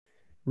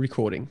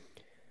Recording.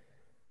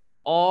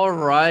 All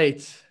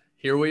right.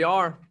 Here we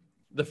are.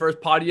 The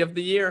first potty of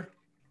the year.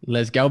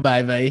 Let's go,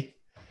 baby.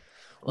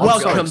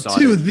 Let's Welcome go.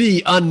 to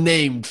the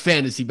Unnamed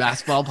Fantasy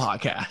Basketball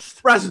Podcast.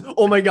 Rasmus,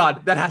 oh my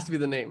God. That has to be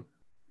the name.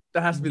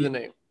 That has to be the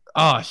name.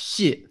 Oh,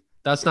 shit.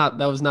 That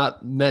was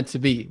not meant to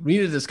be. We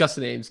need to discuss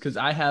the names because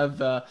I have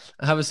a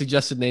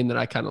suggested name that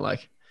I kind of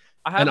like.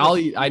 And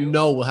Ollie, I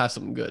know we'll have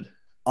something good.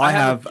 I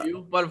have a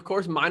few, but of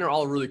course mine are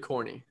all really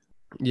corny.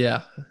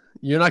 Yeah.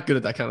 You're not good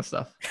at that kind of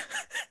stuff.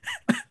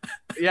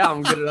 Yeah,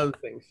 I'm good at other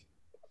things.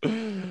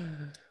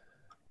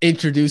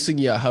 Introducing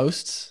your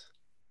hosts,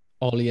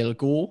 Ollie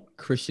El-Gorr,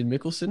 Christian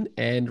Mikkelsen,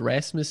 and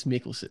Rasmus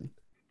Mikkelsen.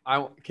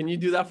 Can you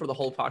do that for the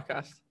whole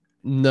podcast?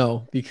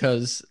 No,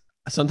 because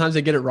sometimes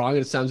I get it wrong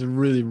and it sounds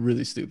really,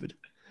 really stupid.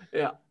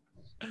 Yeah.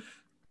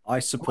 I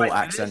support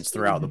accents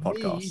throughout the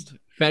podcast.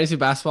 Fantasy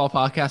basketball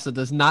podcast that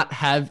does not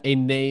have a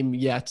name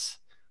yet.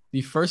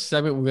 The first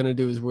segment we're going to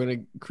do is we're going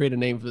to create a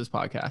name for this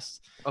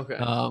podcast. Okay.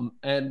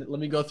 And let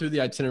me go through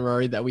the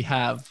itinerary that we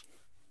have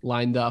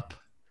lined up.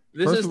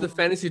 This is the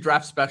fantasy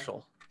draft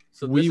special.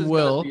 So this is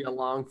going to be a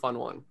long, fun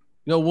one.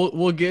 You know,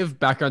 we'll give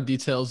background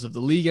details of the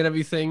league and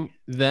everything.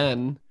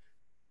 Then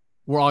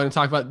we're all going to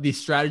talk about the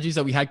strategies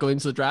that we had going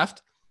into the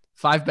draft.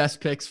 5 best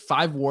picks,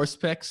 5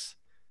 worst picks,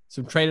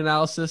 some trade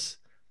analysis,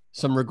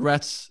 some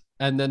regrets,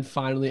 and then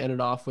finally end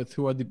it off with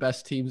who are the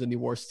best teams and the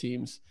worst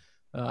teams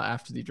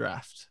after the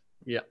draft.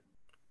 Yeah.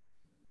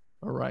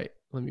 All right.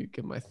 Let me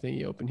get my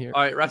thingy open here.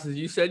 All right, Rasmus,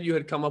 you said you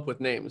had come up with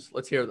names.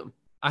 Let's hear them.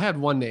 I had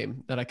one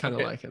name that I kind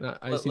of like, and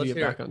I just need to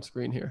get back on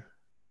screen here.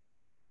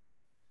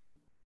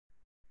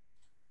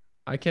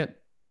 I can't.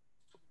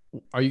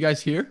 Are you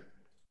guys here?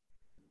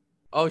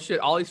 Oh, shit.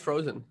 Ollie's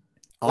frozen.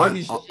 I've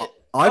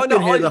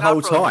been here the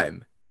whole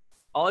time.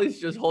 Ollie's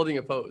just holding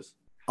a pose.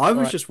 I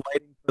was just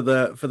waiting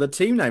for the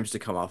team names to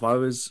come up. I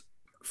was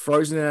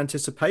frozen in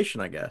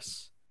anticipation, I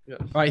guess. Yeah.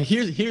 All right,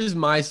 here's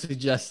my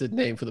suggested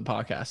name for the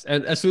podcast.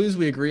 And as soon as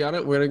we agree on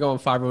it, we're going to go on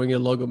Fiverr and we're going to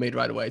get a logo made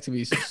right away. It's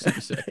going to be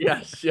super sick.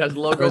 yes,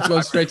 logo. Let's go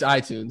straight to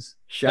iTunes.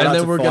 And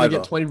then we're going to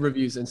get 20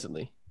 reviews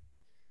instantly.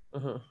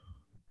 Uh-huh.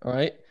 All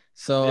right.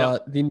 So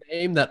the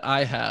name that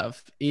I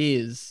have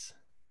is,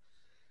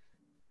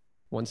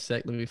 one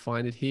sec, let me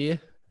find it here.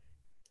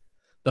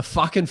 The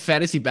fucking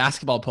Fantasy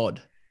Basketball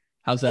Pod.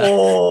 How's that?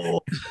 Oh,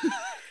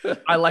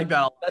 I like that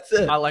a lot. That's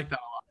it. I like that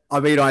a lot.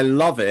 I mean, I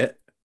love it.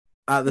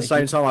 At the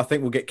same time, I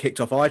think we'll get kicked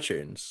off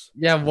iTunes.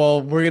 Yeah,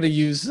 well, we're going to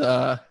use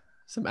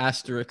some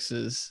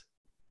asterisks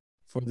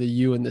for the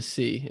U and the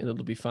C, and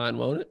it'll be fine,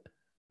 won't it?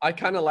 I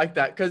kind of like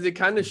that because it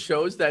kind of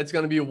shows that it's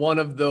going to be one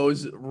of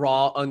those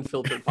raw,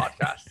 unfiltered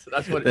podcasts.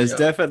 That's what there's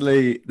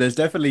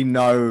definitely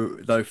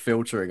no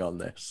filtering on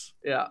this.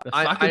 Yeah, the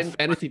fucking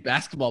Fantasy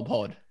Basketball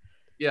Pod.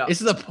 Yeah,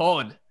 this is a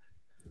pod.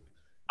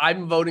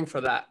 I'm voting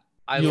for that.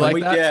 You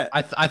like that?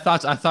 I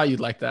thought you'd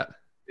like that.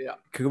 Yeah.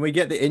 Can we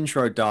get the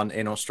intro done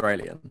in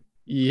Australian?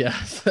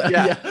 Yes.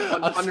 Yeah.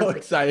 I'm so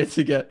excited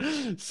to get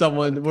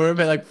someone. We're gonna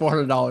pay like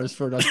 $400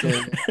 for an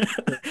Australian.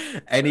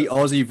 Any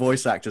Aussie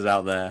voice actors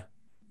out there?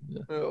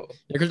 Yeah,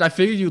 because I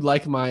figured you'd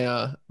like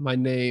my my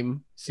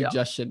name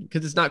suggestion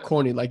because it's not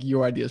corny like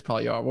your ideas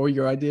probably are. What were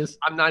your ideas?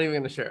 I'm not even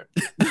gonna share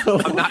it.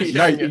 I'm not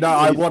sharing it. No,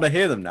 I want to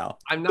hear them now.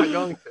 I'm not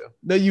going to.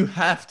 No, you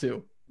have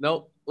to.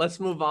 Nope.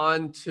 Let's move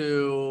on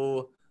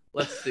to.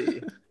 Let's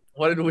see.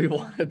 What did we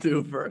want to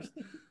do first?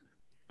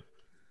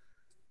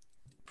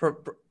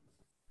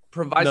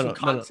 Provide some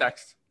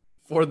context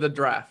for the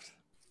draft.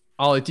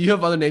 Ollie, do you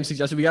have other names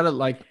suggested? We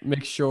gotta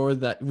make sure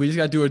that we just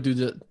gotta do our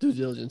due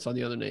diligence on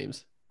the other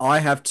names. I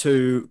have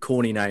 2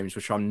 corny names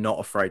which I'm not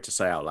afraid to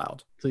say out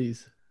loud.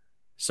 Please.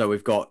 So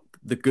we've got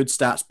the Good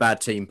Stats Bad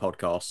Team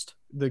podcast.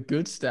 The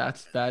Good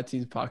Stats Bad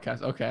Teams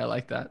podcast. Okay, I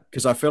like that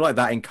because I feel like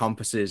that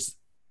encompasses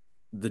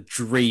the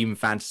dream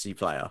fantasy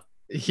player.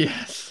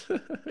 Yes.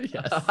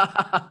 Yes.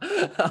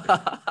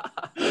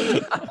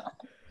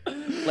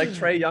 Like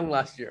Trae Young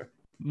last year.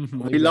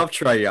 We love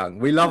Trae Young.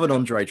 We love an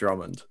Andre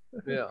Drummond.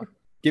 Yeah.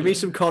 Give me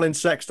some Colin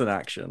Sexton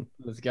action.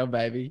 Let's go,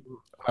 baby. All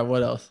right,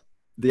 what else?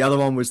 The other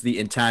one was the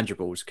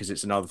intangibles because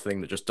it's another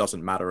thing that just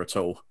doesn't matter at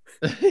all.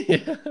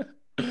 Yeah.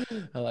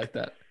 I like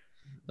that.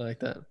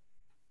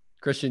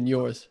 Christian,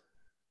 yours.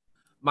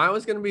 Mine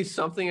was going to be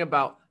something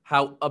about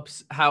how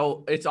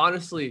it's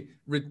honestly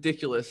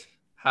ridiculous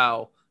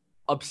how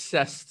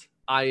obsessed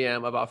I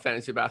am about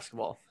fantasy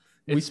basketball.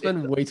 We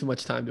spend way too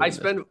much time doing this.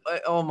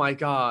 Oh my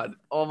God.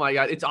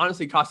 It's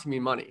honestly costing me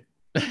money.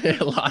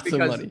 Lots of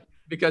money.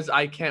 Because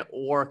I can't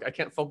work. I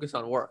can't focus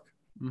on work.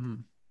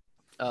 Mm-hmm.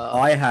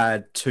 I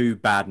had 2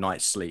 bad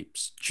night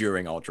sleeps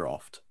during our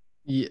draft.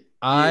 Yeah,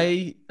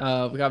 I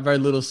got very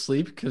little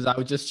sleep because I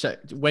would just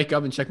wake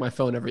up and check my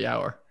phone every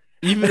hour.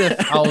 Even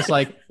if I was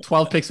like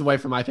 12 picks away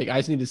from my pick, I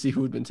just need to see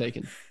who had been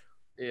taken.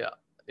 Yeah.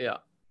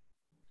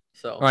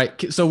 So, all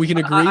right. So we can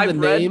agree I've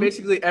read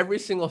basically every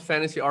single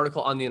fantasy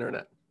article on the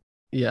internet.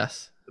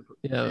 Yes.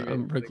 Yeah,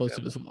 I'm pretty close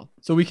to this one.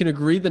 So we can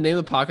agree the name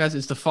of the podcast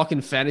is the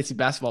fucking Fantasy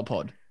Basketball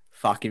Pod.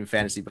 Fucking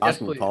Fantasy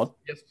Basketball Pod.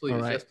 Yes, please.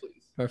 All right. Yes,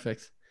 please.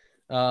 Perfect.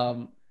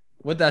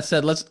 With that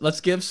said,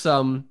 let's give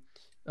some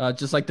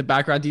just like the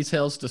background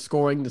details, the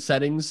scoring, the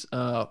settings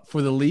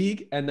for the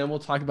league, and then we'll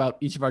talk about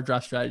each of our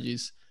draft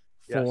strategies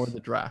for Yes. the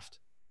draft.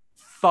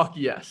 Fuck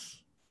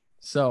yes.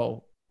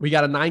 So we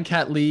got a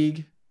 9-cat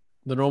league,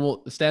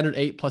 the standard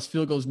 8 plus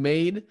field goals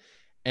made,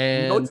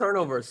 and No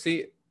turnovers.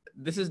 See,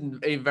 this is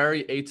a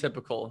very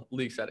atypical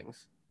league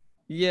settings.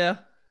 yeah,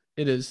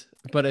 it is.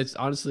 But it's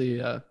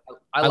honestly, I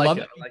I like love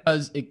it it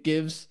because it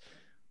gives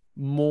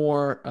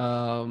more.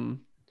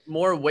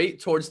 More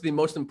weight towards the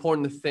most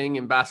important thing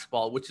in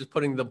basketball, which is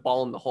putting the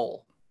ball in the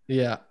hole.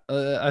 Yeah,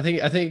 I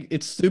think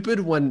it's stupid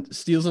when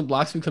steals and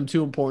blocks become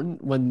too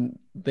important when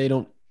they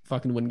don't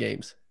fucking win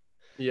games.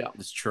 Yeah,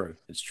 It's true.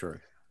 It's true.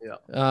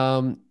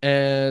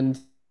 And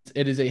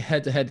it is a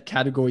head-to-head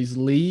categories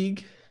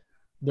league.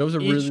 Those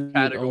are each really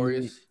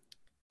categories.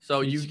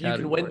 So you each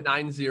can win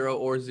category. 9-0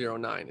 or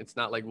 0-9. It's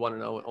not like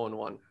 1-0,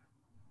 0-1.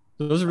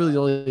 Those are really the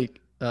only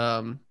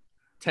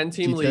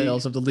 10-team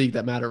details league. of the league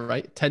that matter,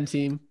 right?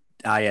 10-team.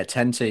 Yeah,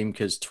 10 team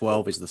because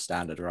 12 is the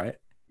standard, right?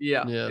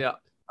 Yeah, Yeah. yeah.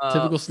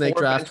 Typical snake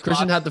 4 draft. bench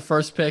Christian spots. had the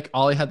first pick.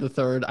 Ollie had the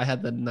third. I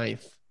had the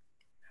ninth.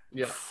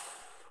 Yeah.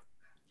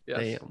 Yes.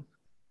 Damn.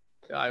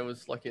 Yeah, I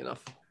was lucky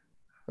enough.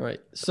 All right.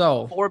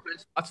 So 4 bench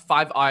spots,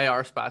 5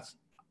 IR spots.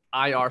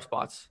 IR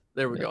spots.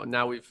 There we go.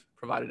 Now we've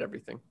provided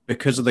everything.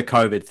 Because of the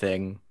COVID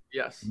thing,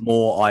 Yes.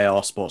 more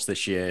IR spots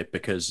this year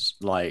because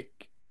like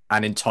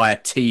an entire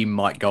team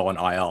might go on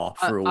IR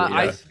for all we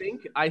know.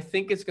 I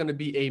think it's going to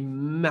be a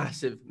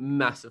massive,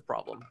 massive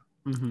problem.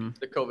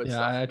 The COVID yeah,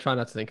 stuff. I try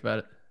not to think about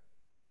it.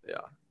 Yeah.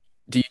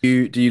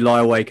 Do you lie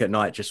awake at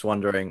night just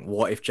wondering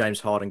what if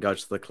James Harden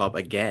goes to the club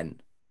again?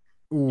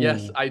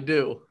 Yes, Ooh. I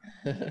do,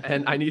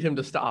 and I need him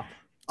to stop.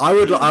 I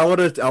want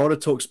to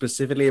talk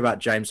specifically about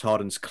James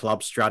Harden's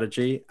club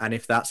strategy and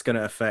if that's going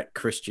to affect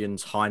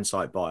Christian's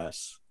hindsight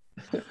bias.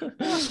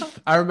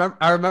 I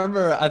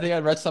remember I think I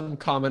read some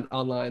comment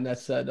online that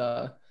said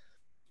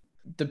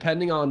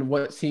depending on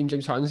what team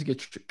James Harden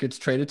gets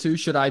traded to,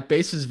 should I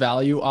base his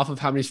value off of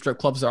how many strip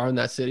clubs there are in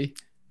that city?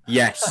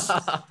 Yes.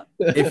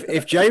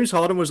 if James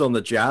Harden was on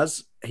the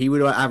Jazz, he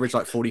would average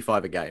like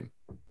 45 a game.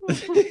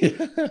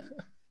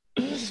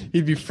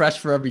 He'd be fresh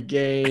for every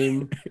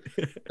game.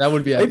 That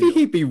would be Maybe ideal.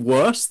 he'd be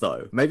worse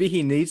though. Maybe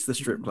he needs the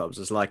strip clubs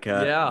as like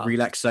a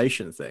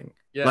relaxation thing.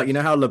 Yes. Like you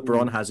know how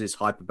LeBron has his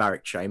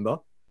hyperbaric chamber?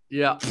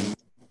 Yeah.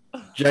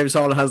 James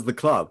Harden has the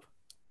club.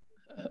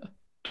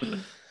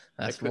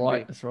 That's could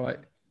right. be. That's right.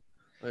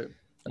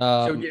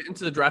 Shall we get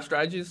into the draft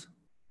strategies?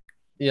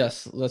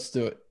 Yes, let's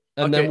do it.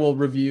 And Okay. then we'll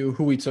review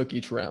who we took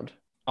each round.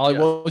 Ollie,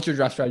 Yeah. what was your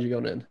draft strategy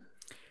going in?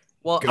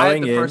 Well, I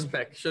Going had the in- first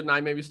pick. Shouldn't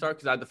I maybe start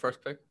because I had the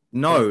first pick?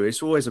 No,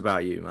 it's always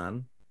about you,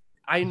 man.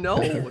 I know.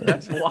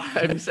 That's why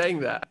I'm saying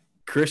that.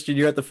 Christian,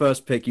 you had the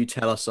first pick. You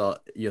tell us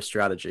your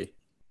strategy.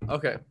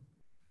 Okay.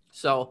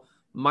 So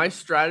my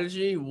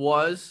strategy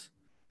was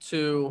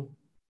to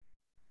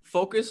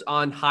focus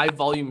on high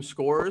volume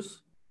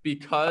scorers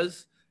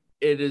because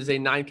it is a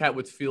 9-cat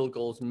with field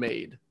goals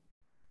made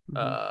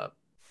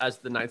as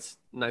the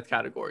ninth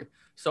category.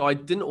 So I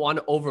didn't want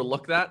to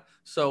overlook that.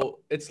 So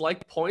it's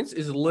like points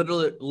is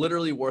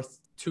literally worth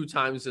 2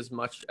 times as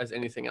much as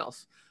anything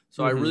else.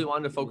 So I really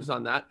wanted to focus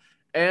on that.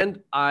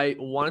 And I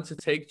wanted to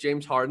take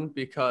James Harden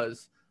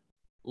because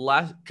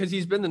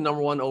he's been the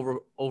number 1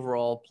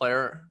 overall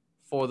player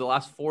for the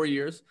last 4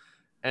 years.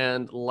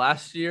 And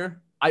last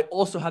year, I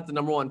also had the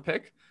number 1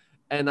 pick,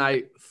 and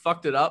I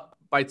fucked it up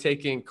by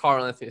taking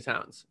Karl-Anthony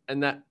Towns.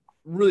 And that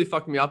really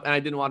fucked me up, and I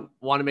didn't want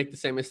to make the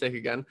same mistake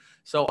again.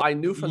 So I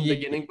knew from the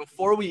beginning,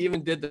 before we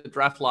even did the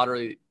draft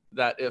lottery,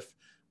 that if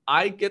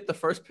I get the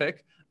first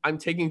pick, I'm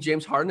taking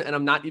James Harden, and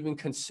I'm not even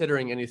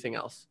considering anything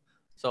else.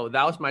 So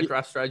that was my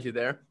draft strategy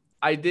there.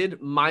 I did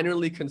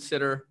minorly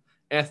consider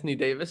Anthony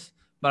Davis,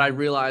 but I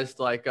realized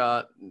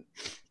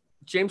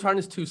James Harden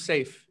is too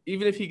safe.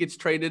 Even if he gets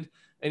traded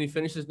and he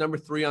finishes number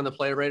 3 on the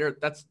player rater,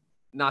 that's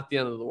not the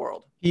end of the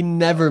world. He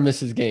never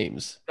misses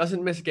games.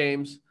 Doesn't miss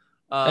games.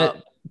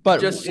 But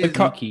just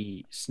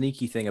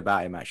Sneaky thing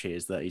about him actually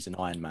is that he's an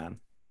Iron Man.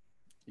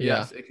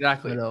 Yes,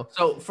 exactly. I know.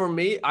 So for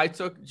me, I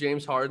took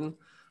James Harden.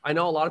 I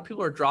know a lot of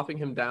people are dropping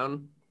him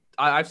down.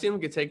 I've seen him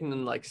get taken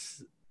in like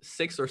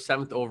 6th or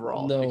 7th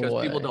overall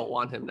because people don't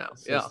want him now.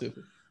 So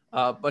stupid.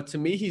 But to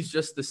me, he's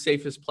just the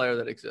safest player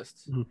that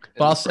exists.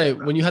 But I'll say,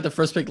 when you had the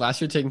first pick last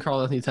year, taking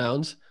Karl-Anthony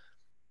Towns,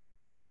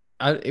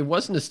 it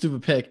wasn't a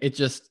stupid pick. It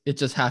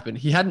just happened.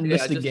 He hadn't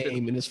missed a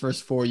game in his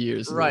first 4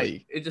 years in the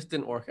league. It just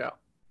didn't work out.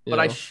 But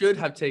I should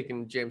have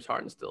taken James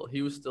Harden still.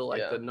 He was still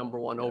the number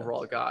 1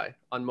 overall guy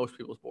on most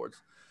people's boards.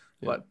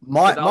 But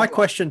my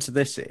question to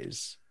this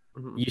is,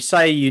 you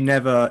say you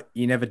never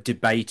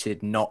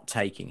debated not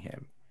taking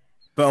him,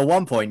 but at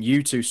one point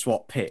you two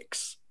swapped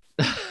picks.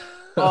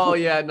 Oh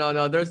yeah,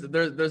 no. There's a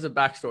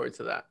backstory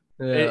to that.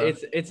 Yeah.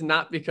 It's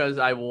not because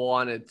I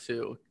wanted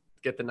to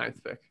get the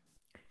 9th pick.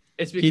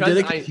 It's He because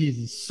did it.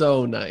 He's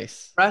so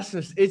nice.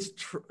 Rasmus,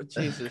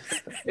 Jesus.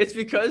 It's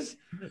because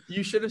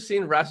you should have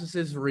seen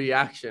Rasmus's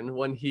reaction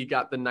when he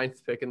got the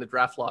 9th pick in the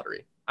draft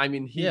lottery. I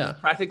mean, he's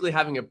practically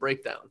having a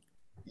breakdown.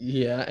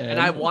 Yeah, and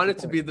I wanted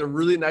to be the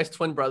really nice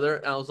twin brother,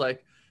 and I was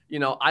like,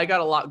 I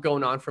got a lot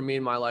going on for me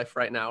in my life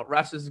right now.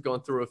 Rasmus is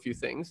going through a few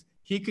things.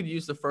 He could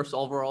use the first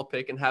overall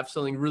pick and have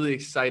something really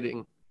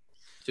exciting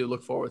to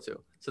look forward to.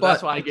 So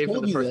that's why I gave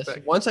him the first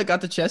pick. Once I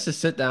got the chance to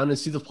sit down and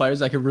see the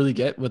players I could really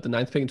get with the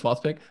 9th pick and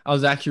 12th pick, I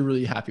was actually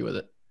really happy with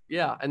it.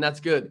 Yeah, and that's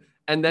good.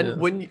 And then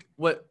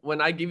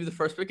when I gave you the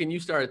first pick and you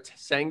started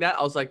saying that,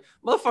 I was like,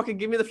 motherfucker,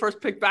 give me the first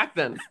pick back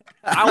then.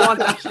 I want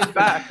that shit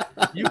back.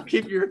 You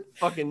keep your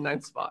fucking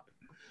 9th spot.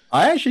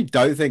 I actually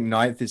don't think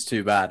 9th is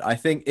too bad. I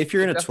think if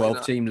you're in a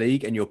 12-team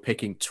league and you're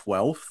picking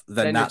 12th,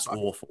 then that's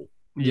awful.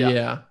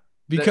 Yeah.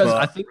 Because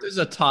I think there's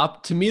a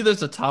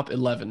top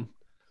 11.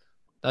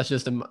 That's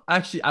just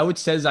actually, I would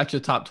say it's actually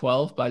a top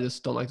 12, but I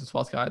just don't like the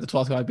 12th guy. The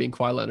 12th guy being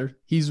Kawhi Leonard.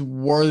 He's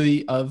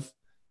worthy of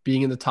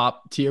being in the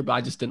top tier, but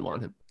I just didn't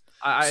want him.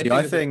 I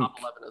think top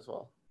 11 as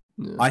well.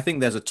 Yeah. I think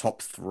there's a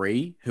top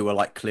 3 who are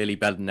like clearly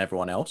better than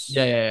everyone else.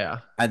 Yeah.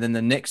 And then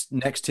the next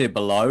tier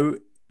below,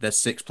 there's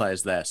 6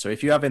 players there. So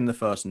if you have in the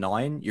first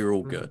 9, you're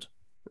all good.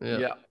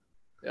 Yeah.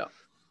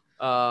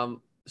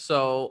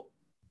 So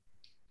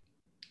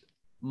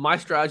my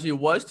strategy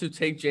was to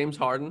take James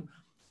Harden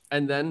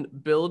and then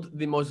build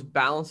the most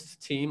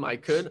balanced team I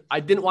could.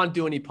 I didn't want to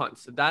do any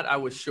punts. That I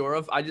was sure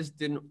of. I just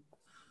didn't.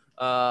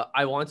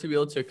 I wanted to be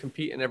able to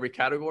compete in every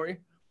category.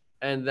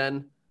 And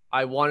then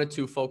I wanted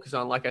to focus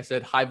on, like I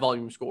said, high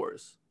volume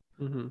scores,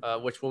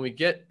 which when we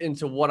get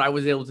into what I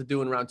was able to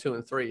do in round 2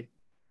 and 3,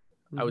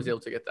 I was able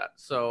to get that.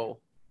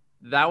 So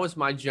that was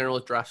my general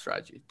draft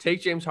strategy.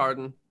 Take James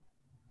Harden,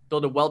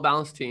 build a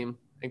well-balanced team,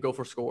 and go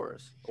for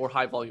scorers or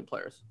high volume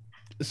players.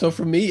 So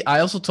for me, I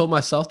also told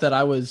myself that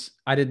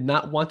I did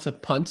not want to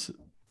punt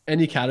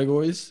any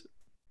categories,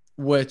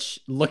 which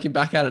looking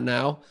back at it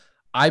now,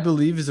 I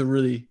believe is a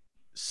really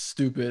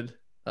stupid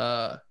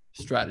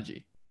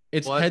strategy.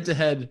 It's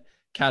head-to-head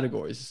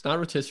categories. It's not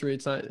rotisserie.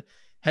 It's not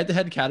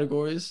head-to-head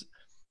categories.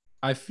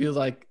 I feel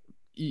like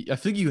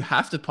you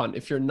have to punt.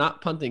 If you're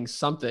not punting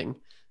something,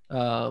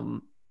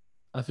 I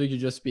think you're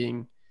just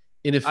being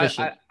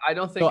inefficient. I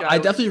don't think. So I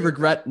definitely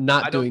regret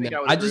not doing that.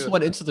 I just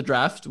went into the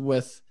draft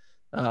with.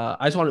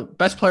 I just wanted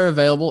best player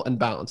available and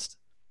balanced.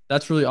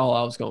 That's really all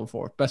I was going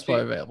for. Best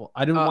player available.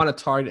 I didn't want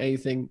to target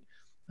anything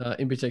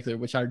in particular,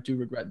 which I do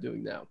regret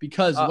doing now.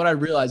 Because what I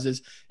realized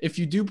is if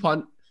you do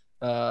punt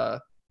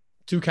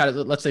 2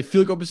 categories, let's say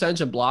field goal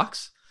percentage and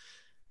blocks,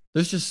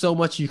 there's just so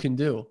much you can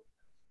do.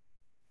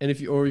 And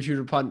if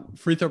you punt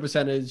free throw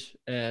percentage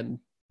and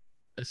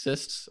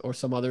assists or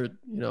some other,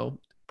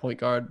 point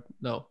guard,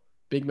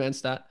 big man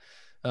stat,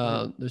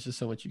 there's just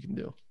so much you can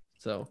do.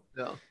 So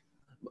yeah.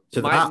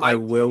 So I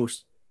will.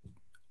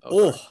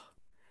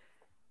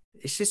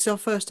 It's just our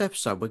first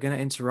episode. We're going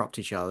to interrupt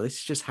each other. This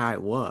is just how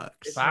it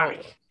works.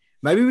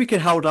 Maybe we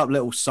could hold up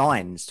little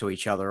signs to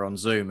each other on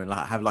Zoom and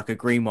have a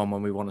green one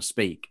when we want to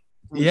speak.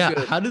 Yeah.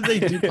 How do they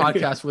do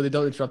podcasts where they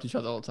don't interrupt each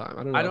other all the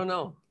time? I don't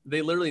know.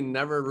 They literally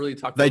never really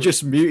talk. They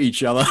just mute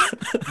each other.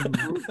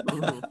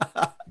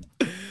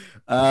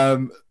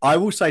 I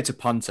will say to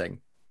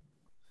punting,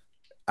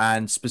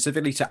 and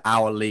specifically to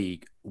our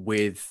league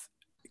with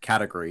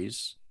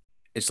categories,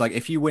 it's like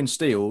if you win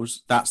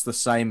steals, that's the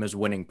same as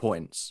winning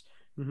points.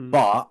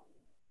 But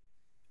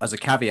as a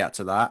caveat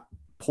to that,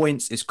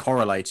 points is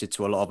correlated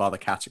to a lot of other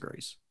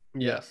categories.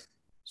 Yes.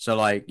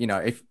 So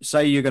if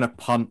say you're going to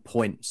punt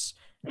points,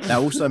 that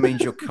also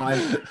means you're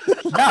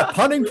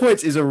punting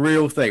points is a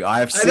real thing.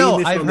 I've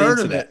heard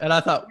of it, and I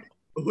thought,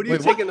 who do you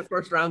take in the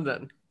first round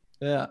then?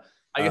 Yeah,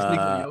 I guess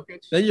Nikola Jokic.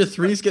 Then your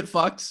threes get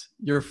fucked.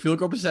 Your field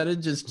goal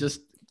percentage is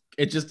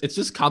it's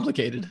just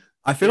complicated.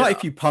 I feel like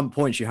if you punt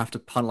points, you have to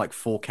punt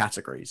 4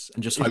 categories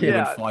and just hope you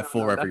win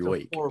 5-4 every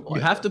week. You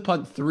have to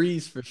punt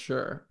threes for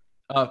sure.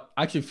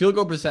 Actually, field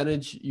goal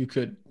percentage you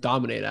could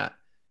dominate at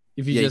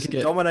if you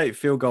dominate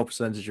field goal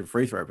percentage and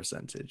free throw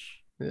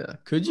percentage. Yeah,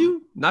 could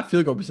you? Not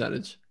field goal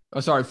percentage. Oh,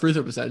 sorry, free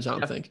throw percentage. I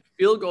don't think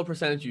field goal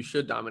percentage you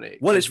should dominate.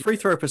 Well, it's free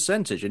throw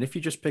percentage, and if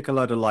you just pick a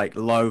load of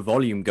low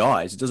volume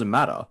guys, it doesn't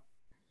matter.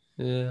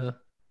 Yeah,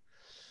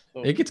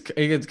 it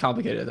gets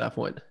complicated at that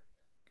point.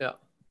 Yeah.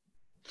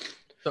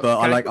 So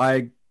but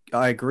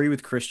I agree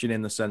with Christian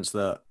in the sense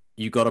that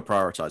you got to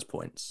prioritize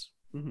points.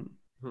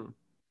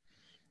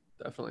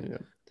 Definitely. Yeah.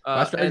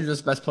 My strategy is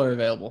just best player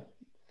available.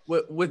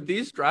 With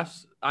these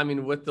drafts, I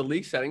mean, with the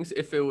league settings,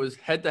 if it was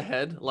head to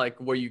head, like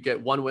where you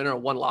get 1 winner or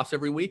 1 loss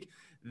every week,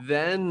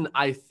 then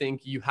I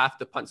think you have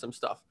to punt some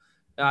stuff.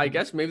 I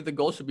guess maybe the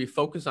goal should be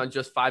focused on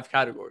just 5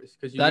 categories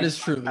because that is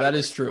true. That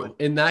is true.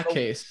 In that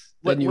case,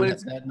 then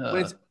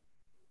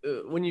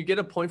when you get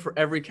a point for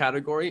every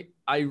category,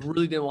 I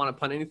really didn't want to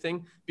punt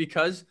anything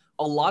because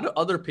a lot of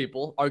other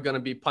people are going to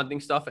be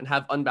punting stuff and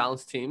have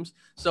unbalanced teams.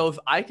 So if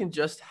I can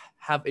just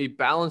have a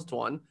balanced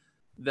one,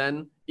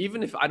 then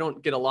even if I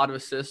don't get a lot of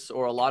assists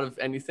or a lot of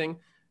anything,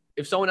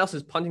 if someone else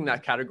is punting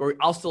that category,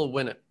 I'll still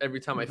win it every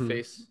time I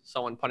face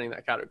someone punting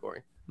that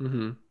category.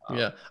 I'm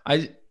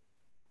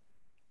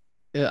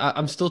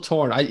still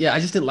torn. I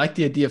just didn't like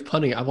the idea of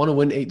punting. I want to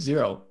win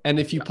 8-0. And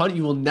if you punt,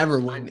 you will never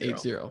win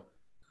 8-0.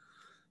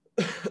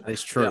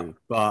 It's true.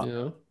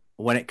 But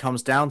when it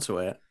comes down to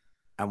it,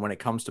 and when it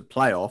comes to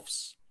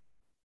playoffs,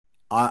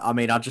 I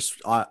mean,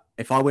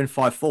 if I win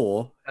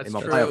 5-4 in my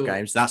That's playoff true.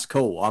 games, that's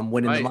cool. I'm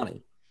winning the Right.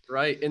 money.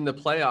 Right. In the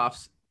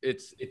playoffs,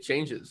 it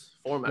changes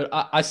format.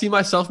 But I see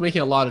myself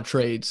making a lot of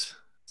trades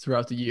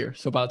throughout the year.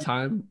 So by the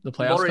time the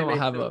playoffs already come, I'll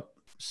made have two. a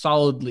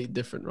solidly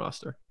different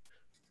roster.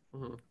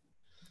 Mhm.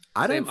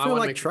 I Same, don't I feel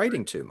wanna like make a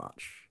trading too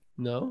much.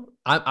 No,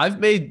 I've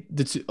made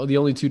the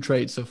only 2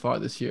 trades so far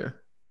this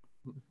year.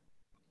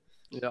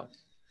 Yeah.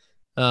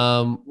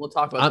 We'll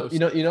talk about those. You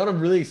know what I'm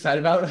really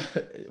excited about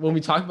when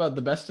we talk about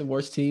the best and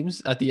worst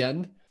teams at the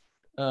end.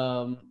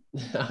 I'm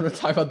gonna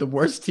talk about the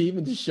worst team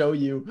and just show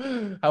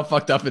you how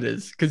fucked up it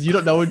is because you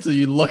don't know until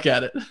you look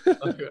at it.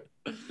 Okay.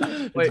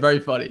 It's Wait. very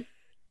funny.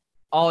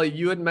 Ollie,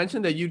 you had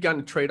mentioned that you'd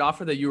gotten a trade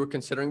offer that you were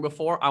considering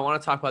before. I want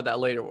to talk about that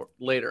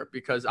later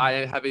because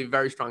I have a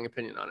very strong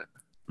opinion on it.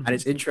 And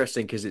it's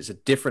interesting because it's a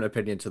different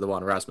opinion to the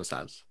one Rasmus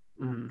has.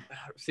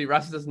 See,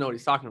 Rasmus doesn't know what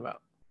he's talking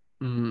about.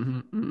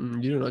 You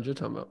don't know what you're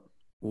talking about.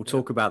 We'll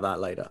talk about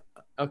that later.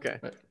 Okay.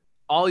 Right.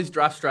 Ollie's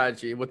draft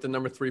strategy with the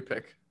number 3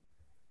 pick.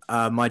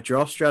 My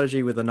draft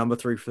strategy with the number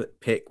 3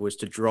 pick was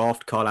to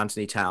draft Karl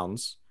Anthony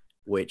Towns,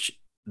 which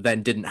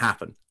then didn't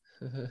happen.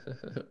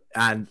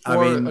 And For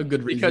I mean, a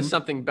good reason. Because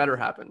something better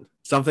happened.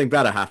 something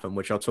better happened,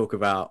 which I'll talk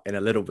about in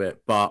a little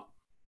bit. But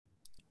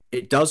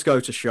it does go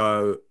to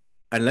show,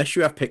 unless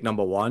you have pick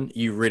number 1,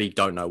 you really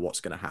don't know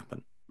what's going to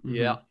happen.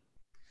 Yeah.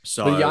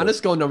 So, But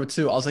Giannis going number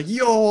 2, I was like,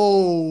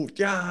 yo,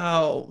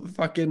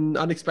 fucking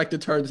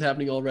unexpected turns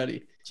happening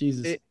already.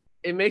 Jesus.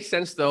 It makes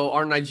sense though.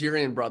 Our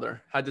Nigerian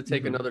brother had to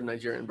take another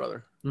Nigerian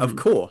brother. of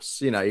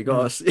course, you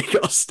gotta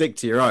stick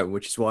to your own,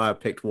 which is why I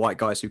picked white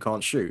guys who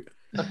can't shoot.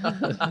 I've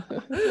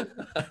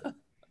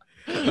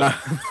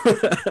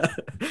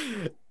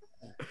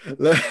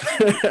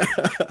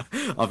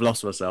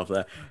lost myself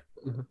there.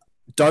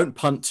 Don't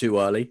punt too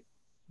early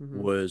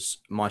was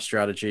my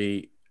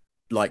strategy.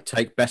 Like,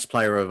 take best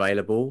player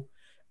available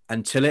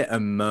until it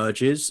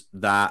emerges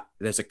that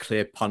there's a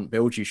clear punt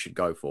build you should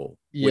go for.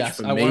 Yes,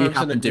 which I for me 100%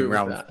 happened agree in with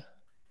round. that.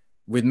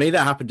 With me,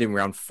 that happened in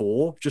round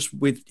 4, just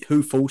with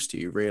who falls to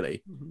you,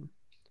 really.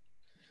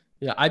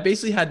 Yeah, I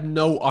basically had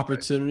no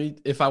opportunity.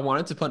 If I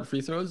wanted to punt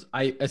free throws,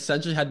 I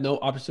essentially had no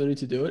opportunity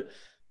to do it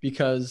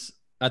because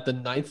at the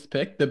 9th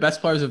pick, the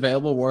best players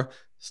available were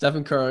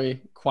Stephen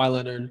Curry, Kawhi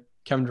Leonard,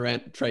 Kevin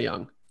Durant, Trae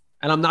Young.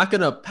 And I'm not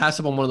going to pass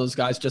up on one of those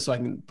guys just so I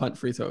can punt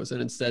free throws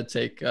and instead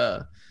take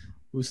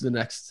who's the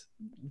next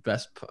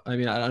best. I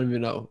mean, I don't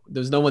even know.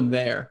 There's no one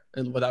there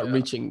and without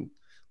reaching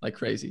like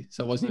crazy.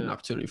 So it wasn't even an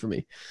opportunity for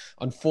me,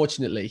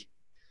 unfortunately.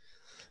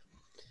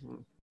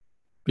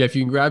 Yeah, if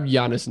you can grab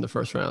Giannis in the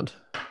first round,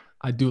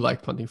 I do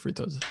like punting free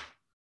throws.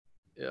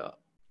 Yeah,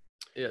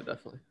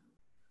 definitely.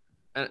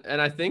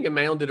 And I think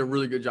Emmanuel did a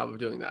really good job of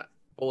doing that.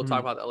 But we'll talk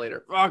about that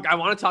later. I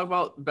want to talk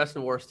about best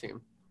and worst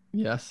team.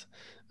 Yes.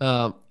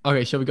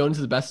 Okay, shall we go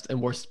into the best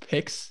and worst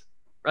picks?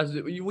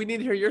 We need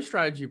to hear your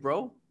strategy,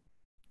 bro.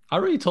 I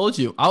already told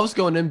you. I was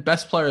going in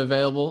best player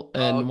available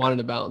and wanted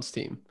a balanced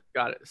team.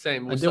 Got it.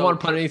 Same. I didn't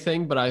want to punt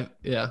anything, but I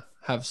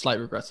have slight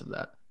regrets of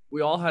that.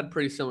 We all had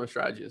pretty similar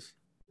strategies.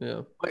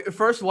 Yeah.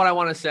 First, what I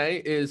want to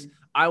say is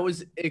I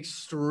was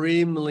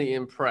extremely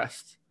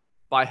impressed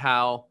by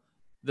how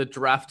the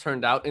draft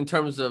turned out in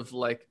terms of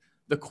like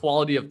the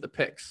quality of the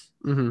picks.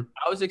 Mm-hmm.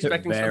 I was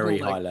expecting very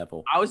something high like,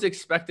 level. I was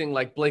expecting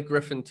like Blake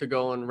Griffin to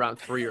go in round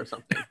 3 or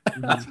something.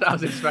 That's what I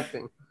was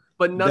expecting.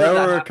 But none there of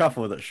that were a happened.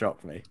 couple that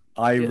shocked me.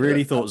 I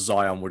really thought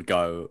Zion would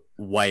go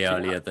way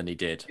earlier than he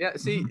did. Yeah,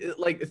 see,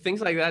 like things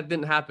like that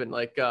didn't happen.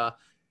 Like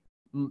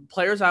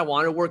players I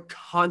wanted were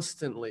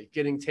constantly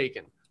getting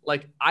taken.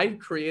 Like I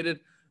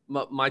created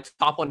my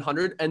top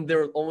 100 and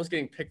they're almost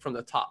getting picked from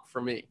the top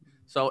for me.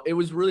 So it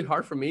was really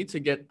hard for me to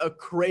get a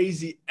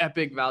crazy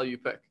epic value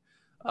pick.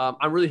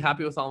 I'm really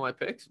happy with all my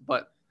picks,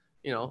 but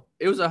you know,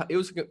 it was a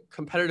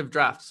competitive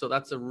draft, so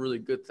that's a really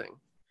good thing.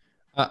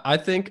 I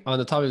think on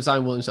the topic of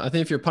Zion Williamson, I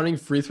think if you're punting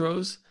free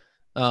throws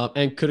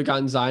and could have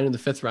gotten Zion in the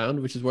 5th round,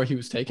 which is where he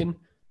was taken,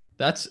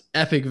 that's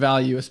epic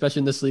value, especially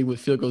in this league with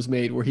field goals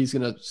made, where he's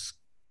going to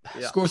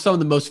score some of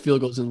the most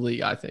field goals in the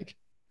league, I think.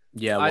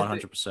 Yeah,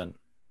 100%.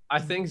 I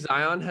think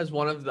Zion has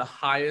one of the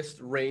highest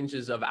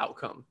ranges of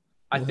outcome.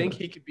 I think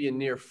he could be a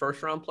near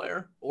first-round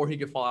player, or he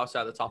could fall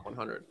outside the top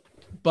 100.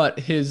 But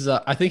his,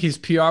 I think his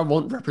PR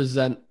won't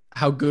represent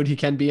how good he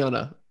can be on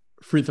a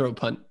free throw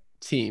punt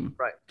team,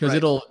 right? Because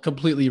it'll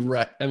completely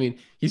wreck. I mean,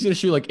 he's gonna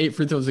shoot like 8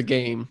 free throws a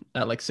game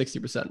at like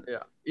 60%.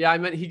 Yeah. I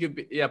meant he could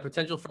be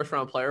potential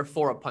first-round player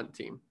for a punt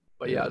team,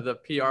 but the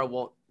PR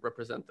won't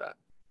represent that.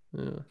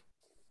 Yeah.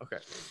 Okay.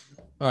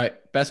 All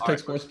right. Best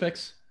picks, worst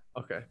picks.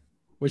 Okay.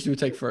 Which do we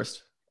take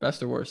first?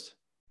 Best or worst?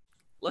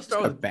 Let's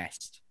start with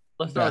best.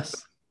 Let's start with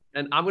best.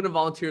 And I'm going to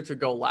volunteer to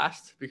go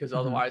last because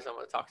otherwise I'm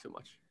going to talk too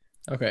much.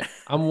 Okay.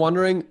 I'm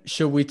wondering,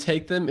 should we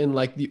take them in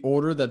like the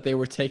order that they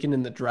were taken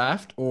in the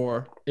draft,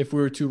 or if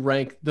we were to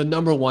rank the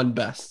number 1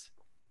 best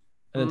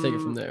and then take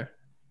it from there?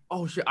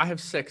 Oh shit. I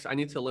have 6. I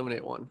need to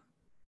eliminate one.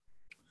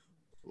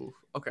 Oof.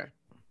 Okay.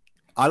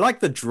 I like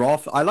the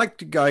draft. I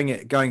like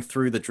going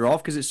through the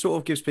draft because it sort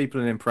of gives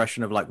people an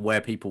impression of like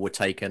where people were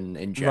taken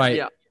in general. Right.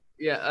 Yeah.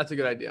 Yeah. That's a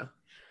good idea.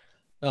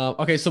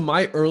 Okay, so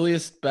my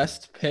earliest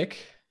best pick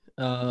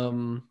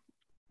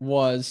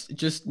was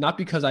just not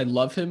because I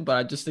love him, but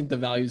I just think the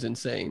value is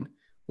insane.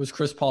 Was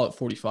Chris Paul at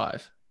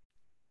 45,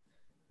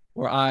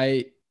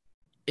 where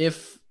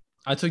if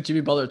I took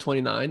Jimmy Butler at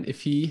 29,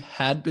 if he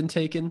had been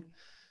taken,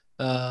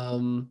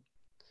 um,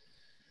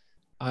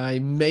 I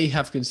may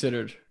have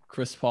considered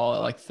Chris Paul at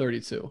like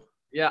 32.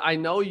 Yeah, I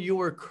know you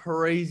were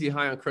crazy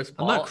high on Chris I'm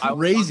Paul. not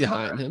crazy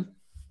high on him,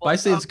 but I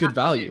say it's good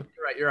value.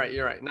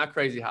 You're right. Not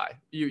crazy high.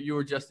 You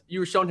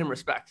were showing him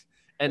respect,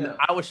 and Yeah.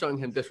 I was showing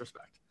him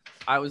disrespect.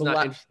 I was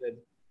not interested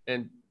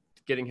in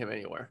getting him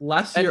anywhere.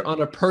 Last year,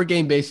 on a per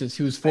game basis,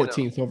 he was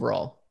 14th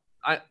overall.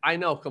 I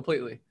know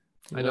completely.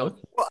 I know.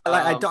 Well,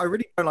 I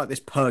really don't like this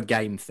per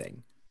game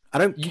thing. I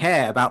don't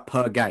care about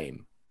per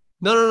game.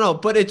 No.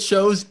 But it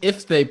shows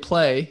if they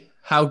play,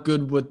 how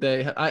good would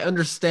they? I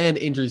understand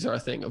injuries are a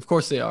thing. Of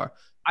course they are.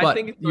 But I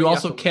think you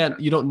also can't.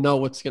 You don't know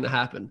what's going to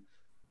happen.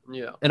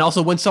 Yeah. And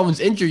also, when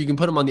someone's injured, you can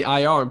put them on the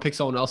IR and pick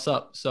someone else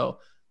up. So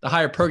the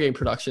higher per game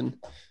production,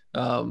 I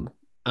don't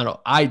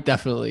know. I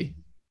definitely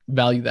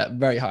value that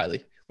very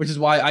highly, which is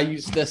why I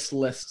use this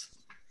list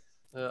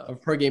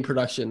of per game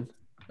production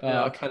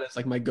kind of as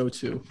like my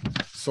go-to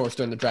source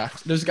during the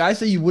draft. There's guys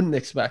that you wouldn't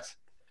expect.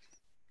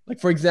 Like,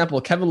 for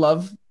example, Kevin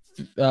Love,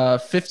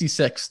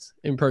 56th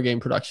in per game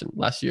production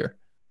last year.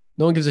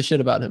 No one gives a shit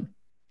about him.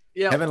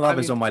 Yeah, Kevin Love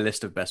is on my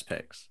list of best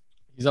picks.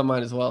 He's on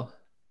mine as well.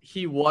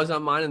 He was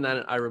on mine, and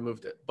then I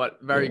removed it. But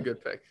very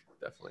good pick,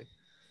 definitely.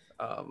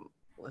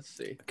 Let's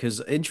see. Because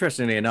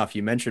interestingly enough,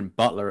 you mentioned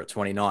Butler at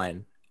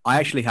 29. I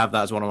actually have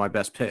that as one of my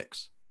best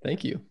picks.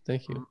 Thank you.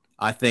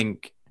 I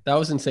think that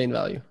was insane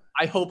value.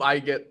 I hope I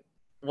get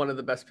one of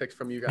the best picks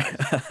from you guys.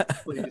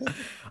 Please.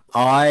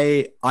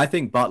 I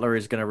think Butler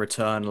is going to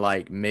return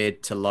like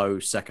mid to low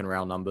second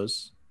round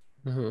numbers.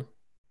 Mm-hmm.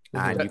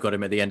 And you got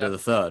him at the end of the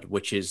third,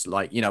 which is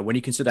like, when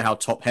you consider how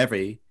top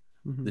heavy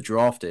the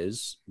draft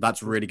is,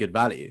 that's really good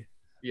value.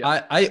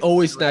 Yeah. I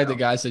always snag the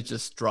guys that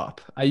just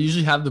drop. I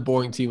usually have the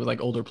boring team with like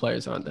older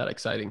players aren't that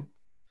exciting.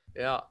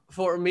 Yeah.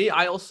 For me,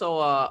 I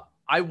also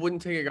I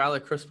wouldn't take a guy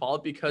like Chris Paul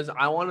because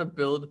I want to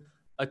build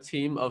a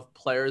team of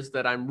players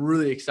that I'm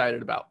really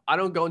excited about. I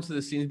don't go into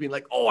the season being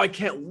like, oh, I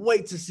can't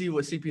wait to see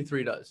what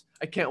CP3 does.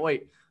 I can't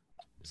wait.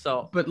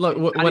 So, but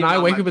look, when I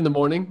wake up in the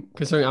morning,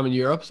 considering I'm in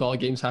Europe, so all the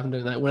games happen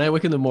during the night. When I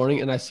wake in the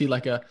morning and I see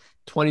like a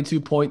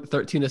 22 point,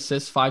 13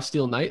 assists, 5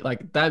 steal night,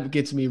 like that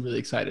gets me really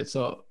excited.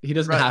 So he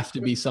doesn't have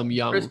to be some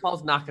young. Chris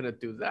Paul's not going to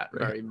do that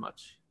very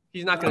much.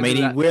 He's not going to. I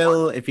mean, he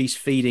will if he's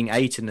feeding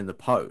Aiton in the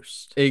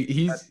post.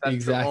 He's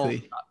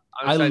exactly.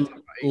 I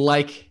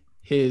like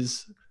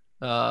his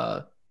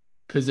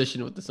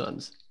position with the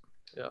Suns.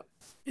 Yeah,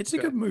 it's a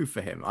good move for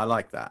him. I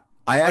like that.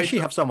 I actually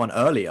have someone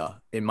earlier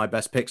in my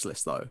best picks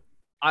list though.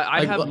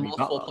 I have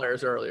multiple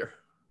players earlier.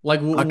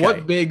 Like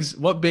what bigs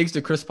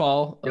did Chris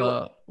Paul?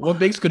 What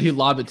bigs could he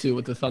lob it to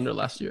with the Thunder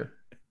last year?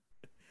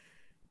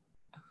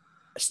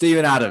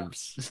 Steven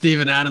Adams.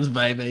 Steven Adams,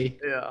 baby.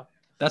 Yeah.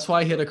 That's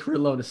why he had a career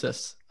low in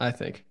assists, I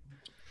think.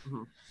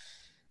 Mm-hmm.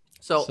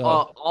 So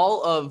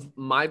all of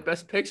my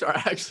best picks are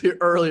actually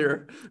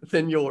earlier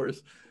than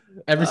yours.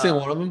 Every single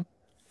one of them?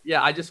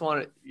 Yeah, I just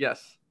want to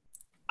yes.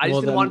 I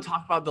just didn't want to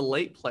talk about the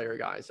late player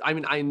guys. I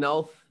mean, I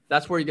know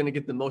that's where you're going to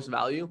get the most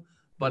value.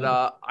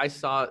 But I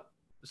saw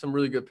some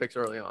really good picks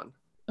early on.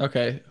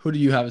 Okay. Who do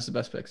you have as the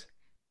best picks?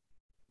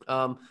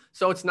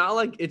 So it's not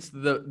like it's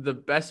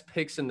the best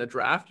picks in the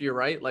draft. You're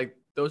right. Like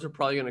those are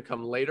probably going to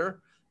come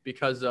later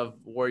because of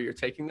where you're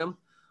taking them.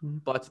 Mm-hmm.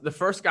 But the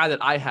first guy that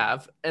I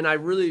have, and I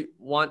just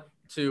want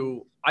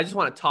to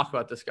talk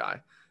about this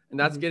guy, and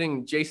that's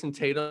getting Jason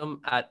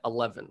Tatum at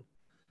 11.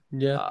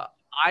 Yeah.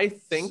 I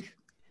think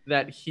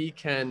that he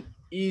can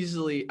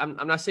easily, I'm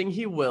not saying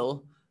he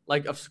will,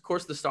 like, of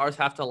course, the stars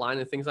have to align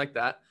and things like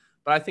that.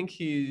 But I think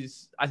he'd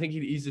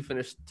easily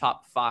finish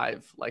top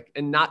 5, like,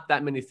 and not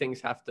that many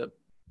things have to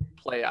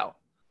play out.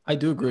 I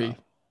do agree.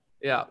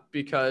 Yeah,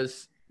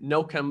 because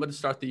no Kemba to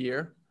start the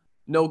year,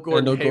 no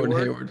Gordon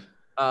Hayward.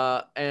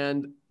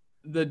 And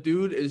the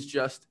dude is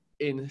just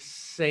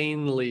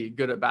insanely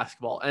good at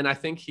basketball. And I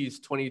think he's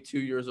 22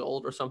 years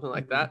old or something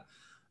like that.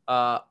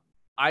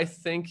 I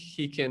think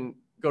he can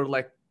go to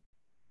like,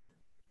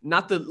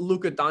 not the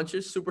Luka Doncic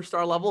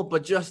superstar level,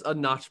 but just a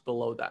notch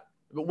below that.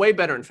 But way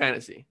better in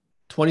fantasy.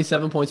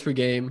 27 points per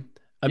game,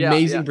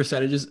 amazing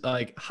percentages,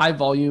 like high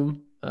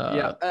volume,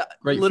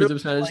 great free throw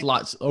percentage,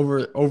 lots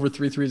over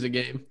 3 threes a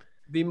game.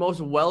 The most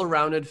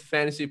well-rounded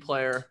fantasy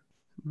player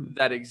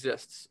that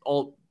exists,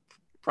 all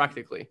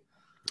practically.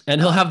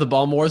 And he'll have the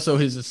ball more, so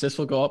his assists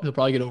will go up. He'll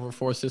probably get over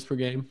 4 assists per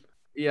game.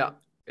 Yeah.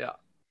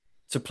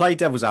 To play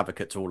devil's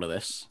advocate to all of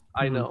this,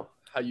 I know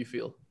how you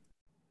feel.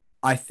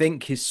 I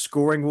think his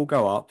scoring will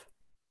go up.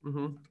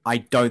 Mm-hmm. I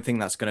don't think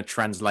that's going to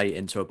translate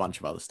into a bunch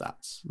of other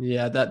stats.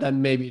 Yeah, that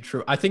may be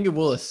true. I think it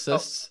will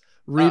assists,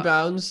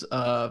 rebounds,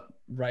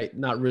 right,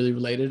 not really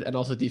related, and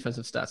also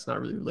defensive stats, not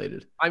really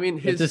related. I mean,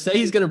 to say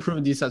he's going to improve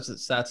in defensive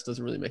stats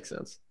doesn't really make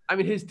sense. I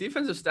mean, his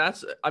defensive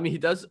stats, he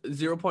does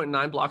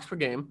 0.9 blocks per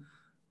game,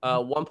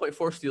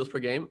 1.4 steals per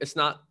game. It's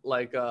not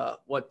like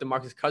what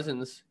DeMarcus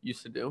Cousins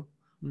used to do,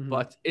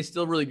 but it's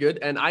still really good.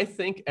 And I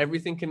think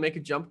everything can make a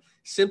jump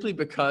simply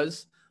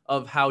because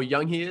of how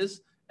young he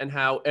is and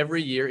how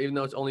every year, even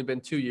though it's only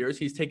been 2 years,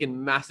 he's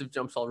taken massive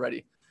jumps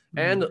already.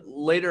 And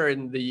later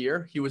in the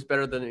year, he was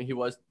better than he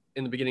was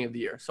in the beginning of the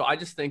year. So I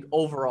just think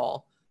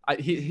overall,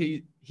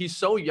 he's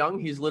so young,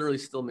 he's literally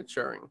still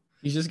maturing.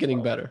 He's just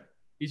getting better.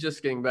 He's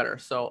just getting better.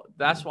 So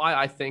that's why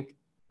I think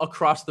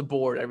across the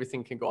board,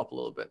 everything can go up a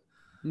little bit.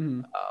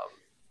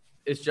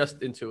 It's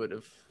just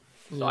intuitive.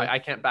 So I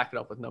can't back it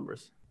up with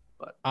numbers.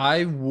 But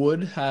I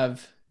would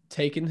have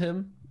taken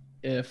him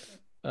if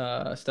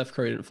Steph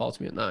Curry didn't fall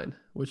to me at 9,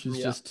 which is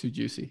just too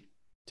juicy.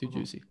 Too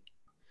juicy.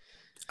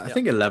 I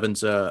think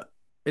 11's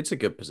it's a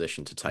good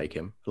position to take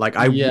him. Like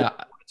I would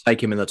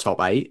take him in the top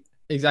 8.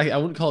 Exactly. I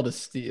wouldn't call it a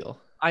steal.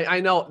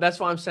 I know. That's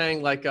why I'm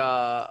saying like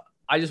I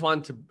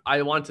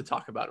wanted to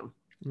talk about him.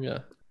 Yeah.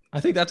 I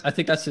think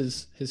that's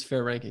his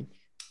fair ranking.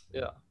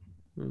 Yeah.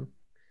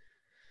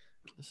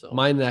 So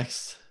my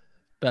next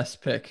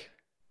best pick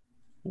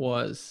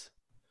was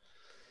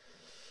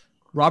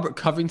Robert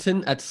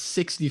Covington at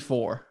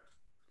 64.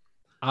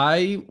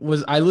 I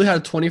literally had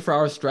a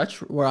 24-hour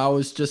stretch where I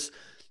was just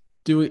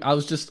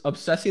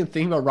obsessing and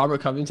thinking about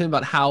Robert Covington,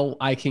 about how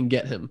I can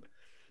get him.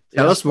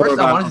 First, I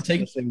wanted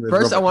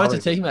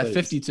to take him at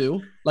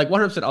 52. Like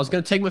 100%. I was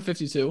going to take him at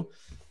 52.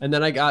 And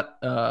then I got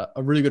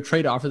a really good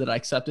trade offer that I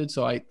accepted.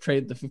 So I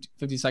traded the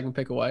 52nd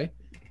pick away,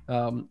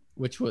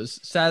 which was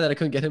sad that I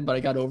couldn't get him, but I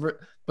got over it.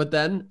 But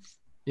then,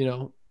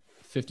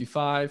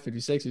 55,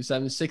 56,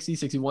 57, 60,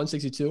 61,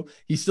 62.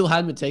 He still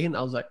hadn't been taken.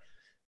 I was like,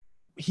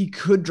 he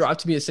could drop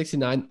to me at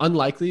 69.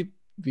 Unlikely,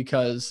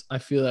 because I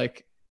feel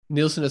like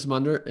Nielsen as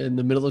Munder in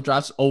the middle of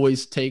drafts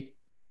always take,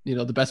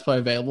 the best player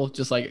available,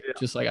 just like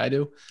I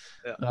do.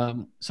 Yeah.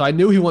 So I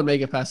knew he wouldn't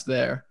make it past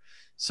there.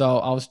 So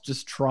I was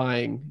just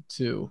trying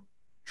to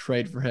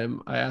trade for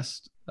him. I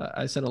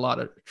sent a lot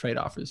of trade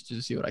offers just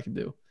to see what I could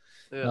do.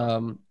 Yeah.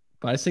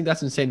 But I think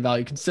that's insane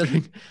value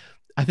considering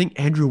I think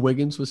Andrew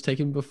Wiggins was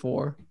taken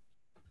before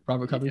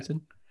Robert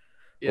Covington.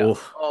 Yeah.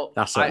 Well,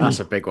 that's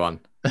a big one.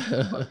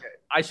 Okay.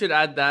 I should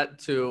add that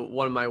to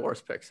one of my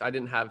worst picks. I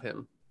didn't have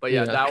him, but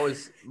that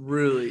was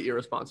really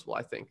irresponsible,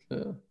 I think.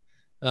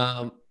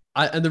 Yeah.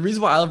 And the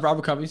reason why I love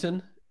Robert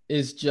Covington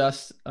is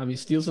just,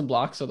 steals and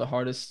blocks are the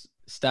hardest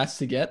stats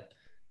to get.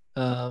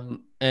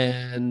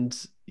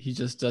 And he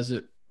just does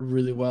it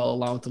really well,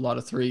 along with a lot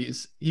of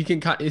threes.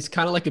 It's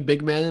kind of like a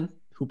big man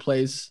who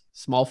plays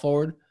small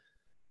forward.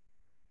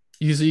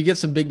 Usually you get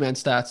some big man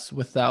stats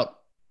without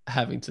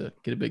having to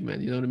get a big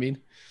man. You know what I mean?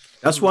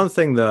 That's one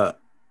thing that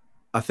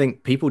I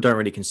think people don't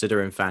really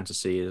consider in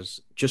fantasy is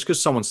just because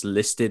someone's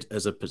listed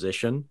as a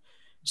position,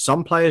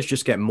 some players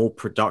just get more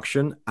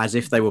production as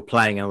if they were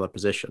playing another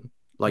position.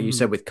 Like you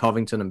said with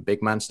Covington and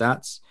big man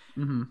stats,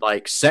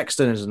 like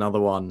Sexton is another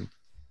one.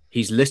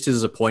 He's listed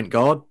as a point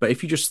guard, but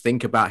if you just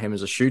think about him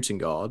as a shooting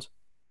guard,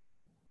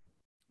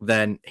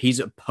 then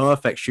he's a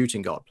perfect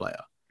shooting guard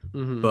player.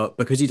 But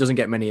because he doesn't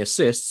get many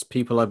assists,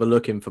 people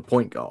overlook him for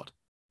point guard.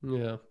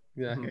 Yeah,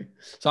 exactly.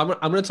 So I'm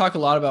going to talk a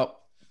lot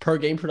about per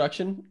game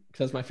production because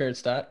that's my favorite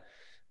stat.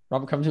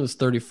 Robert Covington was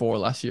 34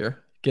 last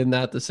year, getting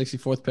that at the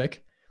 64th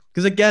pick.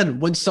 Because again,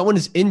 when someone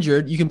is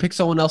injured, you can pick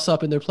someone else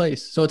up in their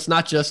place. So it's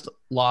not just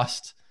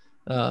lost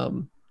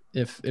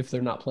if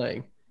they're not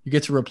playing. You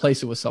get to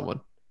replace it with someone.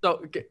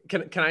 So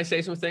can I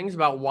say some things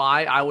about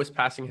why I was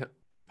passing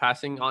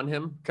on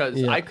him?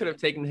 Because I could have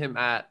taken him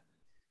at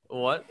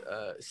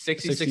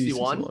 60,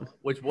 61,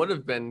 which would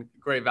have been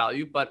great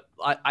value. But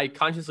I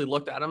consciously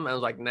looked at him and I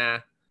was like, nah,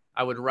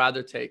 I would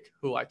rather take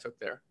who I took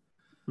there.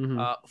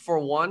 For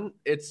one,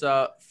 it's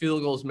a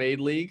field goals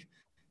made league.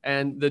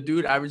 And the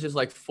dude averages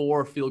like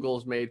 4 field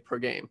goals made per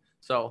game.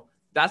 So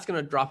that's going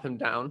to drop him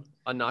down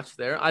a notch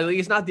there. I think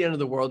it's not the end of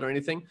the world or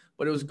anything,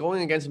 but it was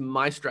going against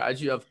my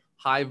strategy of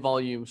high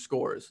volume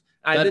scores.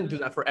 And I didn't do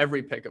that for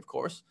every pick, of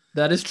course.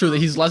 That is true that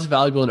he's less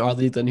valuable in our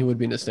league than he would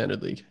be in a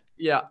standard league.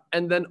 Yeah.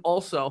 And then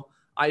also,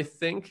 I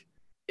think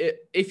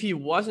if he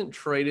wasn't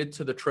traded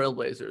to the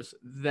Trailblazers,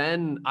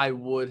 then I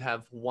would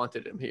have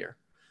wanted him here.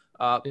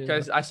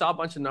 Because I saw a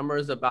bunch of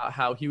numbers about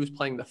how he was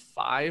playing the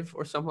 5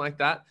 or something like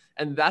that.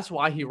 And that's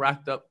why he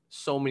racked up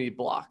so many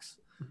blocks.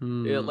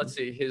 Let's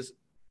see, his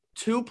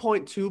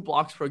 2.2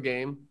 blocks per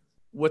game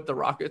with the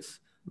Rockets.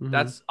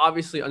 That's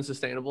obviously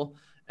unsustainable.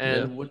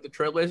 And with the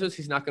Trailblazers,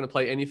 he's not going to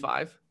play any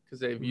 5 because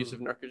they have Yusuf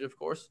Nurkic, of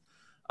course.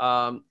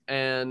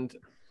 And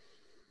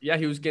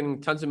he was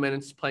getting tons of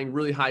minutes, playing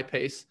really high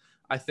pace.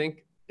 I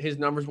think his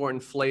numbers were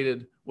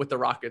inflated with the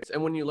Rockets.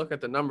 And when you look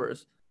at the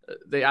numbers,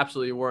 they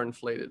absolutely were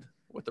inflated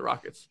with the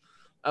Rockets.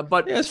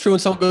 But it's true. When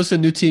someone goes to a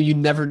new team, you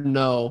never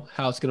know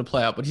how it's going to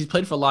play out. But he's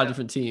played for a lot of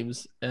different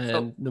teams,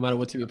 and no matter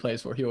what team he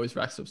plays for, he always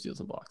racks up steals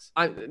and blocks.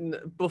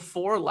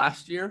 Before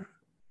last year,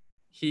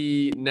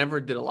 he never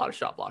did a lot of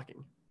shot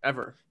blocking,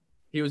 ever.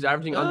 He was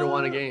averaging under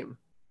 1 a game.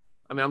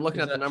 I mean, I'm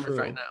looking at the numbers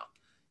right now.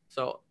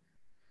 So,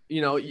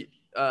 your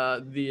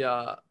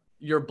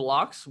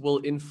blocks will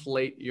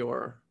inflate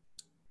your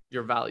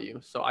value.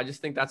 So I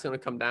just think that's going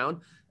to come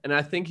down. And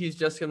I think he's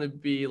just going to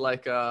be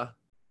like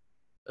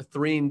a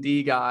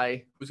 3-and-D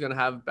guy who's going to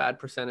have bad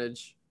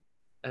percentage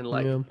and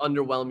like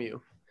underwhelm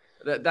you.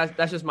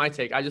 That's just my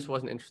take. I just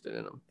wasn't interested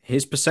in him.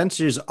 His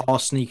percentages are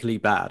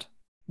sneakily bad.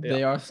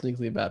 They are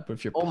sneakily bad, but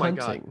if you're my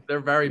punting, God, they're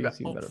very bad.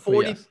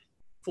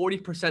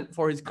 40%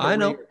 for his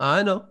career.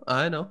 I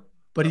know.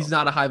 But he's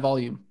not a high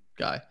volume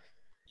guy.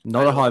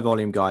 Not a high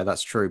volume guy,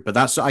 that's true. But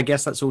I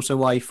guess that's also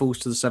why he falls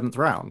to the 7th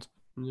round.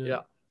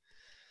 Yeah.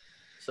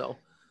 So,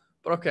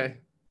 but okay.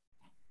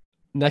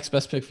 Next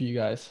best pick for you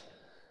guys.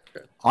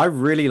 I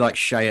really like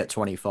Shea at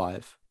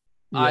 25.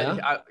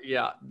 Yes.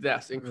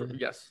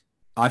 Yes.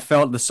 I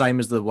felt the same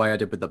as the way I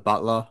did with the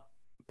Butler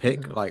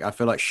pick. Like, I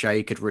feel like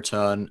Shea could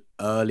return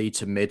early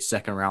to mid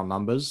 2nd round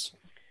numbers.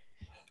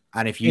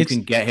 And if you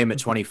can get him at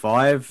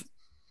 25,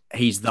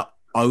 he's the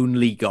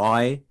only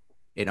guy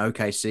in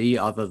OKC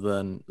other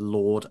than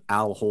Lord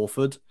Al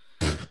Horford.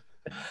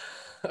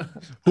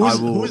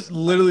 Who's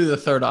literally the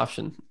 3rd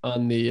option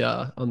on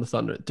the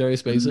Thunder?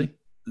 Darius Bazley?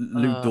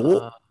 Lu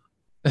Dort?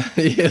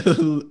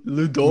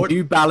 Lu Dort?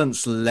 New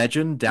Balance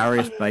legend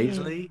Darius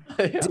Bazley?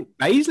 Is it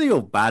Bazley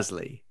or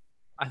Basley?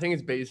 I think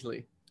it's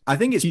Bazley. I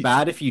think it's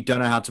bad if you don't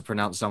know how to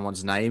pronounce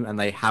someone's name and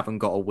they haven't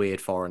got a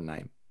weird foreign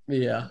name.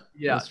 Yeah,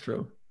 that's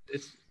true.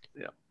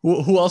 Yeah.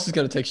 Who else is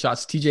going to take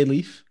shots? TJ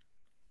Leaf?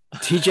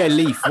 TJ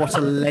Leaf, what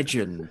a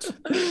legend.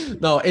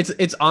 No,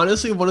 it's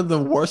honestly one of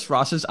the worst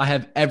rosters I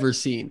have ever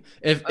seen.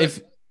 If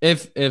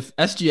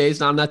SGA is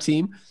not on that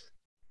team,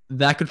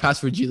 that could pass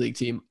for a G League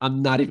team.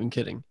 I'm not even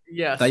kidding.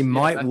 Yes. They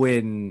might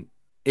win.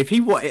 If he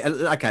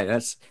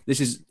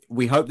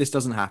we hope this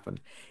doesn't happen.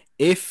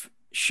 If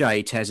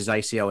Shea tears his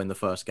ACL in the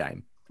first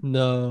game,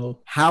 no.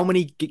 How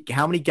many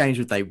games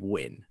would they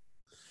win?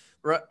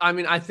 I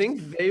mean, I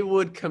think they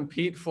would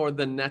compete for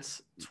the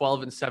Nets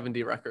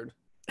 12-70 record.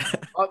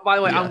 By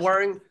the way,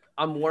 yes.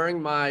 I'm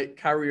wearing my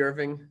Kyrie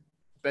Irving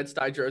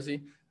Bed-Stuy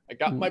jersey. I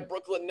got my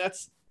Brooklyn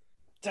Nets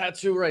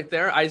tattoo right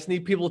there. I just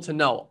need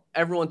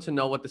everyone to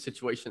know what the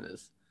situation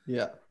is.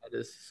 Yeah, that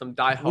is some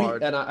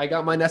diehard. And I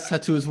got my Nets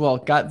tattoo as well.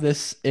 Got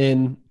this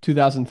in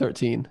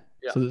 2013.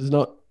 Yeah.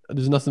 So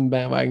there's nothing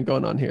bandwagon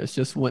going on here. It's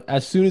just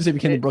as soon as they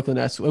became the Brooklyn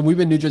Nets, and we've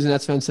been New Jersey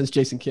Nets fans since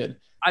Jason Kidd.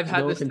 I've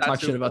had this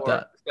tattoo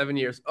for 7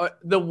 years.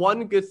 The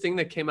one good thing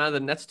that came out of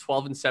the Nets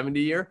 12-70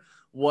 year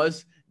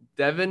was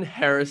Devin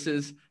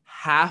Harris's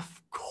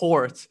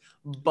half-court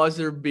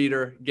buzzer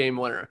beater game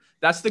winner.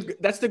 That's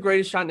the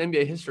greatest shot in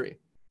NBA history.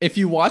 If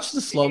you watch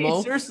the slow-mo,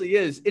 it seriously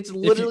is. It's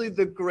literally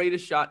the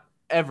greatest shot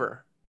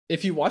ever.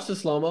 If you watch the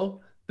slow-mo,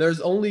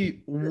 there's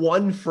only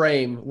one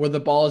frame where the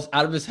ball is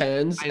out of his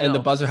hands and the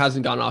buzzer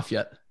hasn't gone off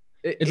yet.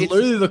 It's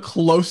literally the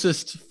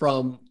closest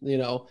from,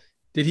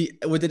 did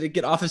it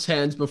get off his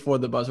hands before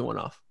the buzzer went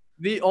off?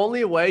 The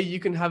only way you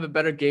can have a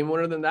better game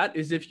winner than that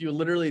is if you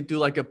literally do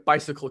like a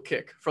bicycle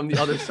kick from the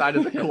other side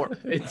of the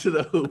court into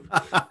the hoop.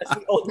 That's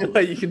the only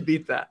way you can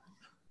beat that.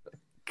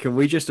 Can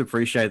we just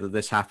appreciate that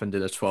this happened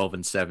in a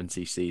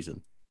 12-70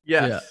 season?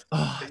 Yes. Yeah.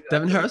 Oh, exactly.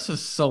 Devin Harris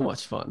was so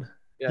much fun.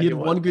 Yeah, he had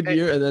one good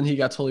year and then he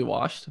got totally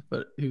washed,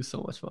 but he was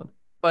so much fun.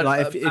 But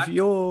like,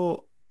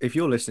 if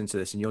you're listening to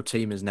this and your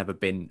team has never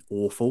been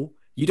awful,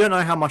 you don't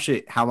know how much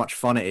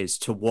fun it is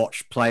to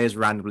watch players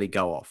randomly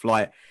go off.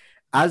 Like,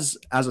 as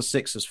a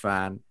Sixers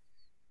fan,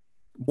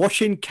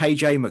 watching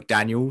KJ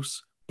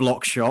McDaniels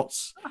block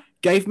shots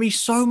gave me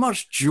so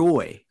much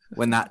joy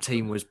when that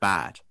team was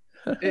bad.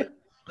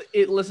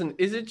 Listen,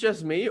 is it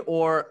just me,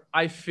 or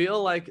I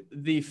feel like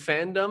the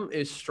fandom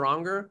is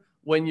stronger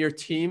when your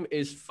team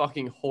is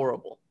fucking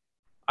horrible?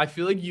 I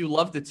feel like you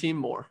love the team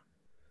more.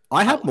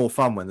 I had more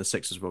fun when the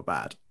Sixers were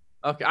bad.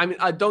 Okay, I mean,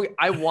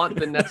 I want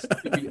the Nets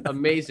to be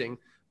amazing,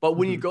 but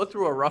when you go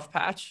through a rough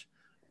patch,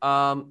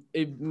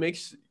 it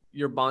makes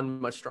your bond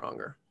much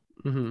stronger.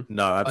 Mm-hmm.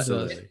 No,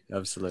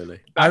 absolutely.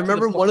 I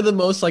remember one of the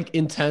most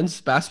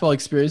intense basketball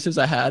experiences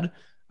I had,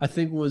 I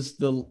think was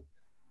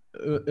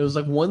it was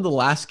like one of the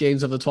last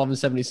games of the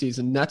 12-70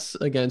 season, Nets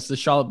against the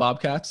Charlotte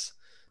Bobcats.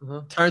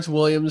 Uh-huh. Terrence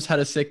Williams had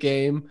a sick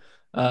game,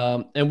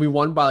 and we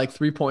won by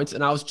 3 points,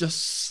 and I was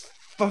just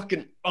I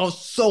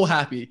was so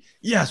happy.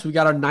 Yes, we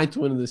got our 9th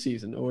win of the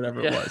season or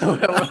whatever it was.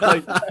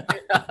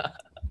 That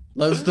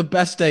was the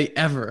best day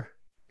ever.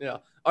 Yeah.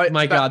 All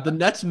right, God, the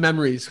Nets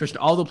memories, Christian,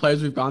 all the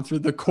players we've gone through,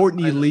 the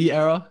Courtney Lee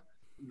era.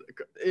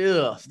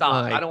 Ew,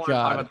 stop. I don't want to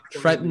talk about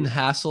Trenton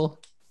Hassel.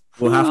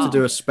 We'll have to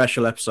do a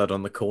special episode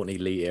on the Courtney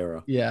Lee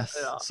era. Yes.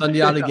 Yeah.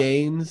 Sundiata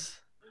Gaines.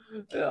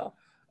 Yeah. All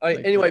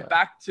right. Anyway,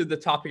 back to the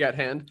topic at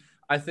hand.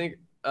 I think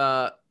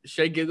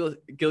Shea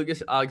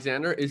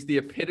Gilgeous-Alexander is the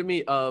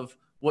epitome of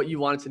what you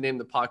wanted to name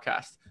the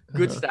podcast.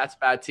 Good stats,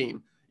 bad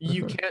team.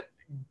 You can't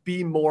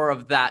be more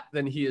of that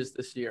than he is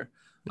this year.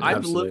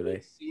 I've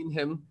literally seen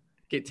him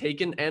get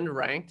taken and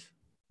ranked,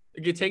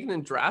 get taken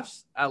in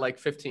drafts at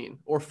 15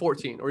 or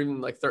 14 or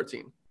even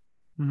 13.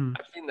 Mm-hmm.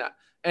 I've seen that.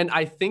 And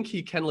I think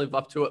he can live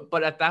up to it.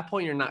 But at that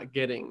point, you're not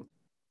getting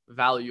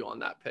value on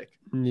that pick.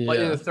 Yeah. But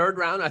in the 3rd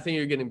round, I think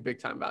you're getting big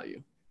time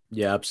value.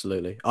 Yeah,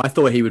 absolutely. I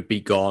thought he would be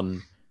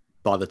gone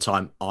by the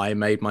time I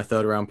made my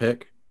 3rd round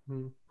pick.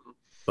 Mm-hmm.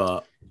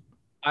 But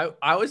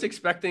I was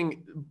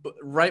expecting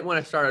right when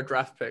I started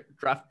draft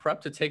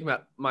prep to take him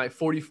at my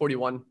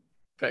 40-41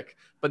 pick,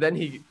 but then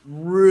he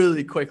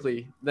really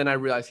quickly. Then I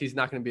realized he's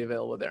not going to be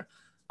available there.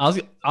 I was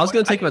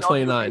going to take him at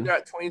 29. There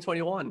at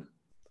 2021.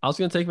 I was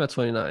going to take him at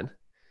 29.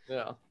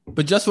 Yeah.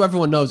 But just so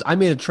everyone knows, I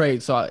made a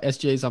trade, so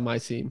SJ's on my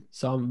team.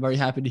 So I'm very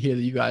happy to hear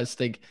that you guys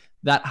think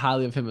that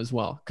highly of him as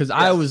well. Because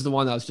I was the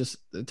one that was just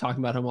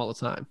talking about him all the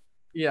time.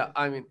 Yeah,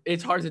 I mean,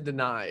 it's hard to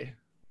deny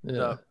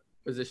the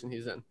position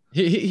he's in.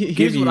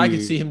 Here's what I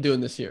could see him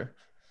doing this year.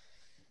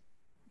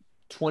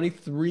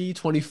 23,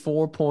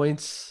 24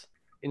 points.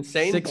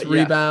 Insane. 6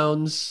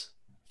 rebounds,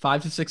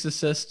 5 to 6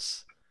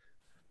 assists,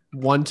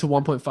 1 to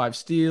 1.5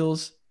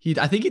 steals.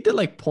 I think he did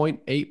like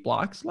 0.8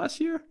 blocks last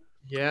year.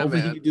 Yeah,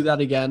 hopefully man. he could do that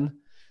again.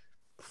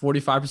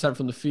 45%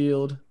 from the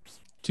field,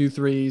 2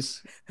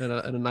 threes, and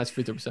a nice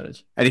free throw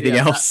percentage. Anything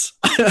else?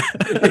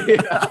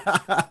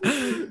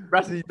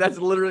 That's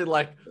literally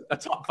like a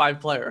top 5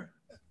 player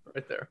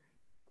right there.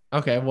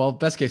 Okay, well,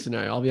 best case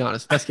scenario. I'll be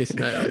honest. Best case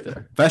scenario right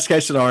there. Best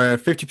case scenario,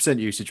 50%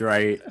 usage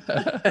rate.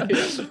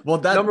 Well,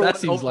 that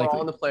seems likely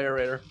on the player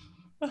rater.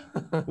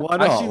 Why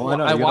not? Actually, Why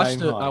not?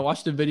 I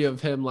watched a video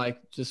of him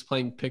like just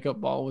playing pickup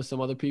ball with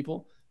some other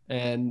people,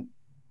 and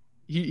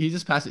he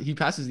just passes. He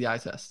passes the eye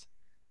test.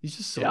 He's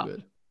just so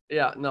good.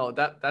 Yeah, no,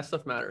 that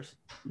stuff matters.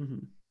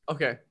 Mm-hmm.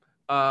 Okay,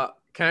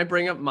 can I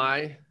bring up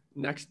my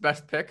next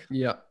best pick?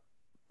 Yeah.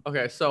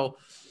 Okay, so,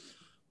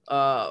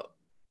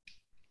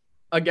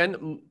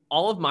 again,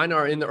 all of mine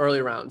are in the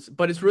early rounds,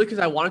 but it's really because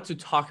I wanted to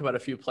talk about a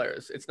few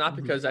players. It's not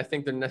because I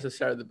think they're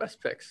necessarily the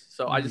best picks.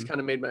 So I just kind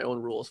of made my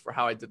own rules for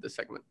how I did this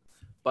segment.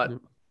 But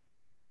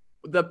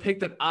the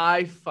pick that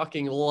I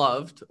fucking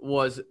loved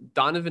was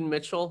Donovan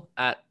Mitchell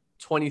at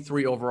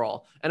 23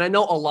 overall. And I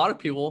know a lot of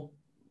people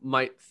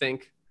might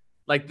think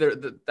like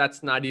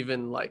that's not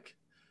even like,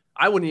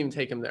 I wouldn't even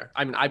take him there.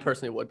 I mean, I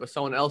personally would, but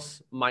someone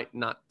else might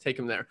not take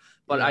him there.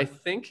 But I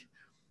think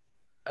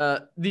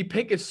the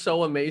pick is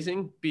so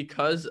amazing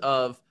because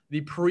of the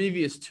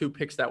previous 2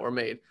 picks that were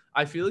made.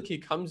 I feel like he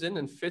comes in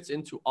and fits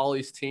into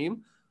Ollie's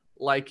team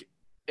like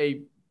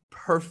a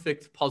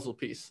perfect puzzle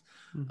piece.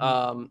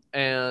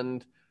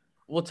 And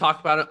we'll talk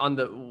about it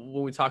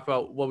when we talk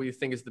about what we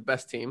think is the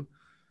best team.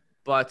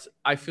 But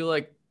I feel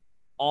like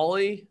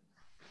Ollie,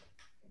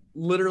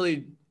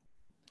 literally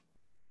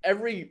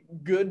every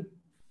good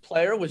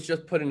player was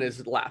just put in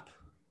his lap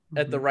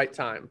at the right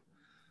time.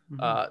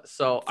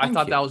 So I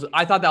thought that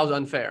was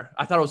unfair.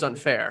 I thought it was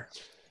unfair.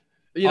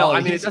 You know,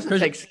 I mean, it doesn't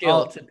take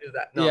skill to do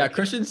that. No,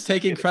 Christian's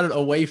taking credit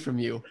away from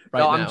you right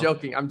now. I'm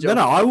joking. No,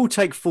 I will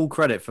take full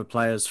credit for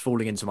players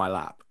falling into my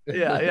lap.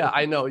 Yeah,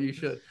 I know you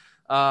should.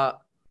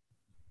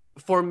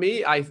 For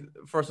me,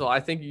 first of all, I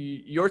think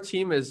your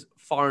team is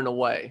far and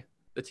away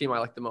the team I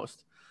like the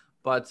most.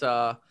 But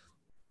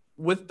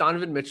with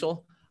Donovan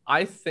Mitchell,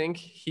 I think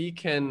he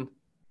can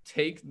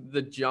take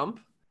the jump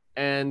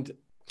and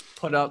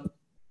put up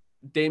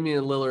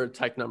Damian Lillard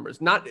type numbers.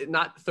 Not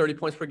 30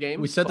 points per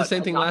game. We said the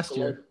same thing last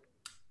year.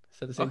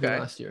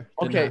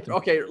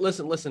 Okay.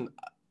 Listen.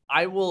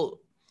 I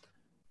will.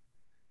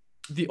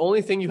 The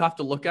only thing you have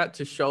to look at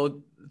to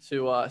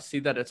see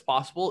that it's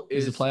possible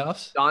is the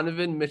playoffs.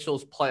 Donovan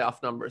Mitchell's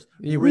playoff numbers.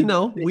 Yeah, we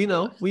know.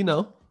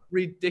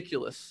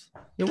 Ridiculous.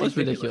 It was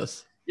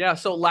ridiculous. Yeah.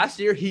 So last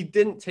year he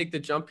didn't take the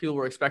jump people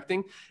were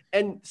expecting,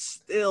 and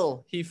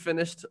still he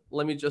finished.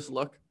 Let me just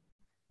look.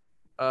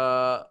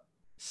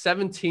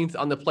 17th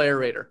on the player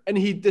rater, and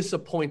he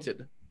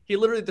disappointed. He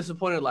literally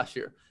disappointed last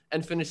year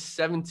and finished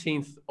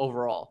 17th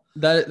overall.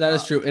 That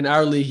is true. In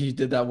our league, he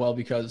did that well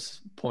because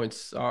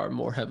points are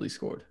more heavily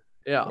scored.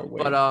 Yeah,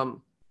 but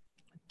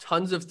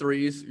tons of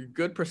threes,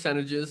 good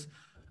percentages.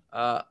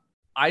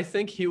 I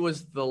think he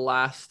was the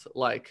last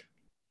like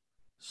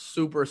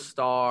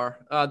superstar.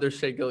 There's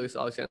Shea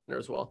Gilgeous-Alexander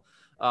as well.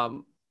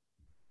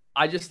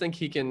 I just think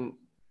he can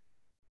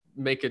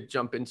make a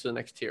jump into the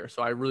next tier.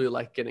 So I really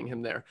like getting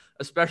him there,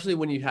 especially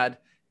when you had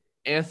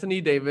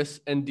Anthony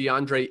Davis and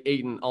DeAndre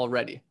Ayton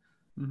already.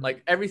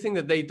 Like everything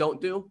that they don't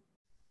do,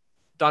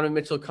 Donovan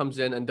Mitchell comes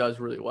in and does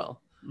really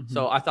well.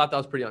 So I thought that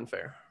was pretty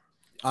unfair.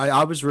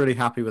 I was really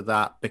happy with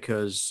that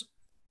because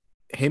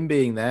him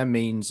being there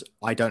means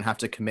I don't have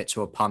to commit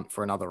to a punt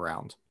for another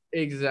round.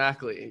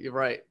 Exactly. You're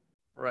right.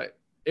 Right.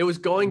 It was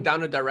going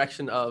down a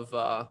direction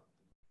of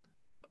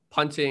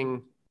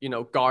punting,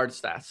 guard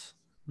stats.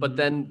 But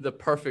then the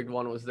perfect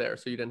one was there,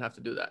 so you didn't have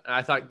to do that. And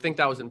I think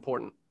that was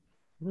important.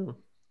 Okay.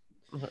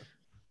 All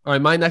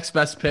right, my next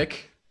best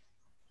pick,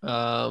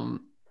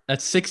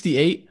 at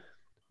 68,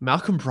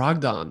 Malcolm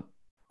Brogdon.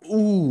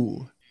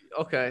 Ooh.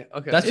 Okay.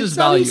 That's just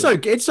value.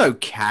 It's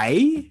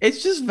okay.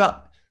 It's just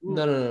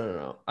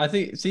No. I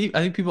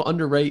think people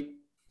underrate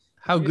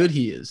how good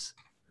he is.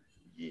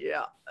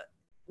 Yeah.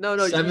 No,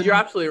 you're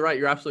absolutely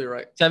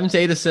right. 7 to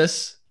 8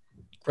 assists,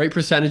 great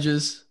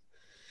percentages.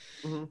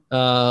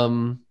 I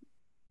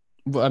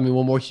mean,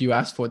 what more can you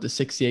ask for? The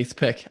 68th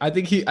pick. I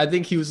think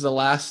he was the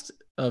last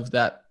of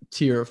that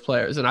tier of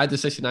players, and I had the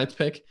 69th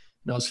pick,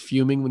 and I was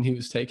fuming when he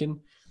was taken.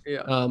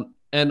 Yeah.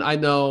 And I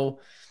know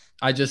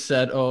I just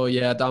said, oh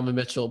yeah, Donovan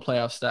Mitchell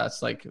playoff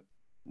stats. Like,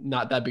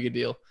 not that big a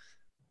deal.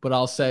 But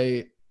I'll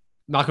say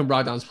Malcolm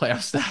Brogdon's playoff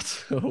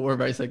stats were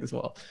very sick as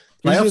well.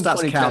 He's Playoff doing stats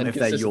 20, count 10 if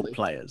they're your consistently.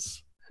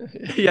 players.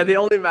 Yeah, they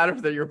only matter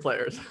if they're your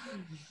players.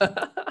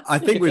 I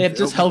think It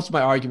just helps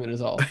my argument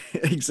is all.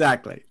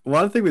 Exactly.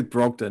 One thing with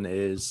Brogdon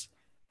is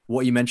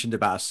what you mentioned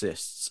about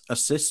assists.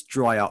 Assists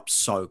dry up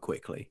so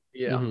quickly.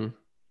 Yeah. Mm-hmm.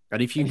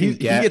 And if you And can he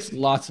gets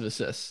lots of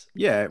assists.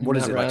 yeah, what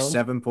is that it, like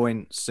round.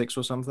 7.6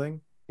 or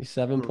something? He's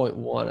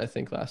 7.1, I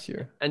think, last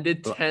year. And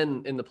did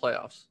 10 in the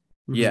playoffs.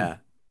 Mhm. Yeah.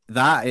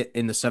 That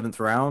in the 7th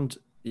round,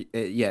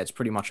 it's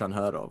pretty much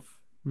unheard of.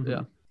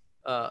 Mhm.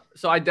 Yeah.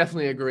 So I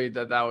definitely agree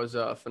that was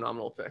a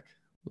phenomenal pick.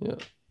 Yeah.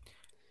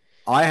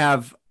 I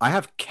have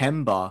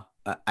Kemba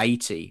at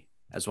 80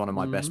 as one of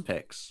my best Mm-hmm.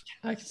 picks.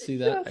 I can see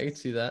that. I can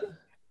see that.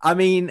 I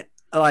mean,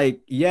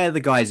 like, yeah, the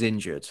guy's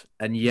injured,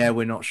 and yeah,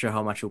 we're not sure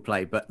how much he'll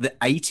play. But the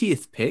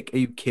 80th pick? Are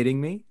you kidding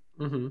me?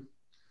 Mm-hmm.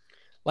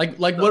 Like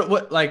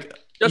what? Like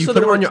Just you so put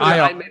that him on we're your clear,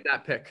 IR. I made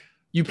that pick.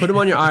 You put him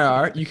on your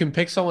IR. You can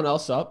pick someone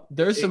else up.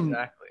 There's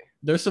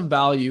some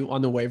value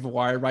on the waiver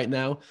wire right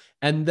now.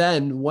 And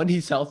then when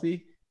he's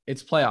healthy,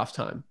 it's playoff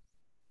time,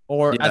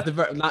 or Yeah. at the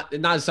very not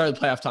necessarily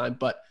playoff time,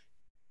 but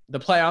the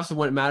playoffs are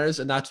when it matters,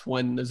 and that's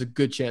when there's a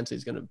good chance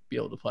he's going to be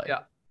able to play. Yeah.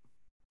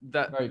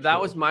 Very That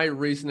true. was my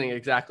reasoning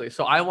exactly.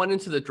 So I went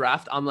into the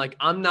draft. I'm like,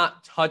 I'm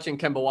not touching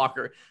Kemba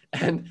Walker,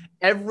 and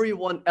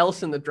everyone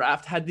else in the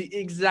draft had the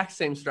exact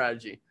same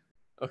strategy.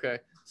 Okay,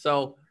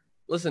 so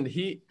listen,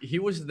 he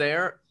was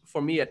there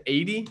for me at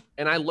 80,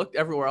 and I looked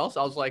everywhere else.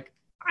 I was like,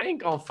 I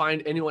ain't gonna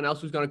find anyone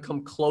else who's gonna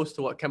come close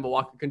to what Kemba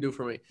Walker can do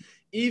for me,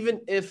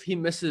 even if he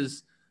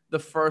misses the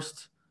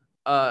first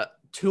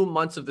 2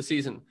 months of the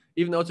season.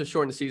 Even though it's a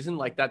shortened season,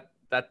 like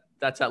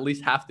that's at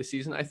least half the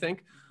season, I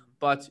think.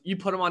 But you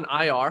put him on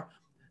IR.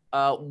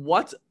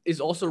 What is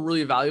also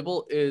really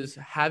valuable is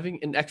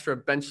having an extra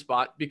bench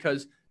spot,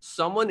 because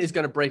someone is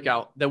going to break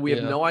out that we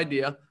have no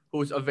idea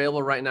who is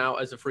available right now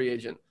as a free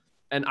agent.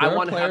 And I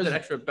want to have that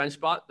extra bench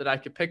spot that I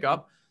could pick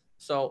up.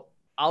 So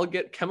I'll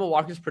get Kemba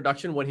Walker's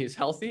production when he's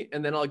healthy,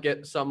 and then I'll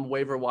get some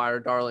waiver wire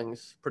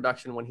darlings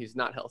production when he's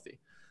not healthy.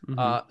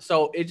 Mhm.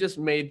 So it just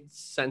made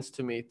sense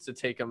to me to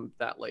take him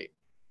that late.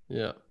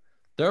 Yeah.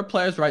 There are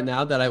players right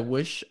now that I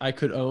wish I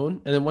could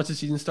own. And then once the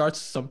season starts,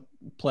 some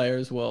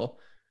players will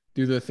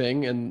do their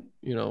thing and,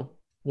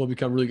 will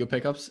become really good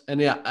pickups.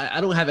 And yeah,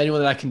 I don't have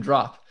anyone that I can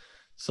drop.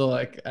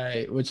 So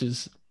which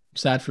is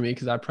sad for me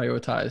because I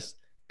prioritize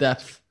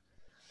depth.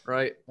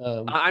 Right.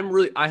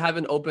 I have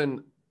an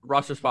open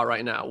roster spot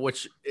right now,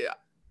 which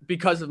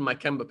because of my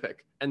Kemba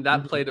pick, and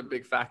that played a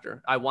big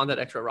factor. I want that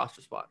extra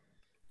roster spot.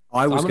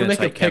 I was going to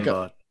take Kemba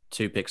pickup.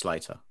 2 picks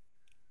later.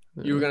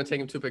 You were going to take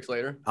him 2 picks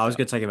later? I was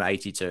going to take him at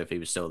 82 if he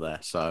was still there.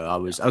 So I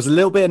was a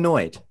little bit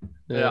annoyed.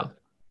 Yeah.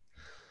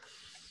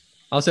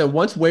 I'll say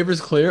once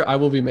waivers clear, I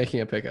will be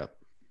making a pickup.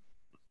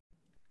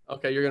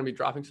 Okay, you're going to be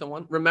dropping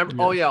someone? Remember,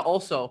 oh yeah,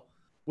 also,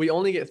 we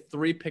only get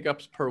 3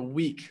 pickups per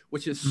week,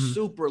 which is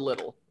super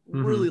little,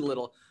 really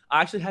little.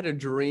 I actually had a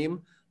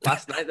dream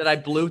last night that I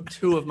blew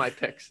 2 of my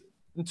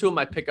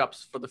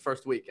pickups for the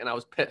first week, and I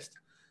was pissed.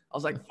 I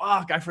was like,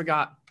 fuck, I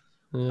forgot.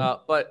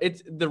 But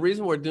the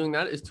reason we're doing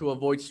that is to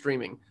avoid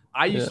streaming.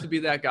 I used to be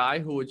that guy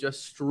who would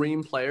just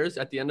stream players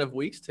at the end of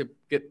weeks to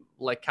get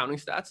like counting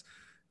stats,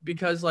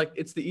 because like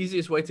it's the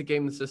easiest way to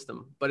game the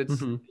system, but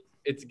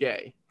it's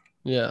gay.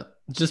 Yeah.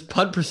 Just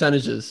punt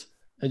percentages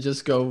and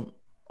just go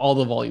all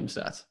the volume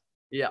stats.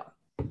 Yeah.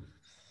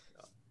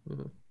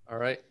 All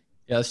right.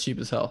 Yeah, it's cheap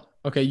as hell.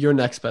 Okay, your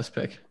next best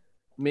pick.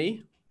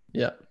 Me?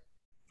 Yeah.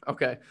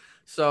 Okay.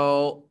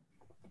 So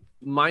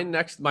my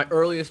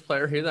earliest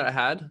player here that I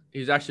had,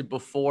 he's actually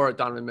before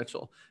Donovan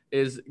Mitchell,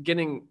 is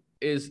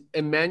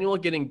Emmanuel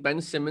getting Ben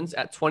Simmons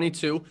at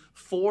 22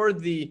 for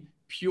the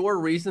pure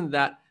reason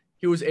that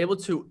he was able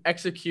to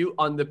execute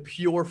on the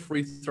pure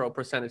free throw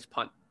percentage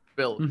punt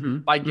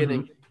build by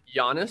getting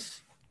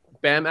Giannis,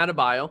 Bam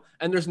Adebayo,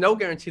 and there's no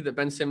guarantee that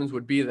Ben Simmons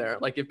would be there.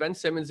 Like if Ben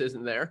Simmons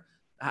isn't there,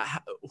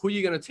 who are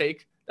you going to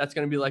take? That's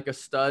going to be like a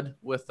stud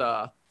with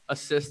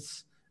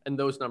assists and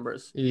those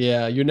numbers.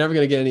 Yeah, you're never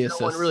going to get any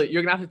assists.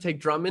 You're going to have to take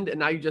Drummond, and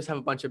now you just have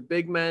a bunch of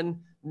big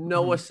men,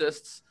 no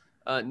assists,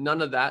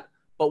 none of that.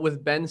 But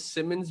with Ben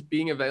Simmons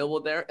being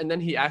available there, and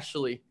then he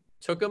actually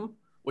took him,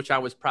 which I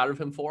was proud of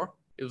him for.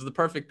 It was the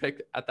perfect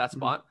pick at that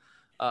spot.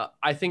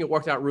 I think it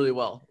worked out really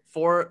well.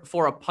 For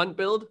a punt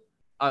build,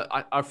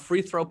 a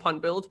free throw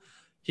punt build,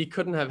 he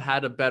couldn't have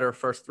had a better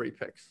first 3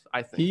 picks,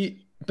 I think.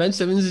 Ben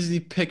Simmons is the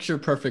picture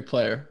perfect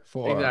player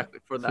for that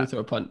free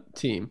throw punt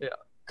team. Yeah.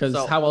 Because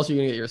how else are you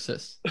going to get your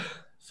assists?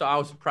 So I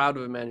was proud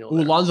of Emmanuel.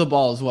 Ooh, Lonzo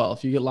Ball as well.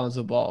 If you get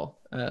Lonzo Ball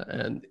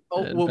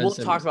we'll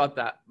talk about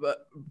that.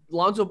 But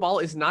Lonzo Ball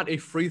is not a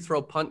free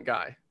throw punt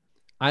guy.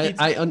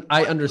 I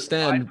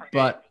understand,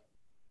 but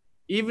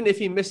even if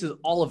he misses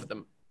all of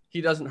them, he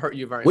doesn't hurt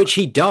you very much. Which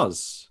he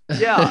does.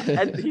 Yeah,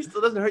 and he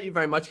still doesn't hurt you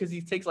very much because he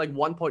takes like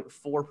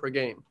 1.4 per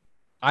game.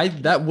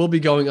 That will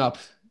be going up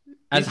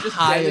as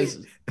high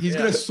as he's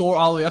going to soar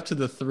all the way up to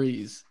the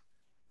 3s.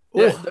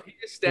 Yeah, so he's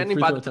just standing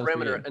by the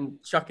perimeter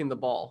and chucking the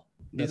ball.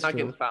 He's not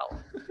getting fouled.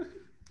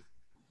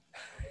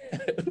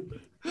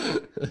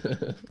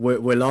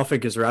 We're laughing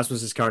because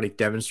Rasmus is currently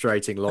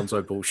demonstrating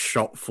Lonzo Ball's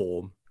shot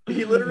form.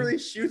 He literally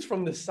shoots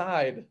from the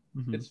side.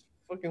 Mhm. It's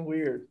fucking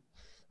weird.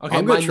 Okay,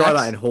 I'm going to my try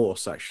next, that in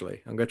horse,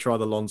 actually. I'm going to try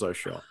the Lonzo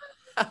shot.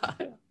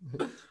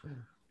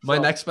 my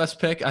So- next best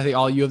pick. I think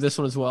all you have this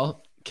one as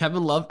well.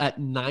 Kevin Love at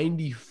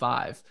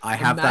 95. I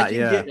have that,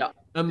 yeah.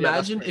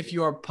 Imagine crazy. if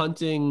you are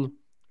punting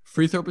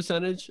field goal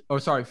percentage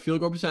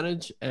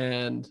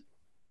and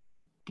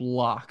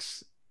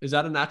blocks. Is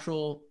that a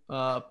natural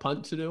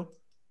punt to do?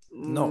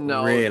 Not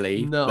No,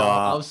 really. No, but,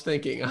 I was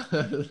thinking.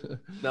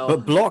 No.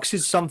 but blocks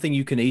is something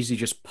you can easily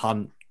just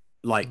punt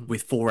like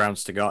with 4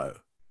 rounds to go.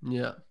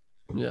 Yeah.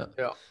 Yeah.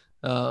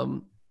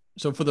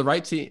 So for the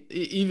right team,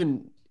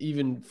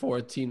 even for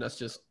a team that's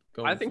just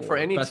going, I think for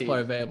any best team.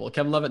 player available,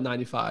 Kevin Love at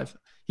 95,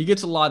 he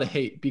gets a lot of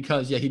hate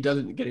because he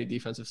doesn't get any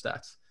defensive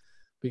stats.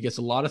 But he gets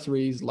a lot of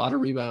threes, a lot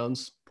of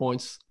rebounds,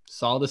 points,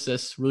 solid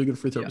assists, really good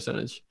free throw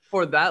percentage.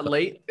 For that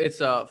late, it's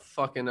a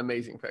fucking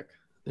amazing pick.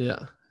 Yeah.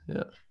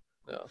 Yeah,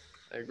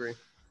 I agree.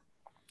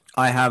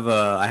 I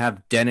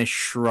have Dennis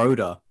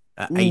Schroeder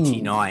at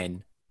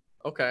 89.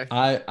 Okay.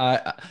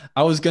 I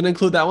was gonna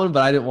include that one,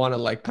 but I didn't want to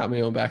like pat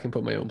my own back and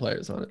put my own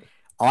players on it.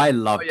 I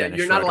love Yeah, Dennis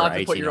you're Schroeder not allowed at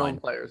to put your 89. own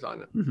players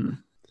on it.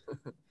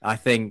 Mm-hmm. I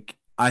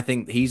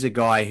think he's a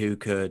guy who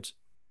could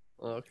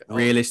Okay.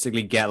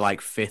 realistically get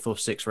like 5th or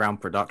 6th round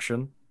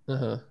production.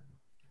 Uh-huh.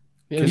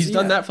 Yeah, 'Cause, he's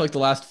done yeah. that for like the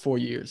last 4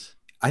 years.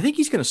 I think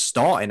he's going to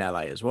start in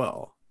LA as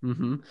well.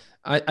 Mm-hmm.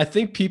 I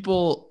think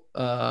people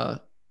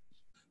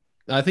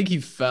I think he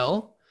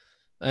fell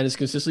and is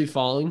consistently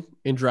falling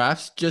in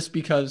drafts just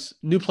because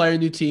new player,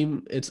 new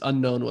team, it's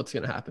unknown what's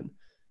gonna happen.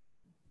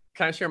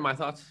 Can I share my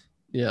thoughts?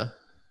 Yeah.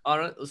 All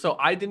right. So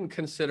I didn't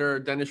consider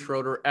Dennis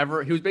Schroeder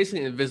ever. He was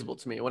basically invisible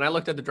to me. When I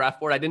looked at the draft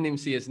board, I didn't even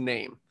see his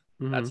name.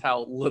 Mhm. That's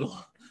how little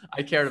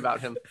I cared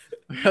about him.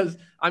 Because,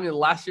 I mean,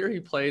 last year he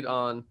played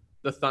on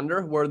the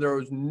Thunder where there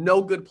was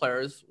no good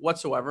players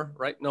whatsoever,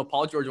 right? No,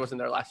 Paul George wasn't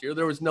there last year.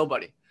 There was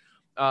nobody.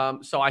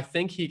 So I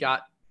think he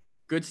got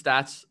good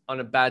stats on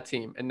a bad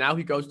team. And now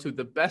he goes to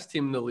the best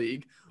team in the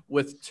league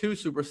with 2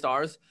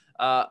 superstars.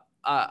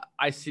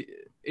 I see.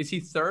 Is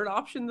he third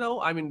option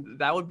though? I mean,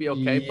 that would be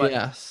okay. But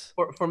yes.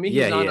 for me,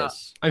 Yeah, he's he on a,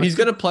 is. I mean, he's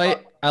gonna play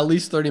at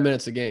least 30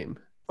 minutes a game.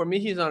 for me,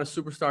 he's on a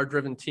superstar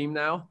driven team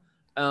now.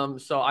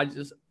 So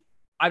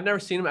I've never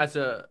seen him as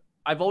a,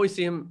 I've always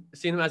seen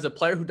him as a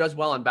player who does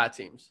well on bad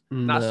teams,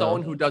 not No,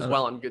 someone who I does don't-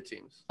 well on good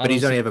teams. I But don't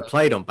he's only see ever that.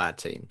 played on bad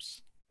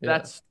teams. Yeah.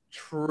 That's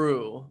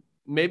true.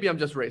 Maybe I'm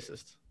just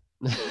racist.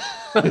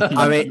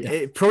 I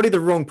mean, probably the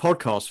wrong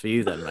podcast for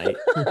you then, mate.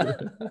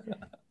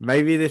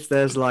 Maybe if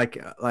there's like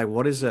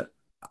what is it?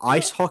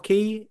 Ice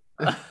hockey?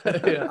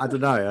 Yeah. I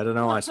don't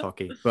know ice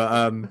hockey.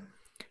 But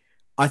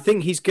I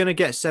think he's gonna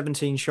get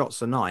 17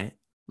 shots a night.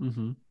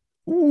 Mhm.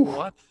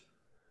 What?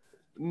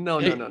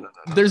 No.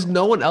 There's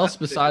no one else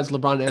besides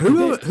LeBron and Anthony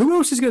Davis. Who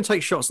else is gonna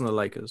take shots on the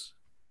Lakers?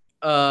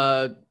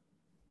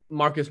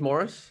 Marcus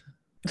Morris?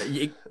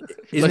 Isn't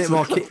Let's it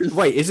look Markeith? up-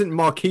 Wait, isn't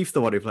Markeith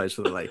the one who plays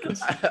for the Lakers?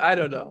 I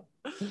don't know.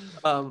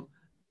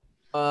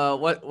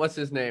 What's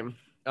his name?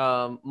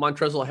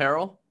 Montrezl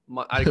Harrell?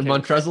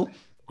 Montrezl?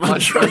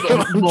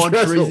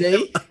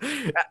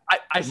 Montrezl.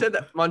 I said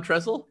that.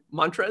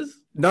 Montrez?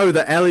 No,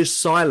 the L is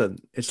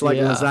silent. It's like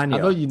Yeah, lasagna. I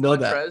know you know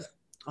that. Montrez?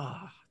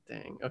 Oh,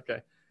 dang.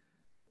 Okay.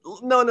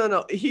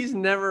 No. He's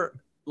never.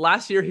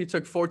 Last year, he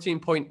took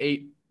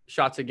 14.8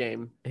 shots a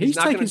game. He's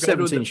not gonna taking go to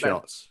 17 the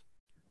shots.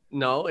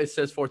 No, it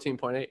says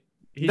 14.8.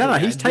 No,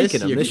 he's this taking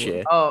them year this he will.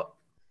 year. Oh,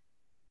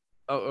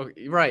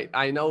 okay, right.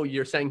 I know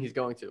you're saying he's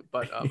going to,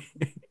 but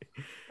okay.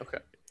 Look,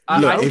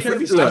 I don't if- care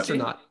if he look, starts or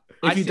not.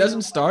 If I he see doesn't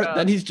him start, like,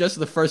 then he's just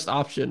the first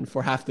option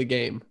for half the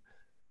game.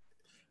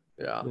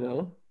 Yeah. You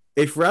know?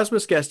 If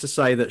Rasmus gets to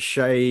say that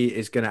Shea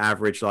is going to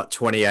average like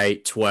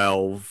 28,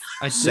 12,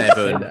 I did say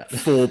 7, that.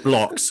 4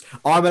 blocks,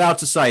 I'm allowed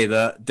to say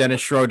that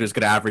Dennis Schroeder is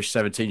going to average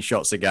 17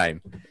 shots a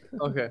game.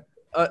 Okay.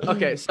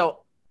 Okay. So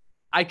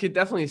I could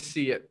definitely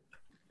see it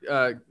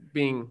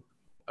being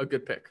a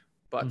good pick,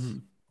 but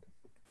Mhm.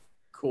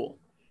 cool.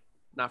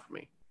 Not for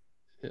me.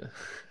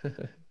 Yeah.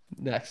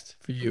 Next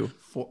for you.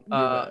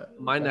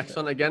 My next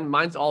one again.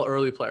 Mine's all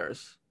early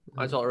players.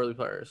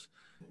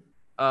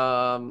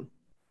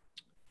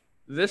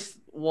 This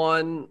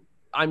one,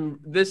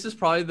 this is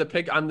probably the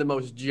pick I'm the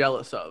most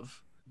jealous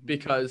of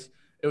because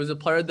it was a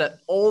player that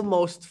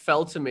almost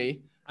fell to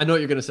me. I know what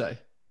you're gonna say.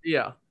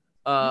 Yeah.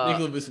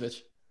 Nikola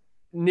Vucevic.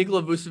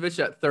 Nikola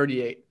Vucevic at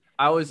 38.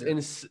 I wasn't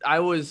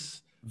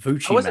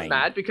Vucci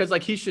mad because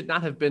like he should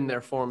not have been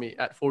there for me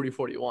at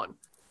 40-41.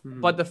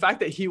 But the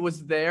fact that he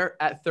was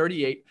there at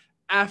 38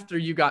 after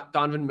you got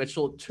Donovan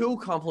Mitchell to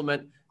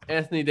complement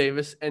Anthony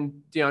Davis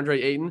and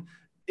DeAndre Ayton,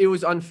 it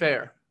was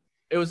unfair.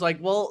 It was like,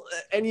 well,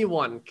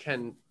 anyone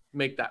can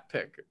make that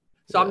pick.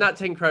 So I'm not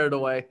taking credit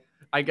away.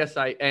 I guess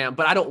I am,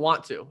 but I don't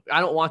want to.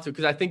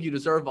 Because I think you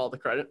deserve all the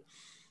credit.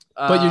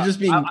 But you're just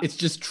being, it's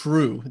just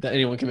true that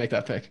anyone can make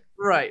that pick.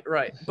 Right.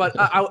 But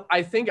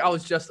I think I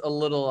was just a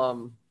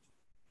little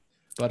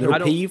But You're I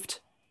don't-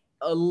 peeved?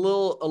 a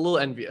little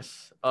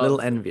envious. A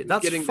little envious.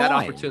 That's getting fine. that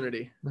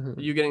opportunity.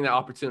 Mhm. You getting that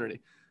opportunity.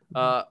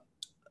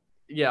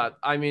 yeah,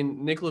 I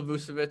mean, Nikola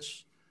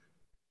Vucevic,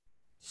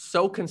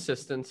 so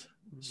consistent,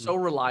 so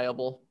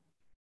reliable,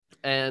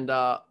 and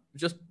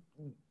just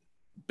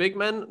big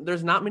men.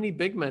 There's not many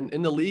big men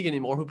in the league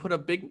anymore who put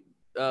up big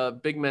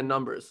men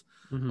numbers.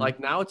 Like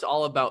now it's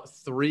all about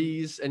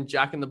threes and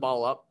jacking the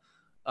ball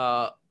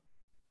up.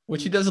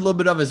 Which he does a little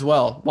bit of as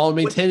well, while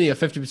maintaining a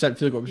 50%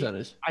 field goal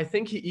percentage. I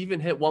think he even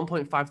hit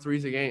 1.5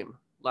 threes a game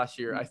last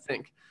year. I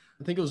think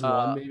it was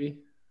one, maybe.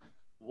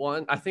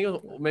 I think it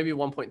was maybe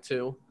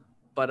 1.2,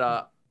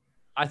 but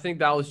I think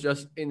that was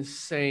just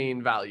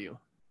insane value.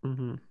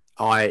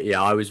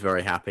 I was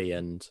very happy,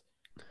 and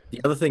the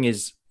other thing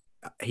is,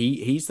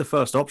 he's the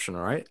first option,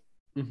 right?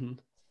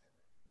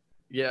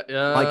 Yeah.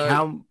 Like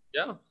how?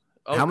 Yeah.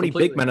 How many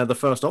big men are the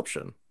first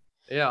option?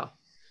 Yeah.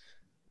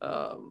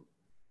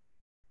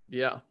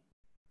 Yeah.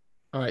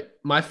 All right.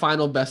 My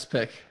final best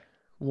pick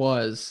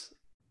was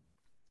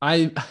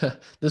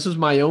this was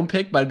my own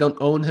pick, but I don't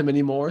own him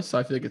anymore, so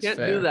I feel like it's fair. You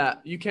can't do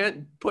that. You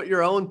can't put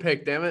your own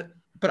pick, damn it.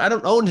 But I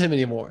don't own him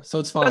anymore, so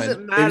it's fine.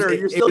 Doesn't matter.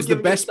 It was the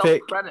best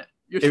pick. Credit.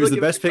 It was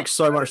the best pick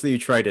so much that you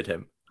traded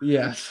him.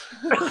 Yes.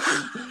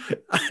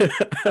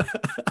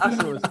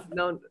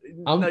 No,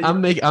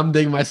 I'm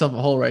digging myself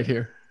a hole right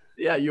here.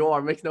 Yeah, you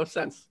are. Makes no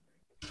sense.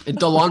 And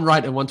DeLon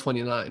Wright at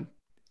 129.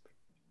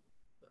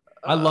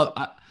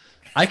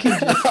 I can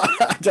just,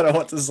 I don't know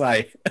what to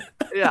say.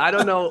 Yeah, I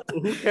don't know.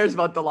 Who cares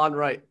about DeLon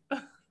Wright?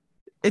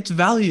 It's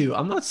value.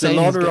 I'm not saying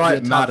he's going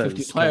to be a top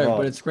 50 player,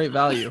 but it's great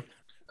value.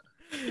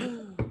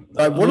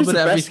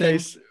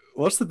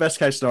 What's the best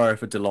case scenario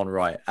for DeLon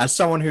Wright? As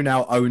someone who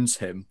now owns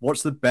him,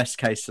 what's the best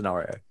case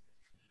scenario?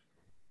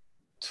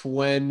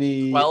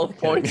 12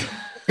 points.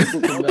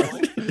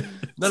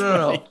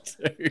 No.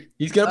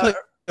 He's going to play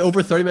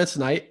over 30 minutes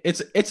tonight.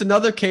 It's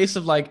another case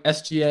of like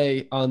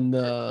SGA on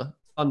the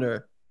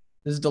Thunder.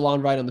 This is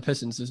DeLon Wright on the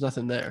Pistons. There's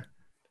nothing there.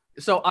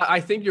 So I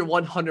think you're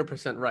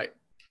 100% right.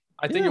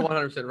 I think you're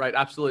 100% right.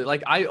 Absolutely.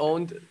 Like I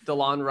owned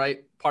DeLon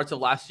Wright parts of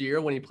last year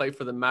when he played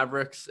for the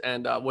Mavericks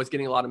and was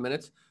getting a lot of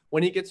minutes.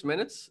 When he gets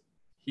minutes,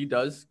 he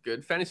does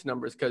good fantasy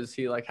numbers because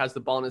he like has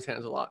the ball in his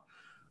hands a lot.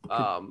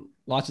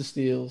 Lots of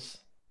steals.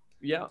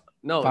 Yeah.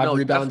 5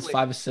 rebounds,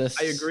 5 assists.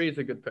 I agree. It's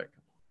a good pick.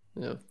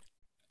 Yeah.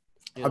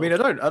 I mean, I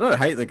don't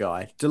hate the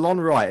guy.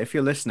 DeLon Wright, if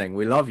you're listening,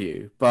 we love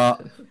you.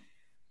 But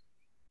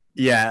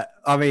yeah,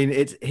 I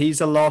mean,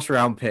 he's a last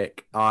round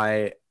pick.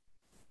 I'm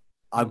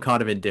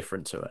kind of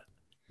indifferent to it.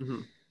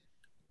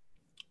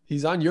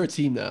 He's on your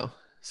team now,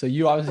 so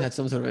you obviously had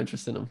some sort of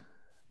interest in him.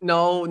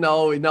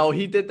 No.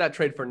 He did that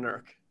trade for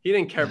Nurk. He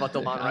didn't care about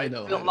DeLon Wright.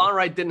 DeLon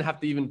Wright didn't have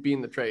to even be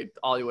in the trade.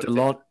 Ollie would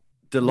have.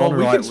 DeLon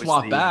Wright. We can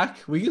swap back.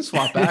 We can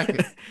swap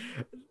back.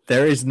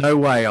 There is no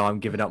way I'm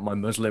giving up my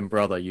Muslim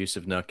brother,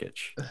 Yusuf Nurkic.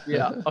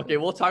 Yeah. Okay.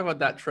 We'll talk about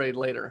that trade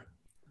later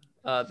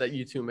that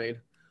you two made.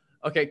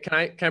 Okay.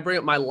 Can I bring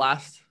up my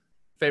last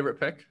favorite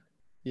pick?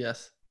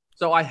 Yes.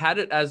 So I had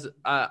it as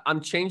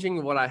I'm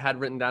changing what I had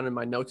written down in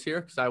my notes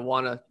here because I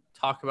want to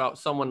talk about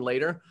someone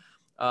later.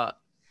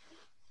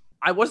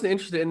 I wasn't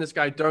interested in this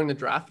guy during the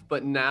draft,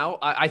 but now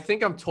I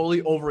think I'm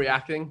totally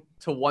overreacting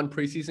to one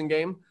preseason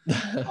game.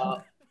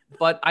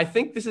 But I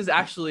think this is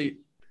actually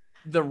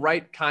the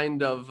right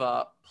kind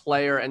of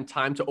player and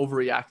time to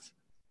overreact.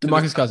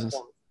 DeMarcus Cousins.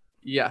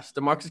 Yes,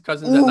 DeMarcus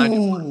Cousins at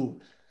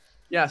 91.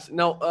 Yes,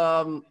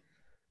 no.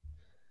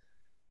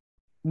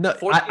 No,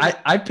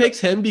 I picked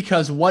him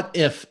because what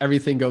if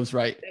everything goes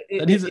right?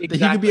 Then he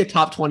could be a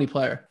top 20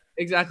 player.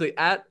 Exactly.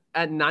 At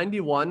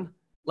 91,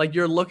 like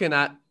you're looking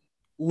at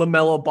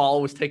LaMelo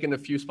Ball was taken a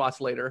few spots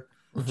later,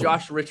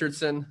 Josh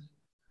Richardson,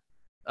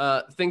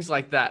 things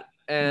like that.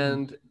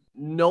 And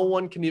no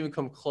one can even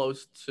come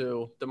close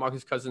to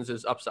DeMarcus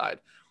Cousins' upside.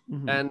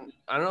 And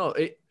I don't know,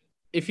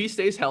 if he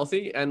stays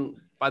healthy, and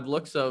by the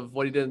looks of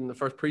what he did in the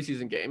first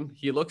preseason game,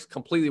 he looks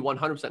completely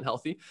 100%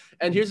 healthy.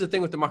 And here's the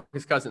thing with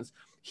DeMarcus Cousins.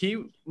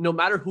 No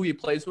matter who he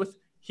plays with,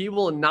 he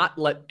will not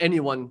let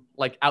anyone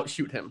like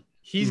outshoot him.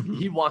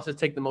 He wants to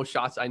take the most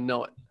shots. I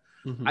know it.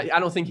 I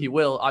don't think he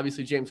will.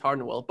 Obviously, James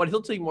Harden will, but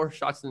he'll take more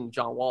shots than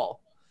John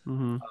Wall.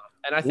 And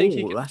I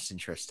think that's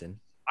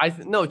interesting.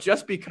 No,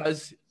 just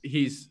because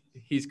he's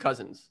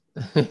Cousins.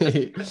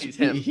 He's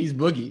him. He's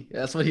Boogie.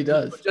 That's what he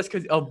does. Just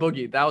because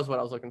Boogie. That was what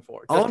I was looking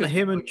for. Aren't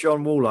him and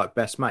John Wall like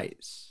best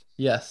mates?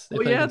 Yes. They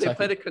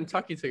played at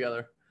Kentucky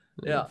together.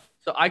 Yeah.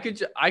 So I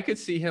could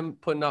see him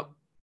putting up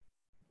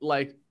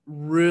like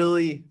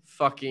really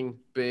fucking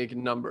big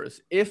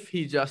numbers if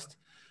he just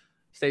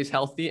stays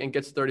healthy and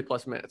gets 30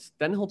 plus minutes.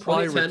 Then he'll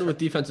probably 10 with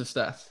defensive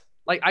stats.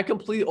 Like I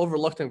completely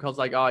overlooked him because I was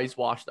like, oh, he's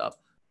washed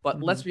up.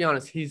 But let's be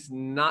honest, he's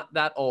not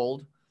that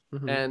old.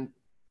 And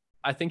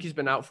I think he's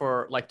been out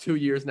for like 2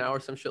 years now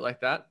or some shit like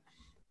that.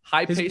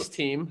 High-paced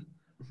team.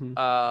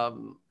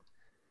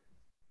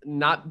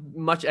 Not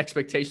much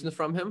expectations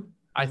from him.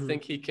 I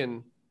think he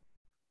can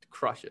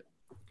crush it.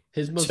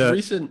 His most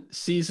recent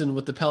season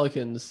with the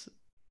Pelicans,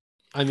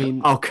 I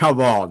mean... Oh,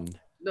 come on.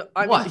 No,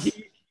 I mean,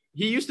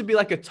 he used to be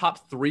like a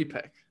top 3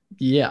 pick.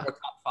 Yeah. Or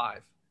top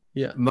 5.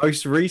 Yeah.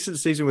 Most recent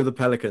season with the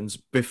Pelicans,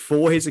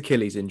 before his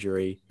Achilles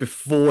injury,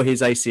 before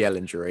his ACL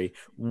injury,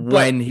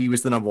 when he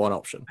was the number one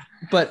option.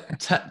 But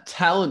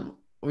talent,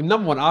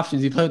 number one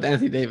options, he played with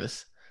Anthony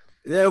Davis.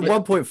 Yeah,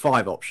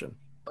 1.5 option.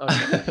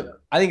 Okay.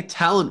 I think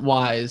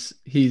talent-wise,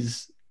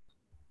 he's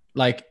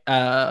like,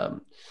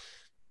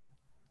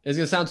 it's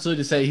gonna sound silly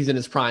to say he's in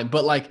his prime,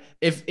 but like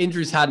if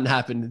injuries hadn't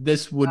happened,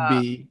 this would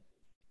be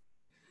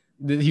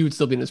he would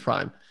still be in his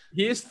prime.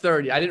 He is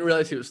 30. I didn't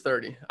realize he was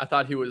 30. I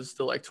thought he was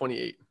still like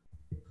 28.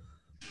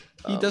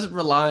 He doesn't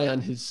rely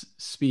on his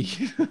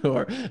speed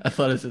or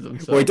athleticism.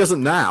 So. Well, he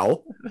doesn't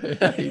now.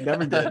 He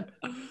never did.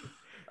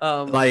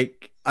 I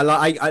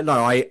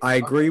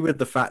agree with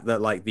the fact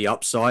that like the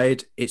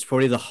upside, it's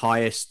probably the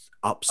highest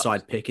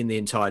upside pick in the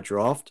entire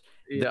draft.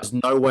 Yeah. There's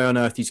no way on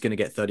earth he's going to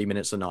get 30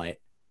 minutes a night.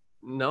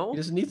 No, he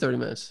doesn't need 30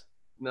 minutes.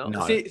 No.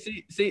 No.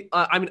 See.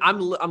 I mean,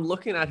 I'm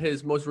looking at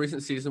his most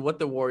recent season with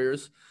the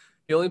Warriors.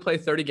 He only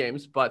played 30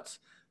 games, but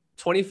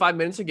 25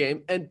 minutes a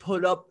game and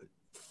put up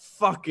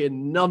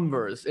fucking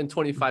numbers in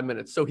 25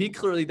 minutes. So he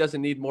clearly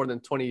doesn't need more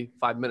than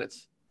 25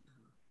 minutes.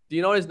 Do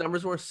you know what his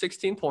numbers were?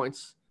 16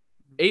 points,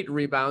 8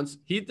 rebounds.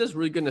 He does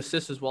really good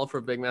assists as well for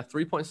a big man,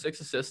 3.6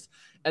 assists.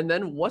 And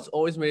then what's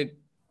always made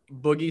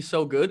Boogie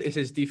so good is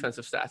his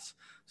defensive stats.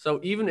 So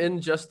even in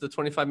just the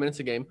 25 minutes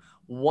a game,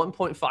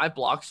 1.5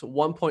 blocks,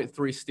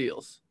 1.3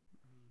 steals,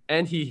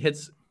 and he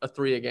hits a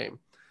 3 a game.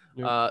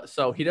 Yeah.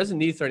 So he doesn't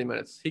need 30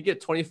 minutes. He get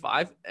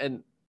 25,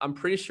 and I'm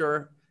pretty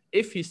sure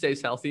if he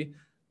stays healthy,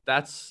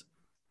 that's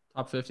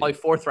top 50, like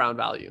 4th round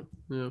value.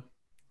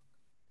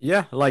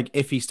 Yeah, like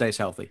if he stays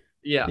healthy.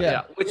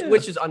 Yeah.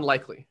 Which is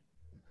unlikely.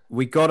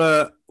 We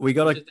gotta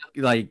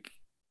like.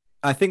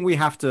 I think we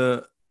have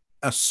to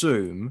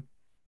assume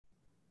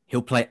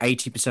he'll play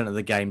 80% of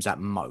the games at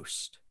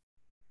most.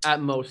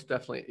 At most,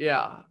 definitely.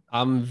 Yeah.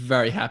 I'm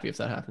very happy if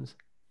that happens.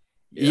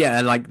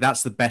 Yeah, like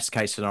that's the best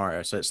case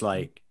scenario. So it's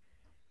like,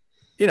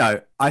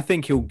 I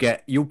think you'll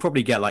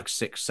probably get like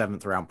 6th,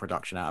 7th round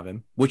production out of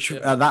him, which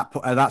at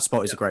that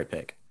spot is a great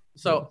pick.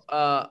 So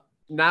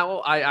now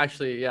I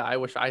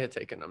wish I had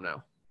taken him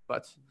now,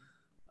 but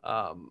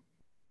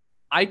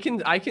I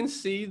can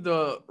see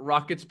the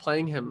Rockets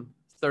playing him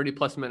 30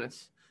 plus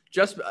minutes.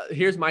 Just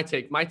here's my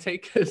take. My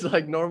take is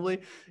like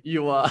normally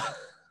you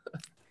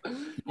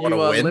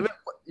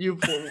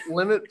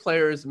limit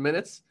players'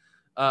 minutes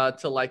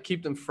to like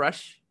keep them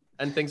fresh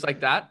and things like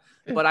that.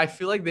 But I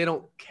feel like they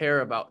don't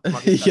care about.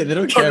 Yeah, they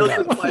don't care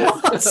about. They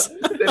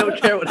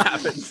don't care what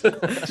happens.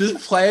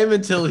 Just play him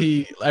until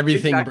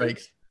everything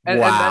breaks.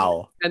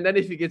 Wow. And then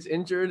if he gets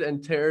injured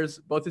and tears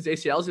both his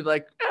ACLs, he'd be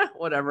like,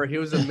 whatever. He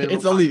was a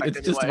minimum.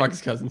 It's just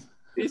DeMarcus Cousins.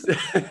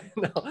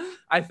 No,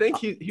 I think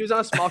he was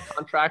on a small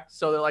contract,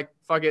 so they're like,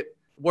 fuck it,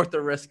 worth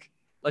the risk.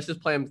 Let's just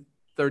play him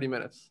 30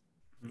 minutes.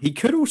 He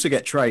could also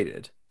get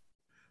traded.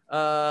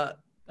 That'd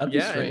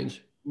be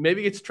strange.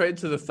 Maybe gets traded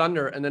to the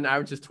Thunder and then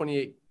averages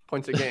 28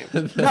 points a game.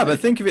 No, but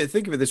think of it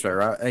this way,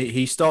 right?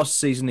 He starts the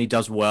season, he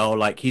does well,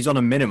 like he's on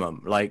a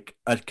minimum. Like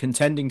a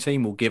contending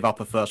team will give up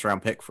a 1st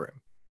round pick for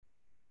him.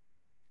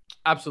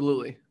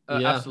 Absolutely.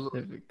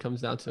 Absolutely. If it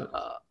comes down to it.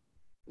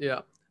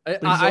 Yeah.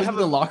 I have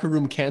the locker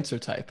room cancer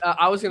type.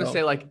 I was going to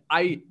say, like,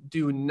 I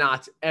would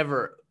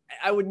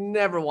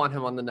never want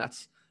him on the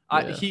Nets.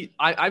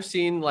 I've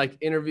seen like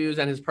interviews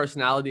and his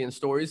personality and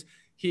stories.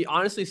 He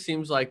honestly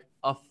seems like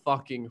a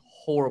fucking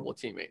horrible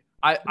teammate.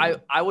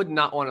 I would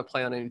not want to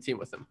play on any team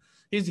with him.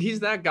 He's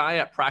that guy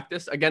at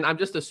practice. Again, I'm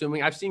just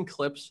assuming. I've seen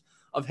clips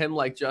of him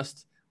like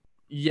just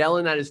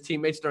yelling at his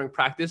teammates during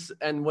practice,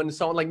 and when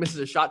someone like misses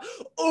a shot,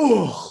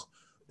 dude,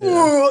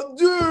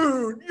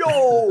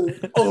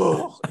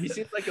 he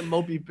seems like a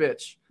mopey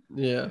bitch.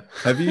 Yeah.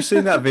 Have you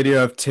seen that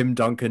video of Tim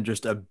Duncan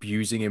just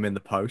abusing him in the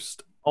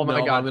post? Oh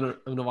my God. I'm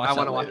gonna watch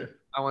that later.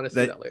 I want to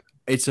see that later.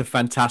 It's a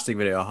fantastic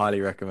video. I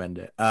highly recommend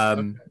it.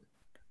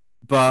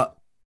 But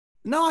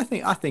no, I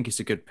think it's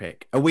a good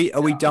pick. Are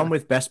we done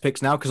with best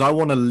picks now? Because I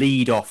want to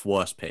lead off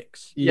worst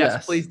picks.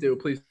 Yes, please do.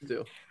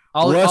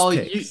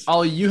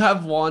 Ollie, you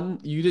have one.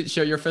 You didn't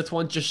share your 5th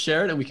one. Just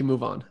share it, and we can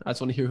move on. I just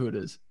want to hear who it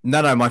is.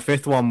 No, my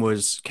 5th one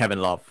was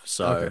Kevin Love.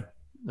 So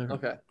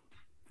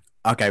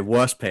okay.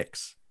 Worst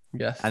picks.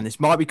 Yes, and this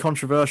might be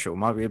controversial.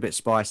 Might be a bit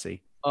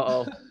spicy.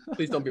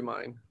 Please don't be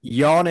mine.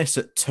 Giannis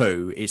at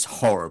 2 is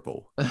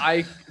horrible.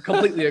 I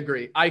completely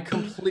agree.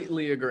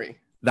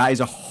 That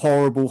is a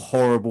horrible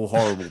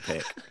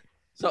pick.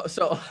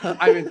 So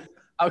I mean,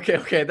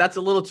 okay, that's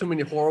a little too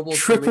many horrible.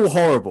 Triple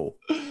horrible.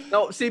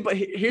 No, see, but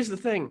here's the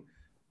thing.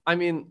 I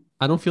mean,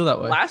 I don't feel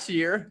that way. Last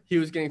year, he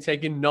was getting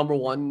taken number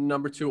 1,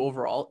 number 2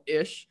 overall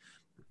ish.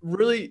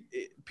 Really,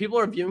 people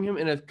are viewing him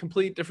in a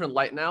completely different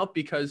light now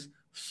because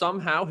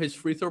somehow his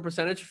free throw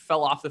percentage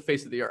fell off the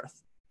face of the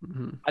earth.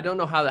 Mm-hmm. I don't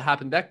know how that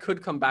happened. That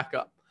could come back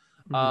up.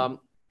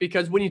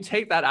 Because when you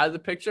take that out of the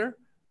picture,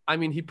 I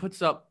mean, he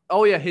puts up,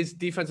 his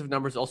defensive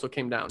numbers also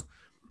came down.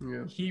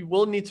 Yeah. He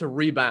will need to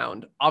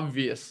rebound,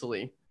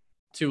 obviously,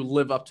 to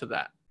live up to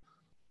that,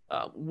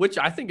 which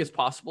I think is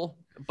possible.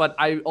 But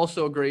I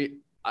also agree.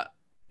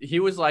 He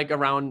was like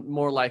around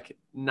more like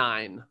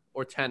 9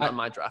 or 10 on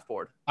my draft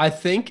board. I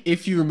think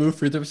if you remove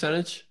free throw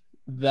percentage,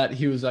 that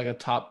he was like a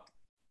top.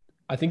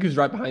 I think he was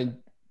right behind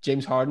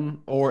James Harden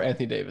or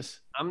Anthony Davis.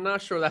 I'm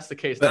not sure that's the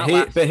case. But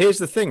here's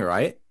the thing,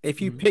 right?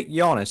 If you pick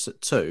Giannis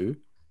at 2,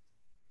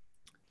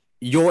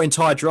 your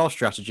entire draft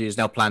strategy is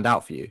now planned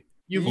out for you.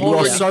 You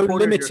are so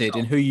limited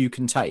in who you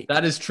can take.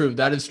 That is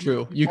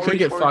true. You could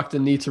get fucked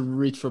and need to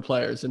reach for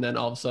players, and then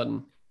all of a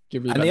sudden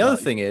give really. And the other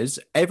thing is,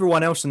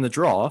 everyone else in the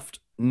draft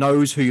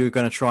knows who you're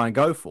going to try and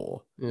go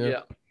for.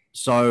 Yeah.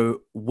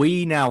 So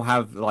we now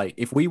have, like,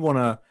 if we want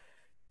to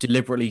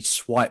deliberately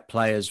swipe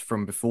players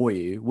from before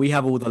you, we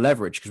have all the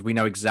leverage because we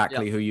know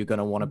exactly who you're going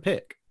to want to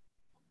pick.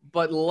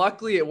 But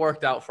luckily, it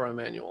worked out for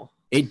Emmanuel.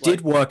 It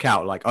did work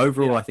out. Like,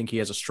 overall, I think he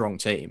has a strong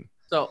team.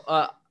 So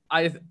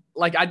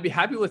I'd be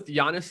happy with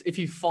Giannis if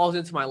he falls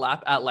into my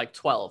lap at like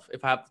 12,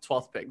 if I have the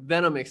 12th pick.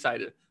 Then I'm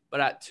excited. But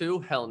at 2,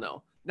 hell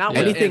no. Not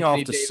anything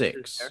after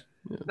 6.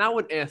 Not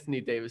when Anthony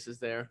Davis is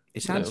there.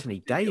 It's Anthony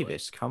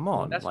Davis. Come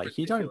on. That's like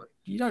ridiculous.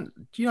 you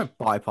don't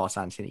bypass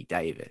Anthony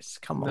Davis.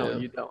 Come on. No,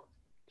 you don't.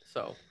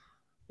 So,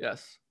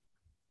 yes.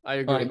 I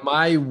agree. All right,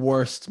 my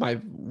worst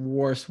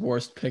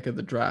pick of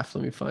the draft.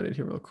 Let me find it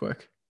here real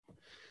quick.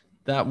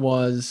 That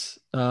was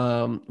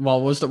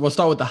we'll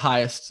start with the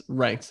highest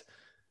ranked.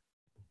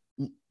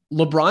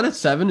 LeBron at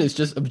 7 is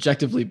just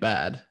objectively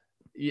bad.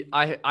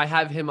 I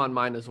have him on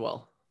mine as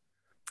well.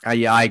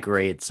 Yeah, I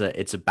agree. It's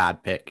a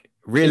bad pick.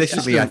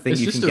 Realistically, I think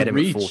you can get him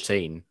at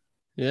 14.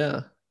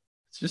 Yeah,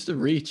 it's just a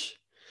reach.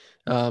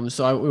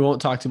 So we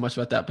won't talk too much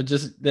about that. But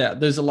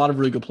there's a lot of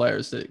really good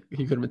players that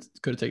he could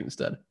have taken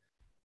instead.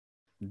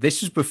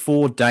 This is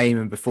before Dame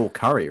and before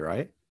Curry,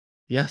 right?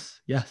 Yes.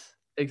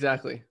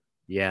 Exactly.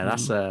 Yeah,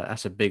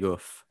 that's a big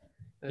oof.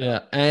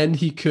 Yeah, and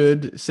he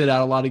could sit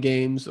out a lot of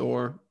games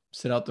or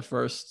sit out the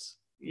first.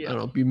 I don't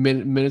know, be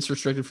minutes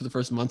restricted for the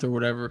first month or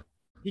whatever.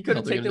 He could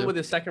have taken him with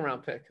his 2nd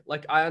round pick.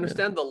 Like, I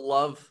understand the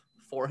love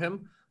for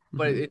him,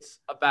 but it's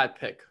a bad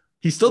pick.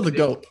 He's still the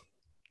GOAT.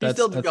 He's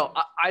still the GOAT.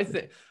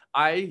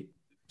 I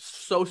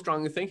so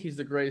strongly think he's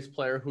the greatest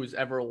player who's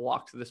ever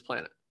walked this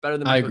planet. Better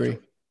than Michael Jordan.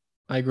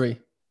 I agree.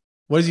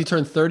 What does he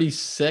turn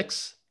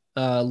 36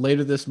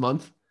 later this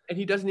month? And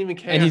he doesn't even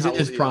care. And he's in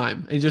his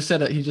prime. He just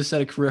set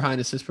a career high in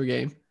assists per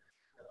game.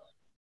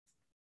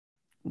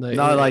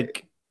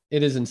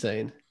 It is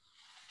insane.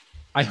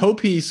 I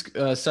hope he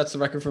sets the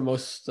record for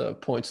most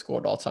points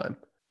scored all time.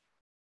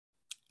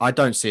 I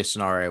don't see a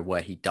scenario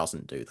where he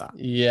doesn't do that.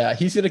 Yeah,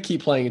 he's going to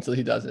keep playing until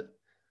he does it.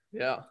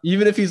 Yeah.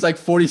 Even if he's like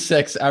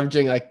 46,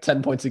 averaging like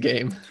 10 points a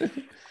game.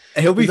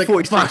 He'll be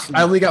 46. Fuck,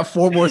 I only got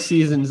 4 more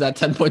seasons at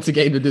 10 points a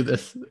game to do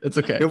this. It's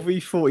okay. He'll be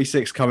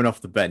 46 coming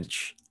off the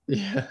bench.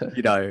 Yeah.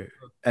 You know,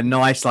 a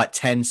nice like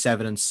 10,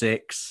 7, and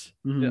 6.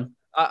 Mm-hmm. Yeah.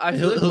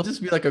 He'll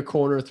just be like a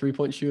corner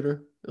 3-point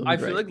shooter. I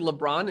feel like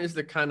LeBron is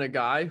the kind of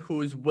guy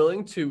who is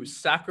willing to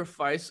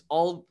sacrifice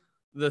all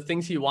the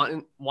things he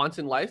wants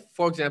in life.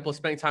 For example,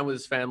 spending time with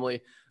his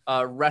family,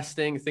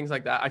 resting, things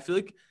like that. I feel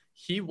like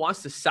he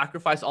wants to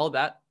sacrifice all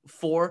that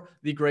for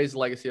the greatest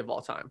legacy of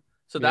all time.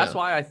 So that's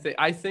why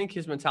I think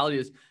his mentality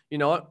is, you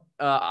know what?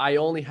 I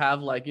only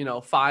have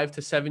 5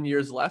 to 7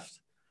 years left,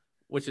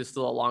 which is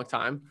still a long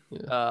time.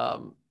 Yeah.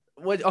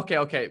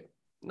 Okay.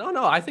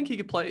 No, I think he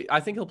could play.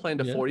 I think he'll play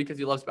into 40 because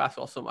he loves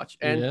basketball so much,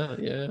 and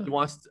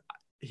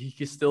he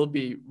can still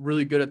be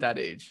really good at that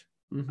age.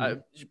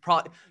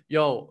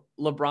 LeBron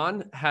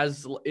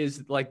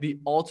is like the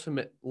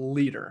ultimate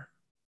leader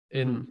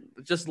in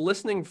just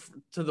listening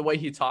to the way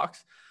he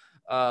talks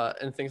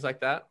and things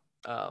like that.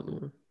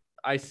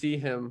 I see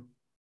him.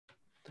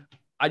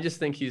 I just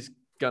think he's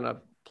gonna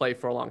play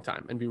for a long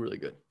time and be really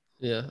good.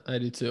 Yeah, I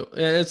do too.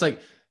 And it's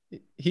like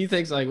he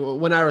thinks like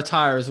when I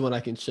retire is when I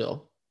can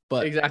chill.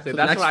 But exactly, for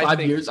the next 5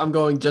 years, I'm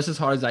going just as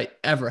hard as I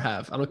ever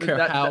have. I don't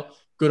care how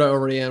good I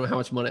already am, how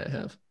much money I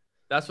have.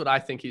 That's what I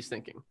think he's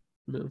thinking.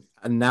 Yeah.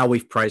 And now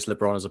we've praised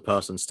LeBron as a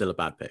person, still a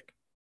bad pick.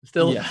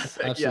 Still, yes,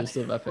 absolutely,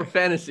 still a bad pick. For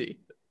fantasy,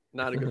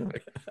 not a good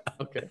pick.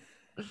 Okay.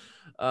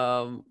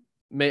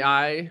 May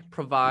I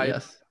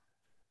provide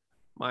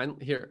mine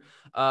here?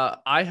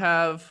 I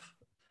have.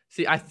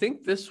 See, I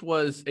think this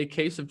was a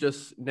case of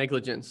just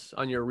negligence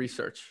on your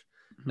research,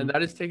 and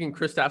that is taking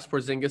Kristaps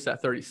Porzingis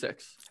at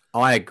 36.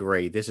 I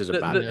agree. This is a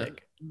bad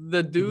pick.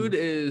 The dude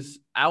is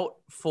out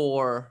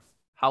for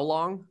how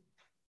long?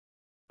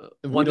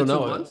 We don't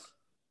know.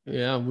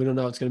 Yeah, we don't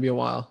know. It's going to be a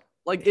while.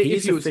 Like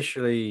he's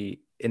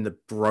officially in the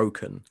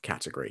broken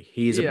category.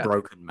 He is a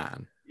broken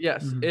man.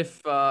 Yes.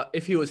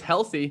 If he was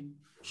healthy,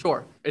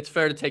 sure, it's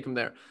fair to take him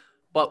there.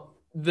 But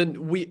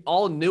then we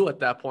all knew at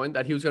that point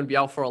that he was going to be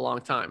out for a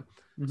long time.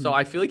 So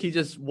I feel like he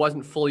just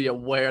wasn't fully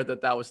aware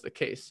that that was the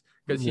case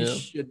because he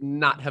should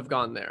not have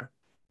gone there.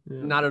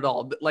 Yeah. Not at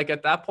all. Like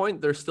at that point,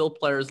 there's still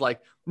players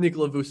like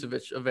Nikola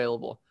Vucevic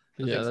available.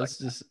 Yeah, that's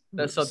just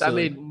so that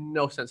made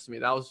no sense to me.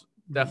 That was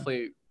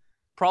definitely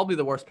probably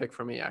the worst pick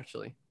for me,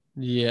 actually.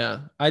 Yeah,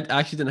 I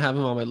actually didn't have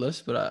him on my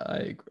list, but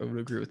I would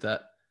agree with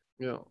that.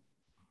 Yeah.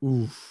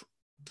 Oof.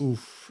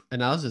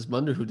 And that was just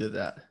Munder who did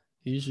that.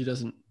 He usually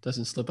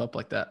doesn't slip up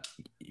like that.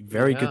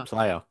 Very good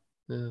player.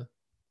 Yeah.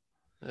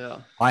 Yeah.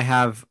 I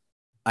have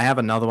I have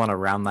another one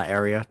around that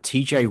area.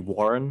 TJ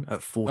Warren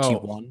at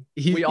 41.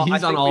 He's I on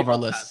think all we of our all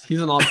lists.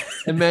 He's on all.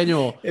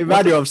 Emmanuel,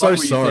 Emmanuel, I'm so fuck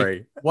were you sorry.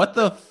 thinking? What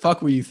the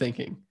fuck were you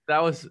thinking?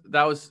 That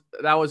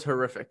was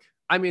horrific.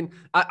 I mean,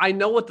 I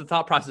know what the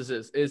thought process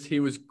is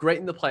he was great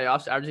in the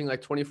playoffs, averaging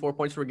like 24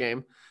 points per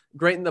game,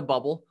 great in the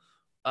bubble.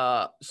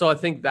 So I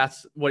think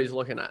that's what he's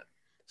looking at.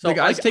 So The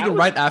guys taken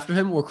right after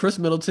him were Chris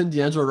Middleton,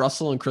 D'Angelo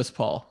Russell, and Chris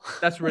Paul.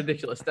 That's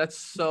ridiculous. That's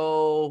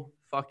so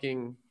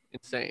fucking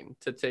insane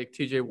to take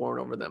TJ Warren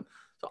over them.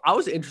 So I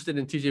was interested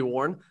in TJ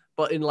Warren,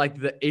 but in like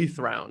the 8th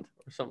round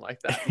or something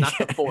like that, not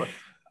the 4th.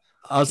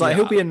 I was like,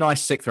 he'll be a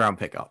nice 6th round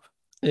pickup.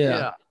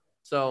 Yeah.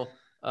 So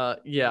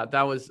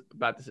that was a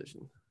bad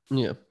decision.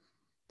 Yeah.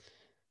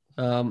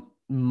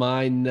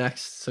 My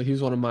next, so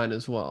he's one of mine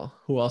as well.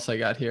 Who else I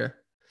got here?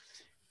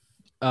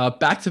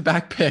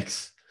 Back-to-back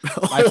picks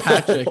by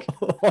Patrick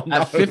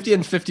at 50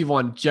 and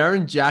 51.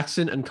 Jaren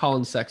Jackson and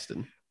Colin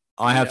Sexton.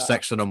 I have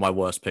Sexton on my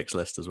worst picks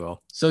list as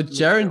well. So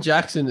Jaren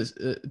Jackson is.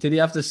 Did he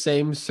have the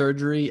same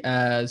surgery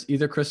as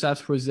either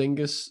Kristaps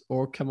Porzingis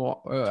or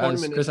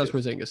as Kristaps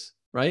Porzingis?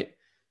 Right.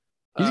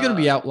 He's gonna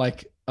be out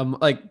like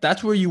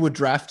that's where you would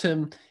draft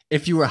him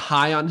if you were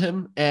high on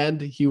him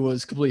and he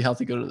was completely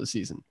healthy going into the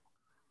season.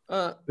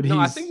 I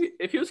think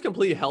if he was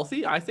completely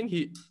healthy,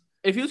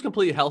 if he was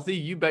completely healthy,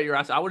 you bet your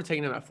ass I would have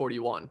taken him at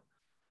 41.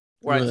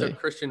 Where I took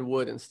Christian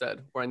Wood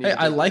instead.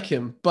 I like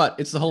him, but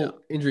it's the whole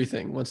injury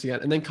thing once again.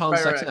 And then Colin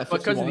Sexton at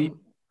 51.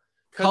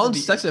 Colin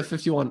Sexton at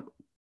 51.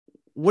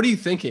 What are you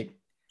thinking?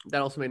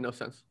 That also made no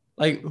sense.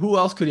 Like, who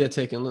else could he have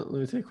taken? Let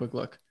me take a quick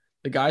look.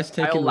 The guys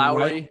taken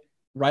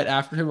right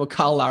after him were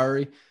Kyle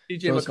Lowry,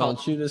 CJ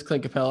McCollum,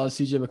 Clint Capella,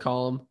 CJ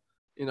McCollum.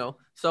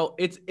 So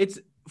it's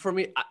for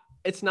me.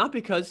 It's not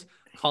because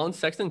Colin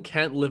Sexton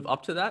can't live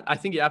up to that. I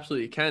think he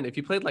absolutely can. If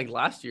he played like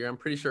last year, I'm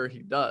pretty sure he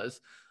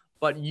does.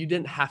 But you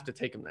didn't have to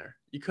take him there.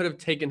 You could have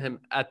taken him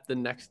at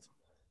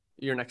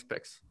your next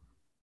picks.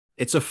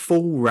 It's a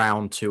full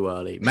round too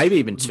early. Maybe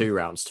even 2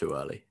 rounds too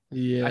early.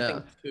 Yeah. I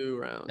think 2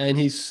 rounds. And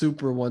he's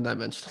super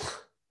one-dimensional.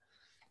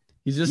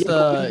 He's just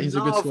he's a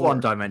good scorer.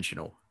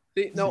 One-dimensional.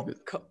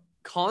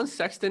 Colin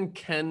Sexton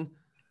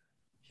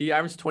he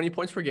averages 20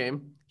 points per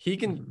game. He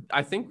can,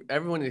 I think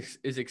everyone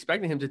is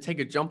expecting him to take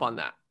a jump on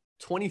that.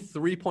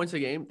 23 points a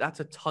game,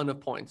 that's a ton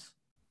of points.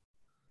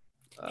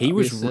 He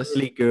was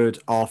really good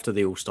after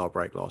the All-Star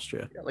break last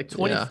year. Yeah, like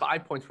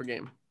 25 points per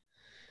game.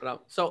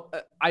 But,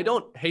 I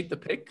don't hate the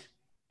pick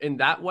in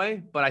that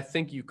way, but I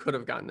think you could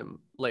have gotten him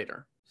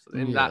later. So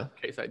in that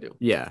case, I do.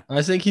 Yeah.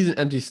 I think he's an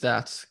empty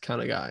stats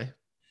kind of guy,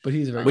 but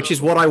he's very Which is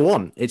what I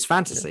want. It's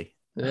fantasy.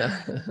 Yeah.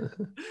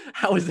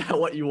 How is that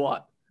what you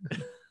want?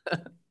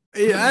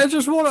 Yeah, I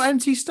just want an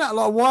empty stat.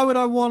 Like, why would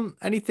I want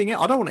anything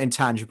else? I don't want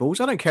intangibles.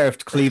 I don't care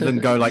if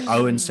Cleveland go like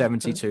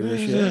 0-72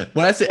 this year.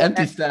 When I say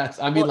empty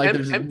stats, I mean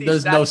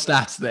there's no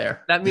stats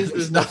there. That means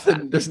there's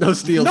nothing. There's no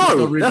steals.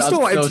 No, that's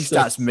not what empty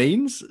stats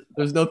means.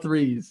 There's no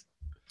threes.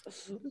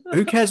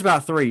 Who cares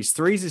about threes?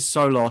 Threes is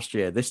so last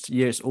year. This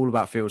year it's all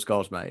about fields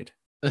goals made.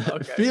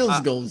 Okay.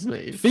 Fields goals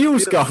made.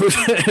 Fields goals.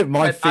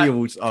 My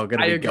fields are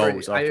going to be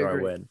goals after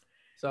I win.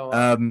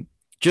 So,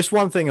 just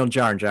one thing on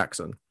Jaren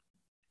Jackson.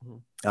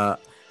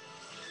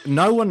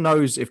 No one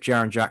knows if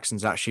Jaren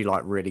Jackson's actually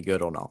like really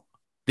good or not.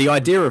 The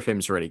idea of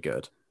him's really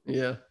good.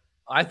 Yeah.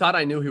 I thought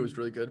I knew he was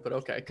really good, but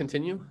okay,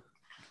 continue.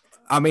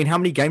 I mean, how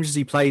many games has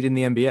he played in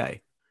the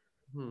NBA?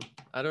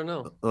 I don't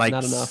know.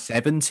 Like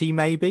 70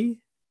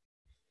 maybe?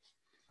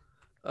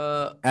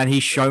 And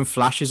he's shown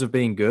flashes of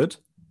being good.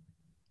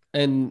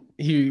 And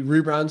he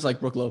rebounds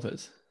like Brook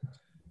Lopez.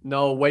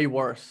 No, way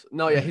worse.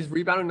 No, yeah, his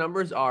rebounding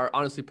numbers are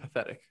honestly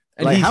pathetic.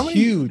 And like, he's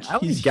huge.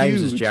 How many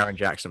games has Jaren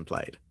Jackson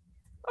played?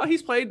 Oh,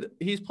 he's played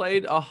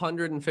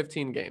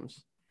 115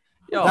 games.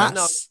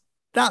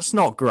 That's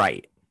not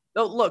great.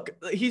 No, look,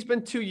 he's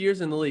been 2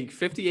 years in the league,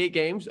 58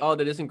 games. Oh,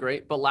 that isn't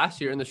great. But last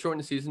year in the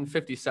shortened season,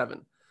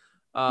 57.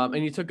 And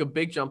he took a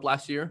big jump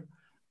last year.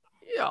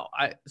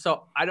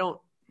 So I don't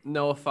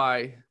know if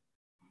I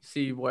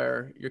see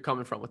where you're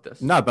coming from with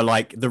this. No, but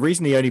like the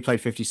reason he only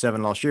played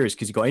 57 last year is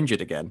because he got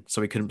injured again,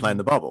 so he couldn't play in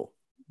the bubble.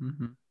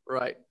 Mm-hmm.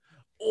 Right.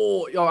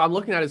 Oh, I'm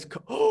looking at his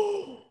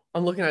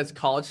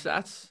college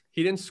stats.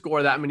 He didn't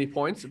score that many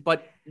points,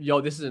 but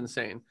this is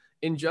insane.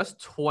 In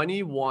just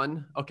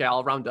 21, okay,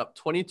 I'll round up,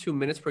 22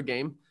 minutes per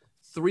game,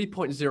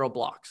 3.0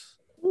 blocks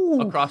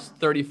across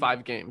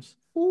 35 games.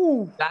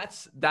 Ooh.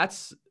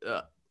 That's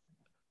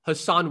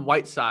Hassan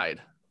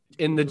Whiteside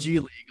in the G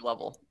League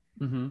level.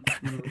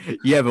 Mm-hmm.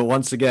 Yeah, but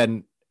once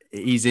again,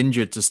 he's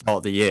injured to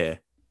start the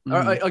year.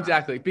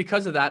 Exactly.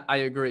 Because of that, I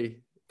agree.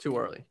 Too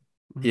early.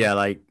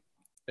 Yeah,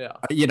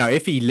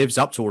 if he lives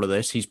up to all of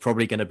this, he's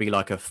probably going to be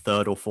like a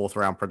 3rd or 4th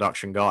round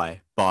production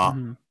guy. But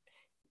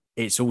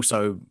it's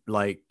also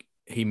like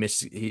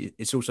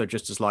it's also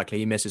just as likely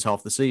he misses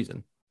half the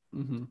season.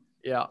 Mm-hmm.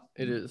 Yeah,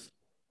 it is.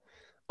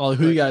 Oh,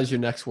 who guys your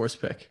next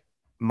worst pick?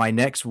 My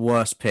next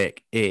worst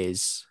pick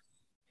is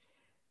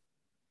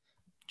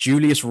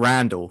Julius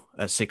Randle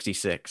at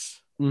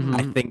 66. Mm-hmm.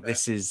 I think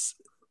this is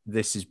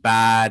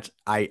bad.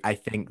 I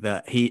think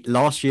that he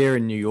last year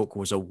in New York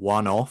was a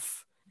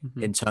one-off.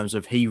 in terms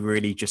of he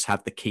really just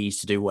had the keys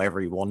to do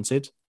whatever he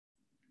wanted.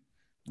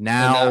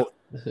 Now,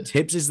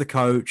 Tibbs is the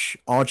coach.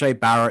 RJ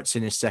Barrett's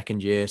in his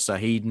second year, so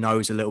he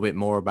knows a little bit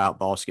more about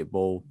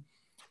basketball.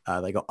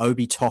 They got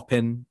Obi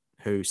Toppin,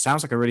 who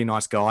sounds like a really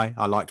nice guy.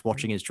 I liked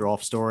watching his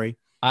draft story.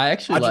 I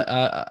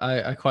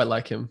quite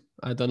like him.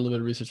 I've done a little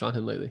bit of research on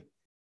him lately.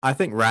 I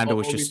think Randall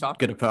was Obi just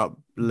Toppin? going to put up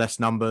less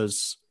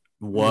numbers,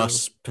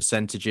 worse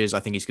percentages. I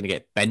think he's going to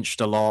get benched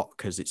a lot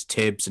because it's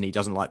Tibbs and he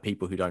doesn't like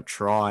people who don't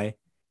try.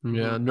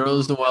 Yeah,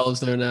 Nerlens Noel is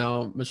there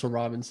now. Mitchell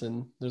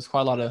Robinson. There's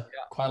quite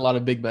a lot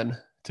of big men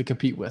to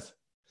compete with.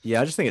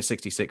 Yeah, I just think at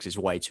 66 is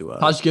way too early.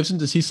 Taj Gibson,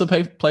 does he still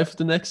play for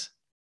the Knicks?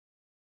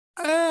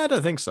 I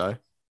don't think so.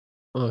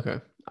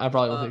 Okay, I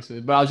probably don't think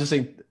so. But I was just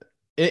saying,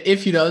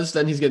 if he does,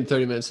 then he's getting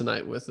 30 minutes a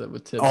night with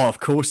Tibbs. Oh, of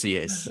course he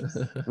is.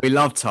 We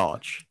love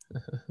Taj.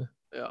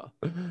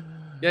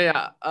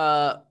 Yeah.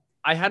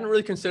 I hadn't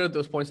really considered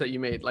those points that you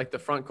made, like the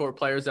front court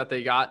players that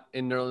they got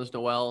in Nerlens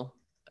Noel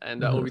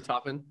and Obi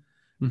Toppin.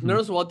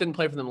 Nerlens Noel didn't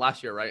play for them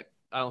last year, right?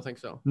 I don't think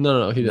so.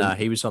 No, he didn't. Nah,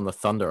 he was on the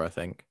Thunder, I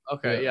think.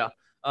 Okay, yeah.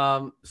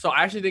 So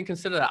I actually didn't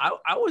consider that.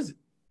 I was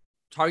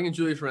targeting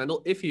Julius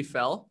Randle if he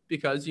fell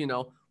because,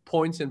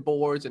 points and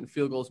boards and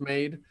field goals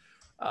made.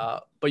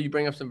 But you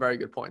bring up some very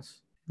good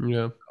points.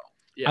 Yeah.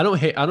 Yeah. I don't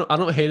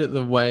hate it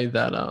the way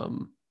that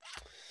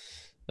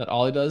that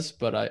Ollie does,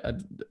 but I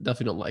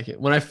definitely don't like it.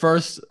 When I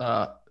first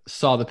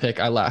saw the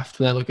pick, I laughed.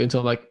 And I looked into it,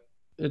 I'm like,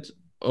 it's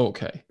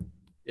okay.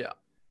 Yeah.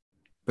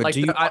 But Like, do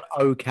you want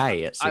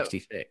okay at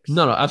 66?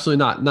 No, absolutely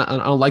not. I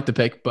don't like the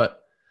pick,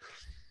 but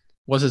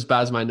was as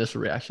bad as my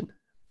initial reaction.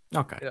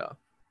 Okay. Yeah.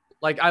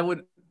 Like I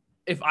would,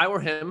 if I were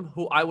him,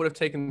 who I would have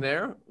taken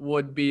there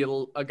would be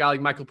a guy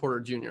like Michael Porter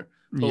Jr.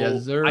 who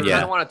Yes, sir. I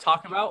kind of want to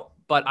talk about,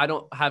 but I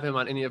don't have him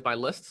on any of my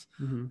lists.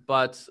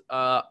 But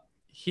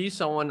he's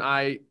someone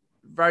I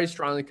very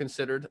strongly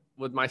considered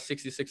with my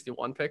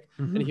 60-61 pick,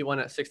 and he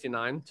went at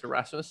 69 to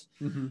Rasmus.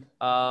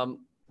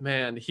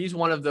 Man, he's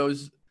one of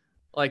those.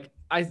 Like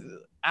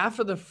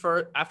after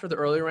the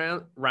early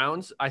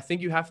rounds, I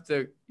think you have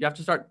to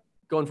start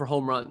going for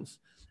home runs.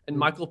 And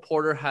Michael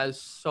Porter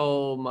has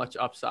so much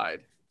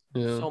upside.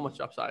 Yeah. So much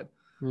upside.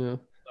 Yeah.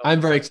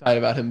 I'm very excited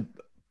about him.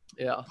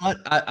 Yeah. But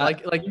I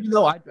even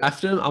though I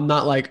drafted him, I'm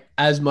not like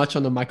as much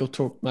on the Michael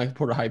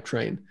Porter hype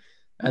train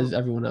as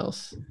everyone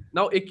else.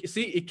 No,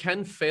 it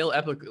can fail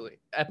epically.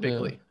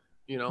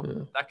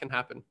 That can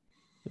happen.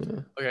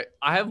 Yeah. Okay.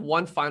 I have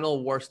one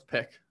final worst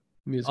pick.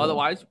 Me as well.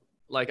 Otherwise,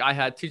 like I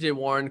had TJ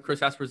Warren, Chris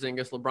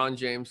Porzingis, LeBron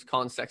James,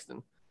 Colin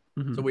Sexton.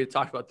 So we had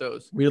talked about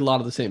those. We had a lot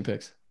of the same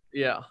picks.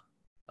 Yeah.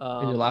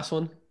 And your last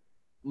one?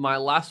 My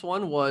last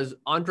one was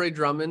Andre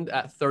Drummond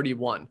at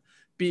 31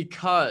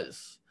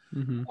 because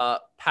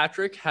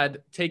Patrick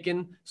had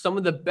taken some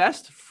of the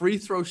best free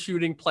throw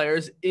shooting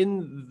players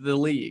in the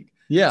league.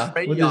 Yeah,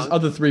 Trae with Young, his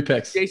other three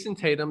picks. Jason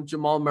Tatum,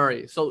 Jamal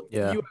Murray. So you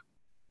have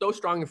so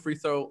strong a free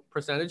throw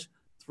percentage,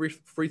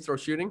 free throw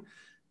shooting.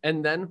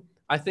 And then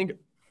I think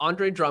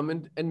Andre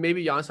Drummond and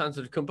maybe Giannis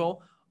Antetokounmpo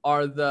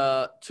are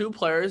the two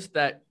players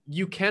that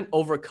you can't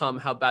overcome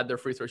how bad their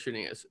free throw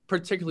shooting is,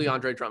 particularly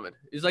Andre Drummond.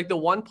 He's like the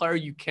one player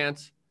you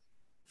can't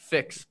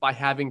fix by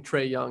having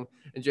Trae Young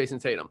and Jason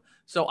Tatum.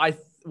 So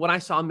when I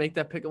saw him make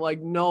that pick, I'm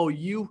like, no,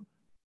 you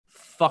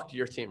fucked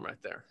your team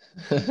right there.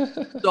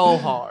 So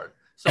hard.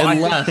 So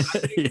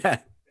honestly,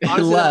 that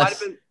might have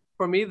been,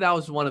 for me, that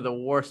was one of the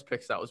worst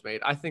picks that was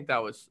made. I think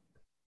that was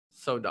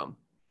so dumb.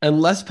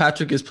 Unless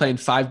Patrick is playing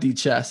 5D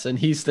chess and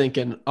he's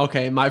thinking,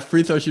 okay, my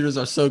free throw shooters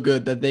are so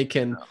good that they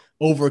can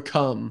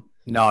overcome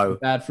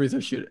bad free throw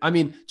shooter. I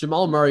mean,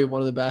 Jamal Murray,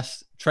 one of the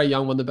best, Trae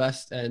Young, one of the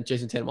best, and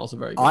Jason Tatum also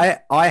very good.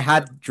 I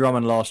had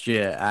Drummond last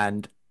year,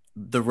 and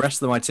the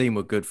rest of my team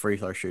were good free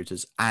throw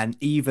shooters. And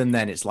even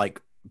then, it's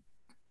like,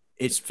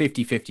 it's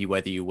 50-50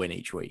 whether you win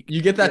each week.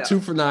 You get that 2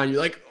 for 9. You're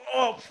like,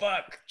 oh,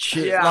 fuck.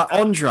 Like,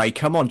 Andre,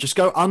 come on, just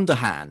go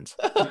underhand.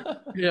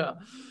 Yeah.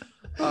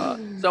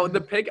 So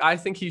the pick I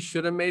think he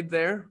should have made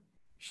there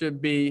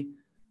should be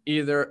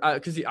either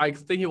because I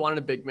think he wanted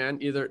a big man,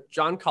 either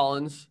John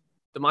Collins,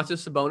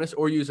 Domantas Sabonis,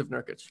 or Yusuf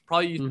Nurkic.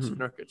 Probably Yusuf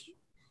Nurkic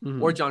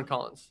or John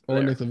Collins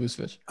or Nikola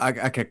Vucevic.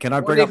 Okay, can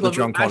I bring up the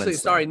John Collins? Actually,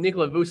 sorry,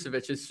 Nikola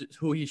Vucevic is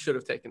who he should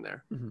have taken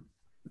there.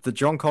 The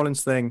John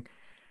Collins thing.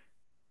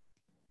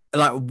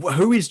 Like,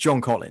 who is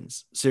John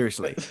Collins?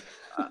 Seriously.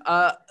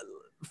 I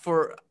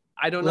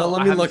don't know.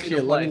 Let me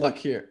look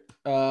here.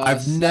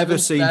 I've never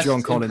seen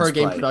John Collins per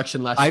game play.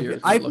 production last year.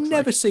 I've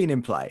never seen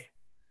him play.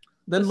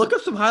 Then look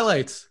up some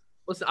highlights.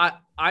 Listen,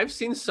 I've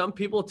seen some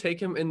people take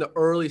him in the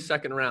early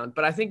second round,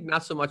 but I think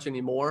not so much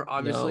anymore,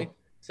 obviously,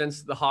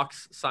 since the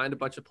Hawks signed a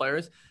bunch of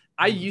players.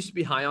 I used to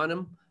be high on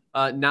him.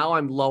 Now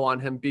I'm low on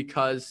him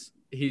because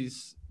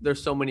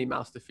there's so many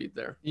mouths to feed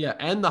there. Yeah,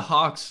 and the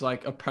Hawks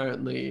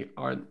apparently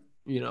are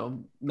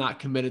not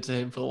committed to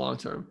him for the long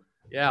term.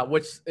 Yeah,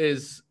 which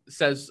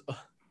says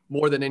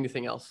more than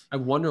anything else. I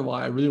wonder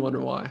why. I really wonder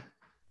why.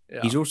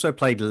 Yeah. He's also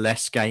played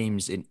less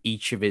games in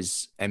each of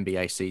his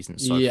NBA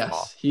seasons so far.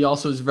 Yes, he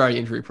also is very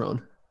injury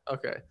prone.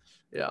 Okay,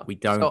 yeah. We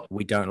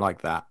don't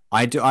like that.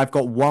 I've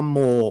got one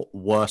more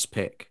worse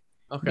pick.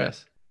 Okay.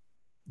 Yes.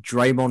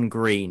 Draymond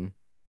Green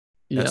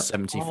Yeah. at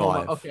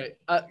 75. Okay.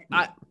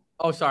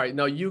 Sorry.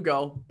 No, you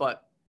go,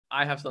 but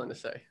I have something to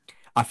say.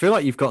 I feel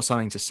like you've got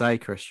something to say,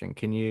 Christian.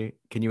 Can you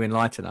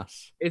enlighten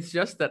us? It's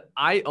just that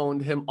I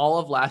owned him all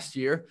of last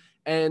year,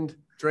 and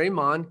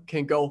Draymond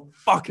can go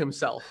fuck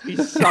himself. He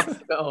sucks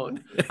to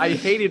own. I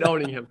hated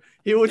owning him.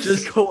 He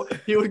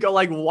would go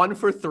like 1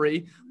 for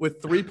 3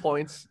 with 3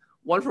 points,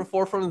 1 for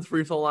 4 from the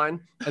free throw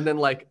line, and then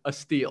like a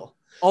steal.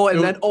 Oh,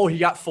 and then he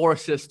got 4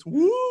 assists.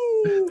 Woo!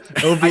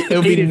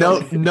 It'll be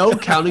no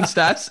counting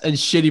stats and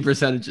shitty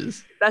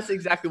percentages. That's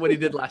exactly what he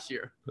did last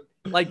year.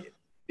 Like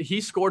he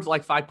scored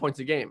like 5 points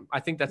a game. I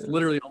think that's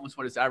literally almost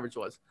what his average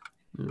was.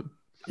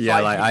 Yeah,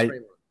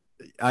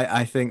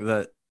 I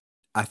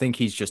think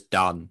he's just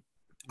done.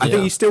 I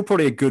think he's still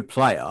probably a good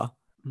player,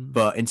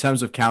 but in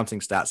terms of counting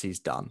stats, he's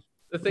done.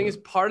 The thing is,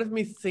 part of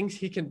me thinks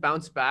he can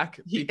bounce back.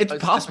 It's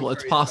possible.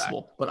 It's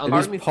possible. But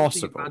it is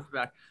possible.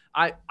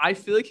 I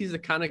feel like he's the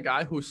kind of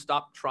guy who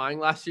stopped trying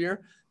last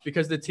year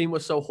because the team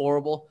was so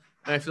horrible.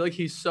 And I feel like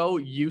he's so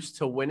used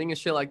to winning and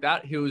shit like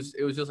that. It was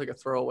just like a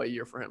throwaway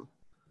year for him.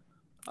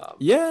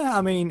 Yeah,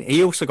 I mean,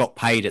 he also got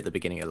paid at the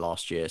beginning of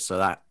last year, so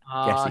that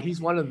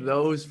he's one of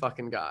those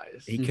fucking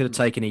guys. He could have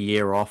taken a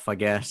year off, I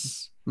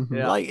guess.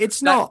 Yeah. Like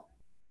it's not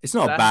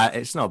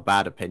a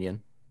bad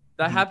opinion.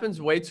 That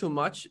happens way too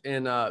much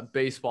in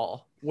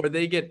baseball, where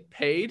they get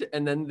paid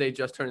and then they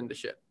just turn into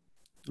shit.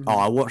 Oh,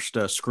 I watched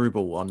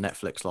Screwball on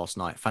Netflix last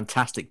night.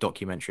 Fantastic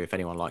documentary if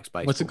anyone likes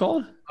baseball. What's it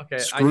called? Okay,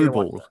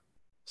 Screwball.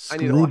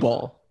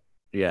 Screwball.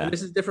 Yeah.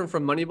 This is different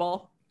from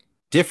Moneyball?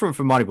 Different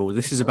from Moneyball.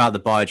 This is about the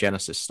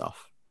biogenesis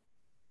stuff.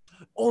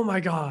 Oh my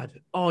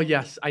God. Oh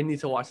yes, I need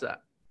to watch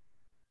that.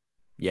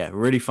 Yeah,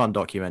 really fun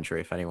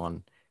documentary if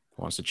anyone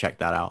wants to check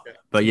that out.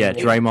 But yeah,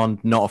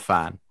 Draymond, not a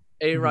fan.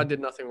 A-Rod did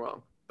nothing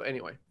wrong. But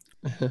anyway.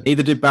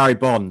 Neither did Barry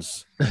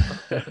Bonds.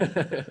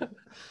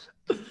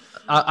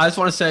 I just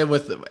want to say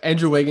with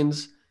Andrew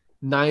Wiggins,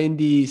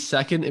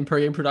 92nd in per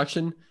game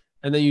production,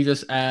 and then you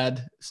just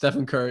add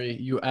Stephen Curry,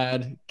 you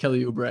add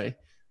Kelly Oubre.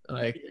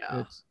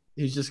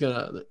 He's just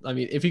gonna. I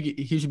mean, if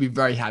he should be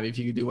very happy if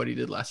he could do what he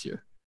did last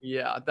year.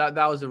 Yeah, that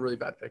was a really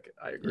bad pick.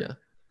 I agree. Yeah.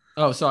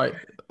 Oh, sorry.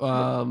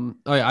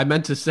 I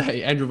meant to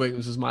say Andrew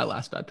Wiggins was my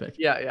last bad pick.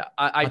 Yeah.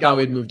 I thought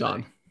we'd moved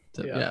on.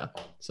 Yeah.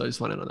 So I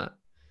just went in on that.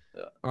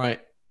 Yeah. All right.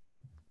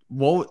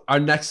 Well, our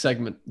next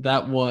segment,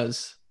 that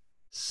was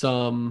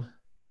some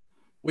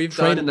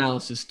trade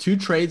analysis. 2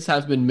 trades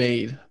have been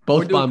made,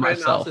 both by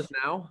myself. Analysis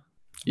now?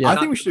 Yeah. I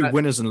think we should do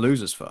winners and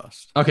losers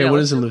first. Okay,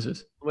 winners and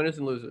losers. Winners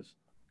and losers.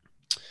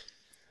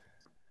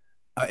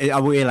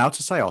 Are we allowed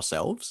to say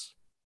ourselves?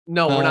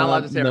 No, we're not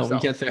allowed to say ourselves. No,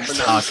 we can't say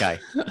ourselves. Okay.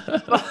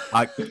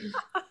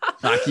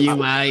 Fuck you,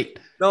 mate.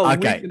 No,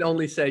 okay. We can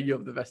only say you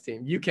have the best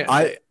team. You can't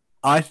say it.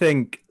 I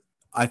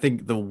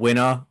think the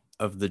winner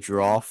of the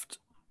draft,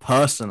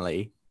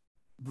 personally,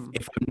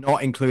 if I'm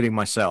not including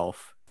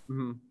myself,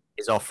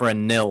 is our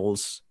friend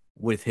Nils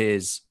with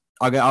his...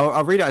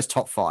 I'll read out his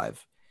top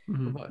 5.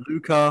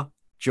 Luka,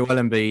 Joel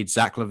Embiid,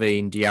 Zach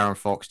LaVine, De'Aaron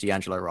Fox,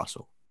 D'Angelo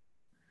Russell.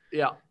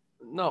 Yeah.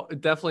 No,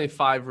 definitely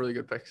 5 really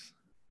good picks.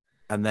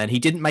 And then he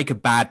didn't make a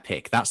bad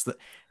pick. That's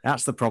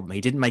the problem.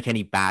 He didn't make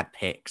any bad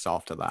picks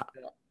after that.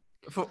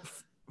 Yeah.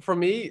 For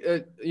me,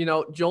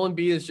 Joel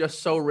Embiid is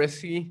just so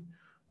risky.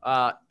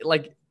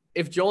 Like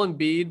if Joel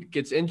Embiid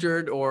gets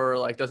injured or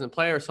like doesn't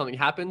play or something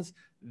happens,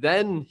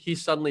 then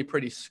he's suddenly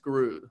pretty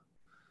screwed.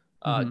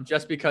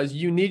 Just because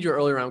you need your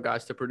early round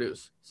guys to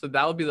produce. So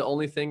that would be the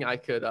only thing I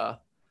could,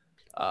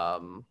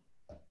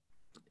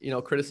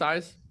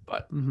 criticize.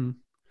 But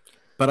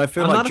I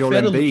feel like Joel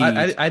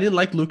Embiid. I didn't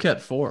like Luka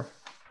at 4.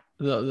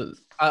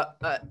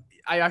 I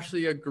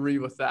actually agree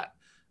with that.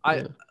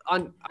 I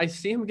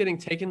see him getting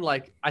taken.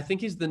 Like I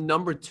think he's the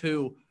number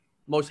 2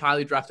 most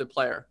highly drafted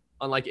player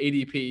on like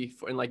ADP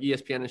in like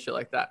ESPN and shit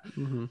like that.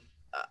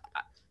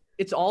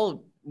 It's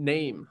all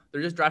name.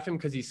 They're just drafting him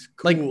because he's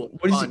cool.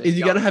 Like, is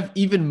he gonna have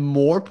even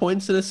more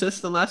points and assists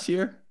than last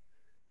year?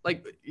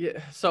 Like, yeah.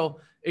 So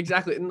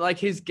exactly, and like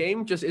his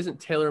game just isn't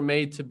tailor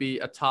made to be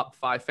a top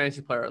 5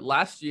 fantasy player.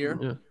 Last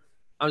year,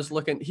 I was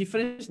looking. He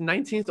finished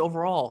 19th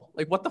overall.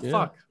 Like, what the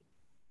fuck?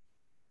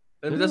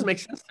 It doesn't make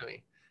sense to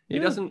me. He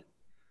doesn't.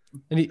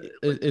 And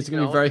it's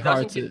going to be very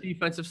hard to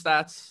defensive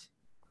stats.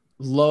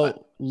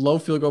 Low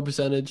field goal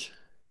percentage.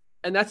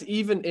 And that's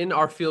even in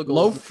our field goal.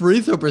 Low free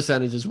throw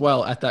percentage as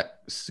well at that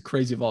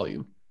crazy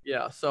volume.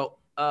 Yeah. So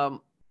I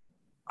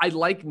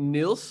like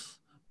Nils,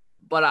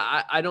 but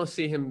I don't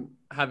see him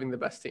having the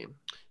best team.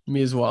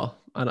 Me as well.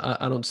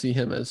 I don't see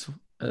him as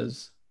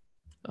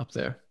up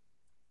there.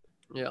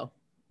 Yeah.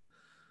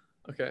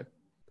 Okay.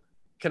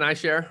 Can I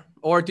share?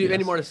 Or do you have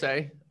any more to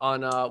say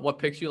on what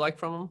picks you like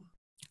from him?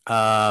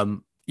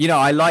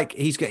 I like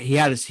he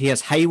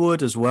has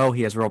Hayward as well.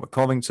 He has Robert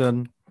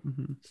Covington.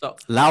 So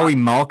Lauri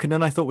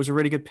Markkanen, I thought was a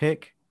really good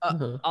pick.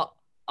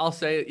 I'll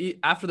say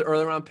after the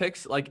early round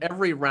picks, like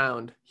every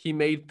round he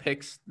made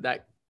picks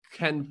that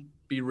can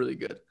be really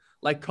good,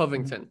 like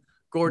Covington,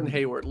 Gordon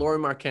Hayward, Lauri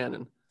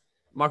Markkanen,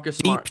 Marcus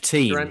Smart,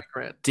 Jeremy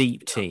Grant.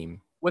 Deep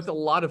team with a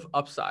lot of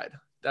upside.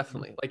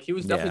 Definitely, like he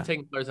was definitely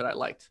taking players that I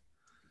liked.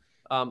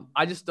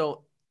 I just don't.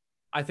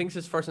 I think it's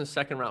his first and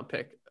second round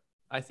pick.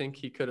 I think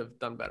he could have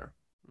done better.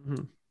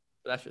 Mhm.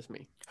 But that's just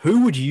me.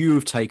 Who would you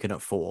have taken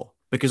at 4?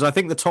 Because I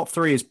think the top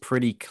 3 is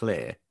pretty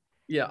clear.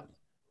 Yeah.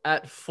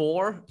 At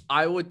 4,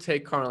 I would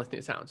take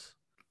Karl-Anthony Towns.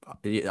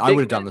 I would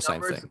have done the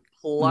same Numbers thing.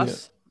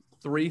 Plus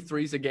 3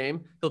 threes a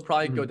game. He'll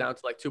probably go down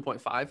to like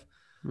 2.5.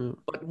 Yeah.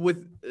 But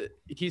with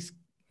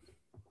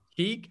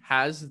he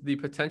has the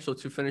potential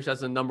to finish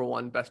as the number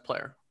 1 best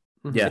player.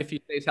 Yeah. If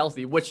he stays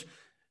healthy, which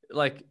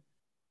like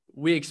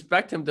we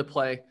expect him to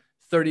play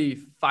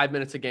 35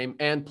 minutes a game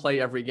and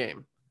play every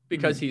game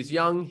because he's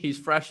young, he's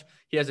fresh,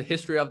 he has a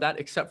history of that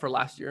except for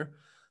last year.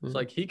 So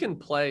like he can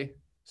play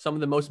some of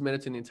the most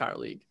minutes in the entire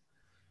league.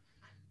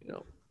 You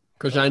know.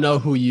 Coach, I know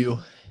who you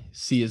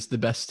see as the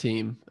best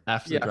team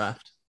after the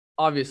draft.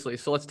 Obviously.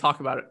 So let's talk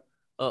about it.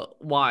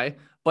 Why?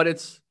 But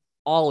it's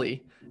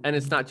Ollie, and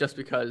it's not just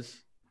because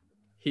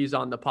he's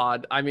on the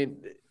pod. I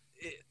mean,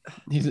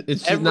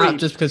 It's just not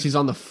just because he's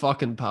on the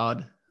fucking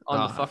pod.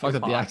 On the fucking fucked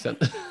up pod. the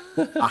accent.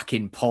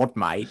 Fucking pod,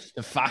 mate.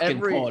 The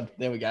fucking pod.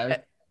 There we go.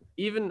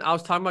 Even I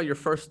was talking about your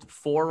first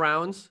 4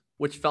 rounds,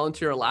 which fell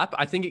into your lap.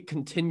 I think it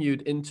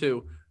continued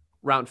into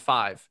round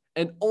 5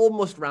 and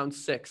almost round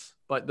 6.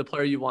 But the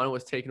player you wanted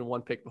was taken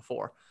 1 pick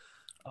before.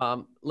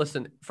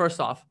 Listen, first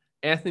off,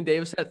 Anthony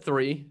Davis at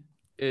 3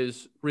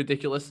 is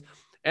ridiculous.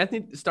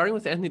 Starting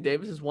with Anthony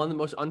Davis is one of the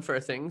most unfair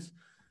things.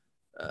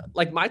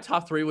 Like my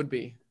top 3 would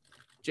be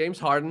James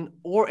Harden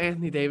or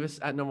Anthony Davis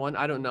at number 1.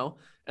 I don't know.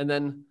 And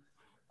then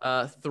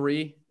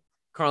 3,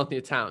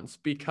 Karl-Anthony Towns,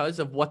 because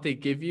of what they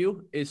give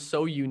you is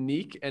so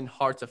unique and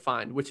hard to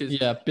find, which is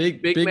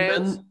big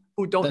men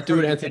who don't that do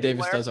what Anthony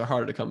Davis does are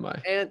harder to come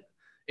by. And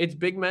it's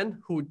big men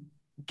who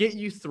get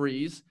you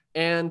threes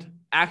and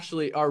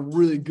actually are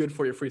really good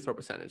for your free throw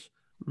percentage.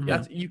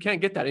 You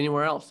can't get that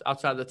anywhere else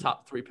outside of the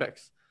top 3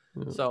 picks.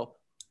 So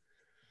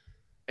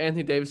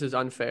Anthony Davis is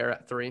unfair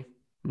at 3.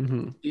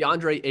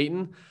 DeAndre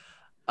Ayton,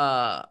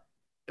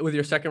 with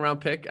your second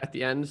round pick at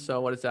the end. So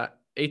what is that?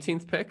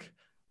 18th pick.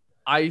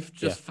 I've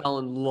just fell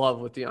in love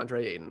with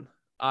DeAndre Ayton.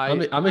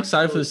 I'm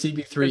excited for the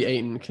CB3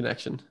 Ayton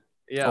connection.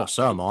 Yeah. Oh,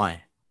 so am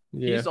I.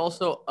 Yeah. He's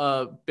also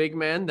a big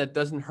man that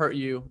doesn't hurt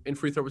you in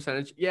free throw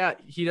percentage. Yeah,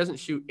 he doesn't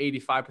shoot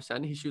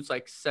 85%. He shoots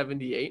like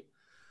 78.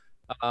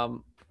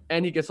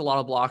 And he gets a lot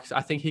of blocks.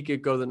 I think he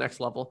could go to the next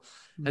level.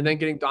 And then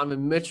getting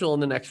Donovan Mitchell in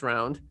the next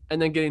round.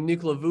 And then getting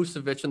Nikola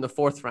Vucevic in the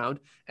 4th round.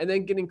 And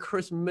then getting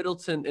Chris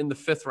Middleton in the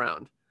 5th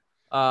round.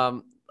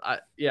 I thought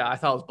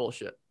it was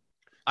bullshit.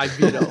 I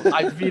veto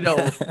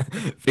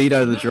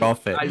the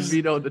draft picks. I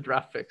veto the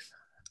draft picks.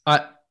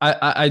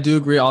 I do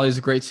agree Ollie's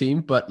a great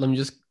team, but let me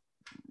just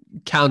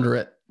counter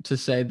it to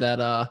say that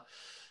I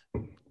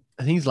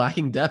think he's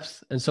lacking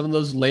depth, and some of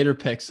those later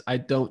picks I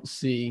don't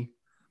see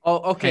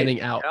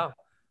panning out.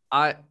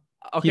 Yeah.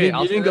 You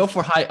didn't go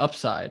for high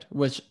upside,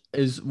 which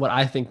is what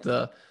I think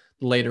the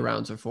later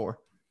rounds are for.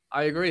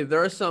 I agree.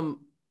 There are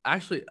some,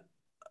 actually,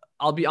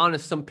 I'll be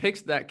honest, some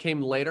picks that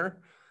came later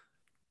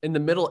in the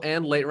middle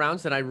and late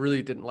rounds that I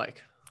really didn't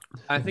like.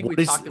 I think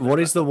what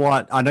is the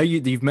one? I know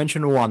you've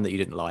mentioned one that you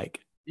didn't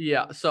like.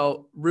 Yeah.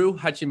 So Rui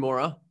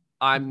Hachimura,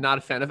 I'm not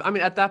a fan of. I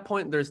mean, at that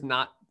point, there's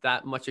not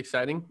that much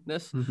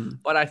excitingness,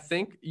 but I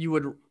think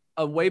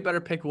a way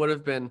better pick would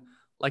have been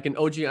like an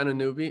OG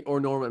Anunoby or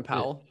Norman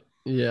Powell.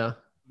 Yeah.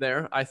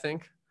 There, I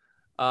think.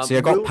 See,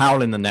 I got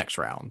Powell in the next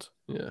round.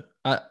 Yeah.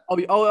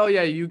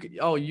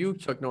 You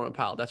took Norman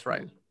Powell. That's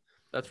right.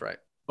 OG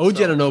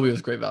Anunoby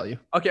was great value.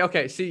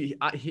 Okay. See,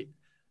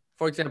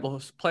 for example, a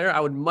player I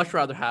would much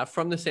rather have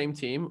from the same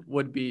team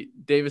would be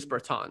Davis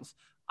Bertans.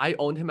 I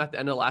owned him at the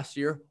end of last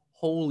year.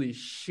 Holy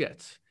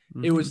shit.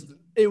 It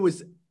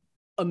was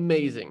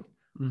amazing.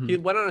 He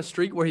went on a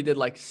streak where he did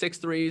like 6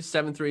 threes,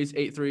 7 threes,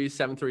 8 threes,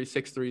 7 threes,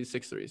 6 threes,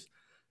 6 threes.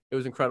 It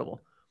was incredible.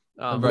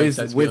 With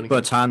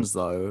Bertans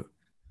though,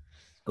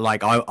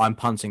 like I'm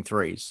punting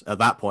threes. At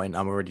that point,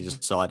 I'm already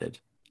decided.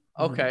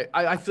 Okay.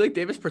 I feel like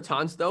Davis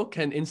Bertans though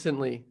can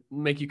instantly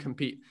make you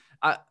compete.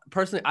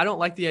 Personally, I don't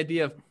like the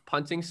idea of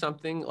punting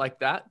something like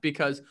that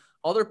because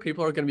other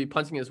people are going to be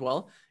punting as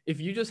well. If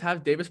you just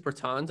have Davis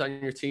Bertans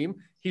on your team,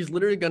 he's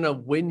literally going to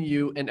win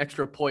you an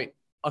extra point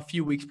a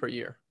few weeks per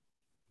year.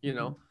 You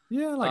know?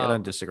 Yeah, I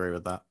don't disagree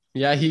with that.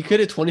 Yeah, he could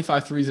hit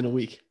 25 threes in a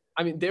week.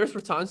 I mean, Davis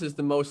Bertans is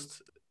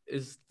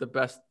the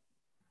best.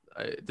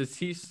 Does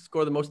he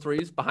score the most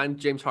threes behind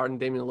James Harden,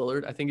 Damian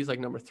Lillard? I think he's like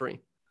number 3.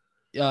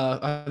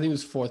 I think it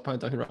was 4th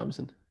behind Duncan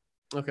Robinson.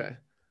 Okay.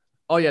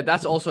 Oh yeah,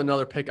 that's also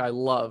another pick I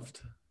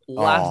loved.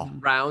 Last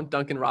round,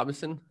 Duncan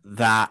Robinson.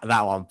 That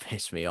one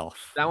pissed me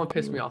off. That one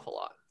pissed me off a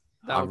lot.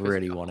 I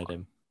really wanted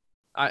him.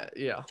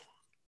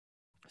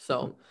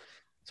 So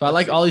I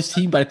like Ollie's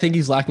team, but I think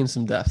he's lacking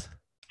some depth.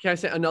 Can I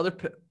say another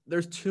pick?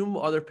 There's 2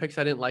 other picks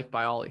I didn't like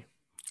by Ollie.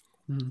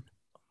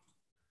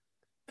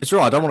 It's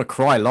right. I don't want to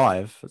cry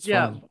live. It's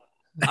fine.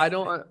 I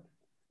don't.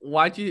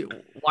 Why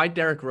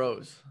Derrick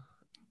Rose?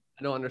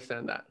 I don't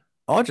understand that.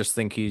 I just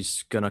think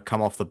he's going to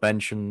come off the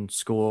bench and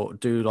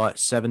do like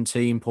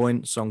 17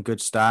 points on good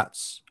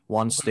stats,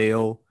 1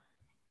 steal.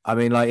 I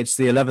mean, like it's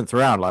the 11th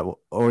round, like,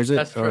 or is it?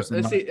 That's Or true.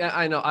 is it See,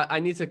 I know. I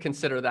need to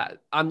consider that.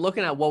 I'm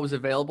looking at what was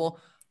available.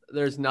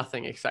 There's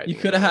nothing exciting. You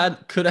could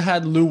have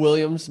had Lou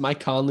Williams, Mike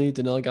Conley,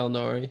 Danilo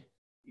Gallinari.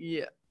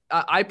 Yeah,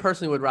 I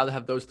personally would rather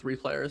have those three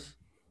players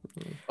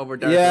over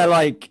Derek. Yeah, Rose.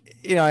 like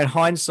in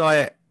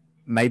hindsight,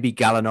 maybe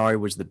Gallinari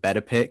was the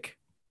better pick.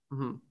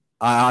 Mm-hmm.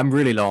 I'm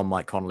really low on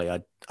Mike Conley.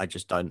 I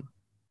just don't.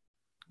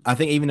 I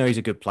think even though he's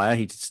a good player,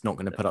 he's just not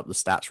going to put up the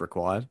stats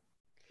required.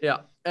 Yeah.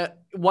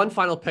 One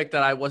final pick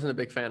that I wasn't a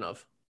big fan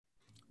of.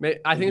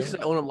 I think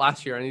I owned him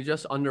last year, and he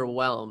just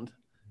underwhelmed.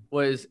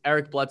 Was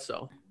Eric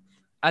Bledsoe.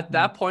 At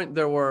that point,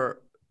 there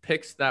were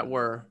picks that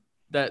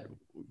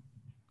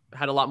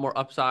had a lot more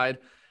upside.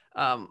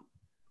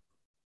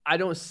 I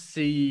don't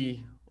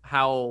see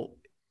how,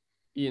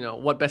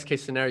 what best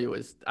case scenario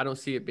is. I don't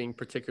see it being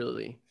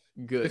particularly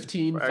good.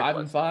 15,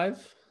 5-5.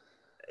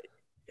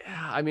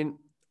 Yeah, I mean,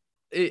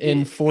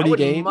 in 40 I would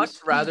games,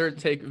 much rather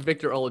take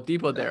Victor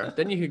Oladipo there.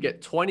 Then you could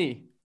get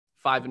 25-5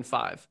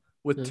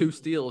 with 2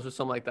 steals or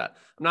something like that.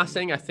 I'm not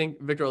saying I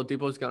think Victor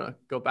Oladipo is gonna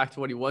go back to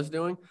what he was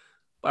doing,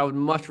 but I would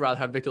much rather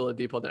have Victor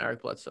Oladipo than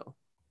Eric Bledsoe.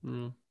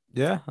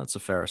 Yeah, that's a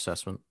fair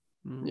assessment.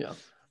 Yeah.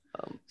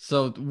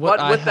 So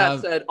that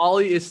said,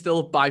 Ollie is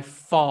still by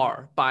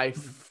far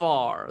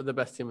the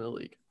best team in the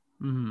league,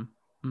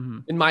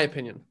 in my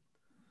opinion.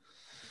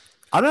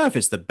 I don't know if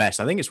it's the best.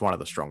 I think it's one of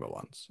the stronger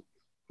ones.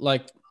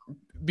 Like,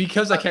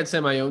 because I can't say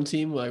my own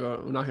team, like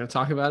we're not going to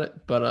talk about it,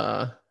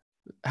 but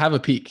have a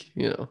peek,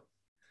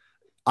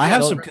 I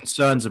have some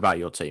concerns about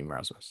your team,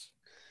 Rasmus.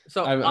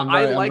 So I'm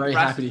very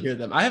happy to hear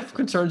them. I have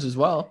concerns as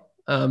well.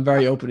 I'm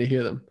very open to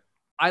hear them.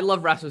 I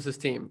love Rasmus's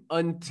team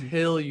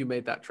until you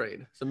made that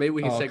trade. So maybe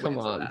we can segue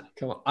into that.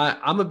 Come on.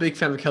 I'm a big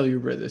fan of Kelly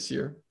Oubre this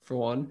year, for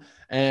one.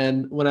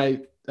 And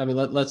when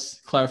let's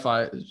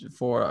clarify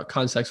for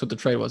context what the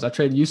trade was. I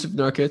traded Yusuf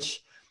Nurkic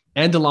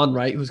and DeLon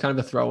Wright, who's kind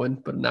of a throw-in,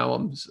 but now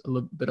I'm a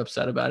little bit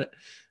upset about it,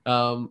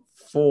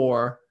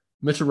 for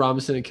Mitchell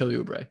Robinson and Kelly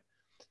Oubre.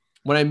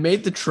 When I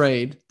made the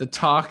trade, the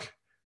talk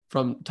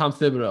from Tom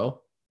Thibodeau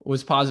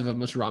was positive of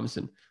Mitchell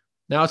Robinson.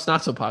 Now it's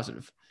not so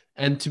positive.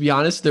 And to be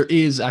honest,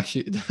 there's a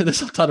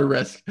ton of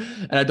risk.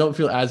 And I don't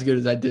feel as good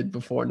as I did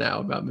before now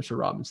about Mitchell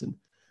Robinson.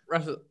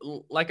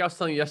 Like I was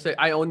telling you yesterday,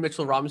 I owned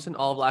Mitchell Robinson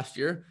all of last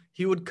year.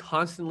 He would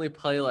constantly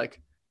play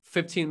like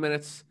 15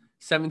 minutes,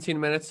 17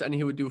 minutes, and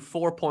he would do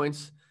 4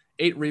 points,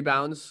 8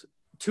 rebounds,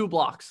 2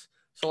 blocks.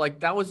 So like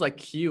that was like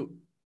cute.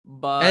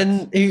 But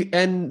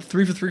and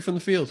 3 for 3 from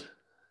the field.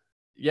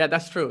 Yeah,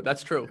 that's true.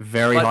 That's true.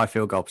 Very high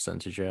field goal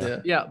percentage.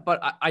 Yeah,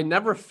 but I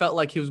never felt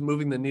like he was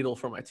moving the needle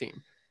for my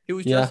team. He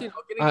was just getting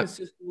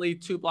consistently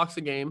 2 blocks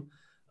a game,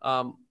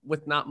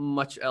 with not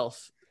much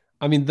else.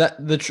 I mean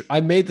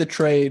I made the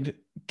trade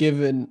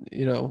given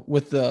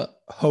with the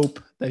hope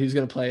that he was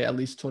going to play at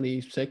least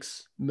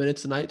 26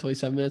 minutes a night,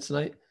 27 minutes a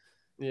night.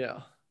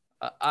 Yeah.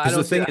 Because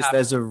the thing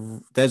is,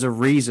 there's a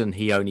reason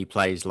he only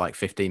plays like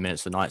 15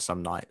 minutes a night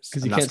some nights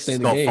because he can't stay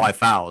in the game. 5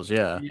 fouls.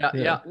 Yeah.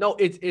 No,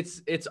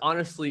 it's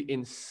honestly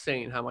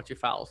insane how much he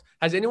fouls.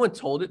 Has anyone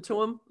told it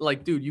to him?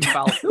 Like, dude, you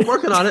foul. They're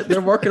working on it.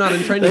 They're working on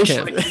it in training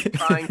camp.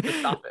 Trying to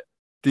stop it.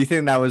 Do you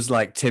think that was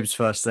like Tibbs'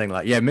 first thing?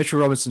 Like, yeah, Mitchell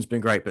Robinson's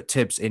been great, but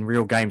Tibbs in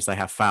real games they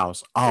have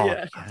fouls.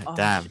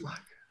 Damn.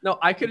 No,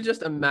 I could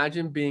just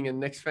imagine being a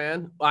Knicks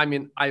fan. I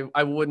mean,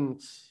 I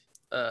wouldn't.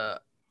 I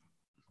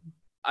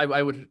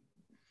would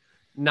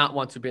not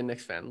want to be a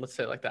Knicks fan. Let's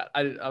say it like that.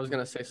 I was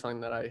gonna say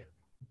something that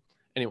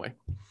anyway.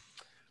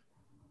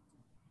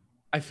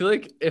 I feel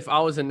like if I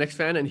was a Knicks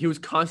fan and he was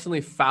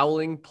constantly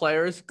fouling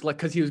players, like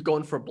because he was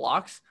going for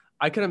blocks,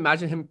 I could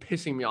imagine him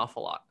pissing me off a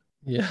lot.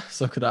 Yeah,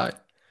 so could I.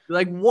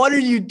 Like, what are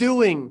you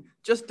doing?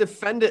 Just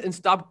defend it and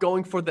stop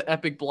going for the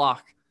epic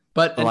block.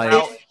 But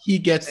if he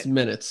gets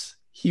minutes,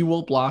 he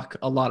will block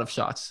a lot of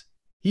shots.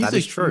 He's a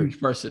huge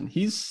person.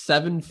 He's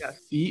 7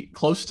 feet,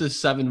 close to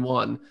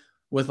 7'1",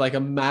 with like a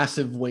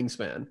massive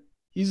wingspan.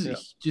 He's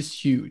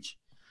just huge.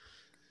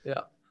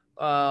 Yeah.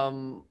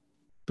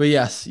 But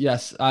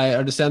yes, I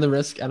understand the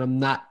risk, and I'm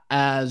not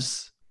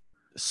as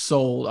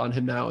sold on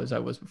him now as I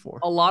was before.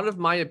 A lot of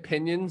my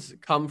opinions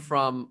come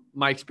from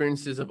my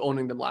experiences of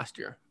owning them last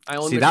year.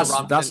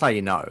 That's how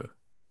you know.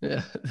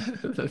 Yeah,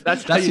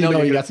 that's how you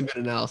know you got some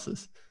good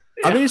analysis.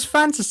 Yeah. I mean, it's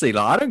fantasy.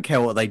 Like, I don't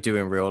care what they do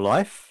in real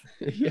life.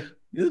 Yeah,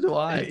 neither do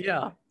I.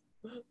 Yeah.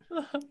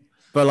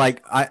 But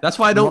like, that's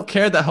why I don't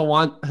care that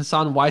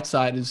Hassan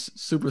Whiteside is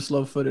super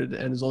slow-footed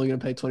and is only going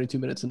to play 22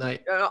 minutes a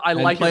night.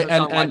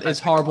 And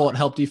it's horrible at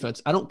help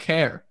defense. I don't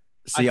care.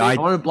 See, I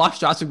want to block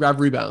shots and grab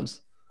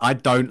rebounds. I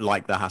don't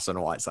like the Hassan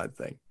Whiteside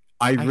thing.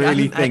 I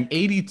really think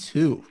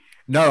 82.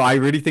 No, I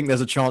really think there's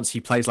a chance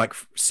he plays like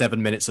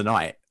 7 minutes a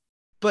night.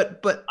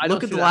 But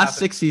look at the last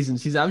 6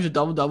 seasons. He's averaged a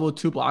double-double with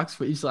 2 blocks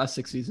for each of the last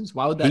 6 seasons.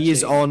 Why would that change? He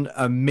is on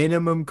a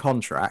minimum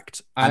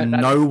contract, and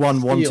no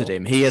one wanted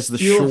him. He has the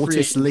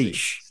shortest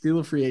leash. Steal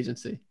of free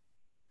agency.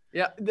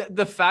 Yeah,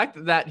 the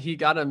fact that he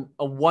got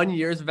a 1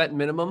 year's vet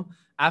minimum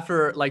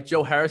after like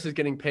Joe Harris is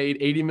getting paid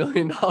 $80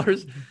 million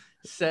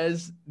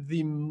says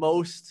the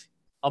most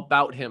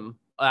about him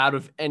out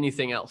of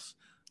anything else.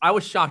 I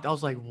was shocked. I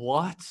was like,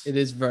 what? It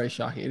is very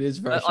shocking. It is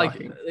very Like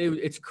shocking.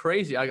 it's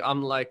crazy.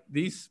 I'm like,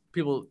 these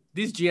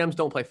GMs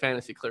don't play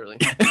fantasy clearly.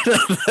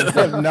 They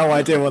have no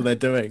idea what they're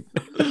doing.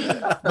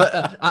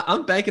 But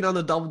I'm banking on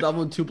the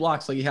double and 2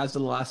 blocks like he has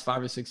in the last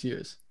 5 or 6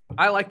 years.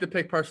 I like the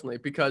pick personally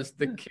because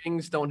the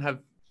Kings don't have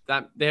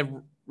that. They have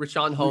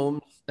Rashawn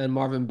Holmes and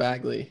Marvin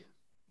Bagley.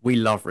 We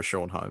love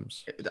Rashawn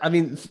Holmes. I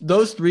mean,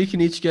 those 3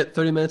 can each get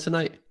 30 minutes a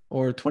night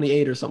or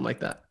 28 or something like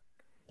that.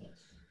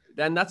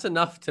 Then that's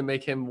enough to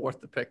make him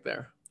worth the pick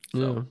there.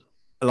 So,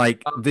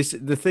 like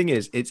the thing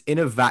is, it's in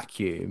a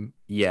vacuum,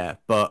 yeah.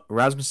 But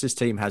Rasmus's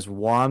team has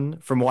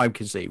from what I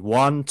can see,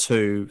 1,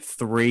 2,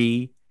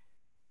 3,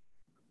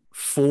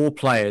 4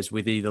 players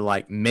with either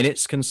like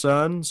minutes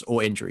concerns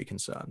or injury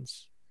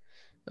concerns.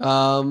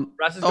 I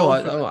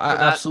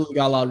absolutely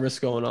got a lot of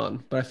risk going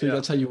on, but I think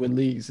that's how you win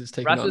leagues is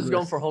taking Rasmus on is risk.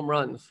 going for home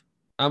runs.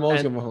 I'm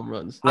always going for home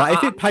runs. Like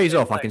if it pays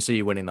off, I can see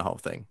you winning the whole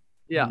thing.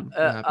 Yeah,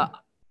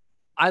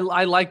 I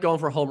like going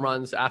for home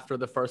runs after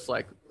the first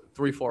like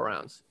 3-4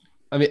 rounds.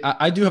 I mean,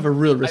 I do have a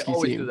real risky I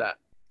always team. do that.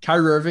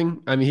 Kyrie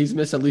Irving, I mean, he's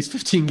missed at least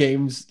 15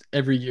 games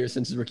every year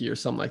since his rookie year,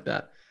 something like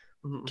that.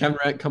 Mm-hmm. Kevin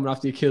Durant coming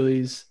off the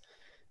Achilles.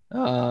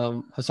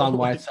 Hassan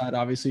Whiteside,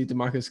 obviously,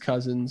 DeMarcus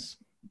Cousins.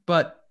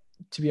 But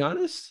to be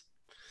honest,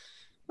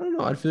 I don't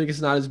know. I feel like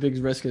it's not as big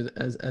a risk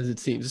as it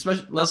seems.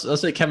 Especially,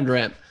 let's say Kevin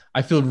Durant.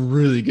 I feel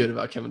really good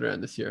about Kevin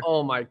Durant this year.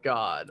 Oh my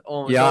God!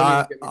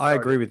 Yeah, I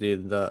agree with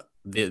you that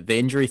the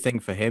injury thing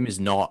for him is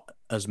not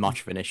as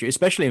much of an issue,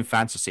 especially in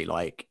fantasy.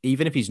 Like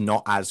even if he's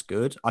not as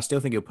good, I still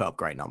think he'll put up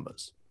great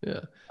numbers.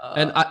 Yeah,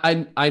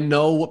 and I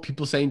know what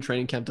people say in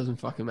training camp doesn't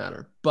fucking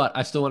matter, but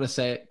I still want to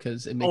say it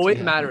because it makes.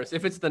 It matters.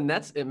 If it's the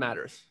Nets, it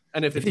matters.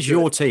 And if it's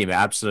your team, it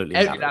absolutely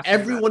matters.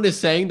 Everyone is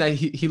saying that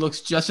he looks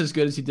just as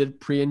good as he did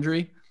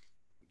pre-injury.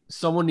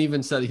 Someone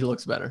even said he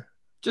looks better.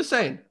 Just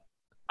saying.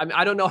 I mean,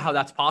 I don't know how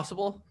that's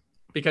possible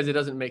because it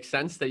doesn't make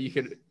sense that you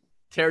could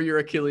tear your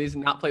Achilles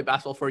and not play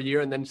basketball for a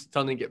year and then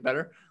suddenly get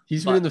better.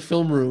 He's been in the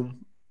film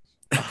room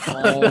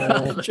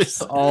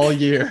all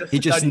year. He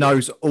just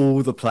knows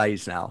all the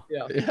plays now.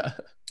 Yeah.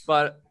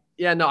 But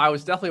yeah, no, I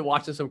was definitely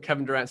watching some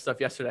Kevin Durant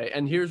stuff yesterday.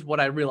 And here's what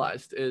I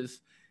realized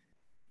is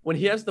when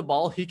he has the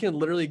ball, he can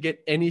literally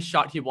get any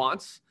shot he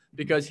wants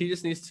because he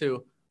just needs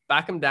to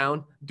back him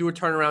down, do a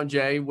turnaround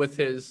J with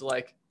his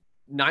like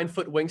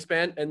 9-foot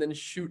wingspan and then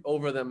shoot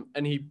over them.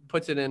 And he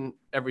puts it in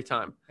every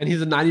time. And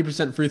he's a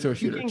 90% free throw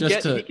shooter.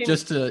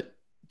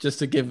 Just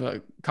to give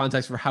a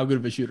context for how good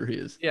of a shooter he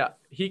is. Yeah.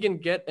 He can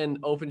get an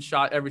open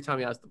shot every time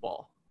he has the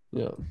ball.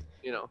 Yeah.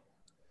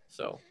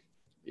 So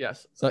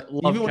yes. So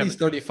even when he's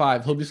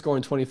 35, he'll be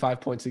scoring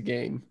 25 points a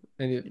game.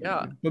 And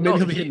but maybe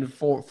he'll be hitting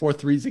four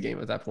threes a game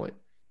at that point.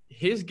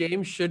 His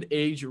game should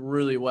age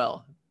really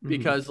well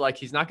because like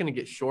he's not going to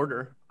get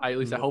shorter. At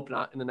least I hope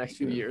not in the next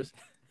few years.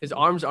 His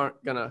arms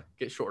aren't going to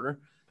get shorter.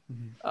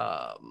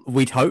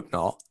 We'd hope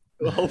not.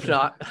 We'll hope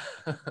not.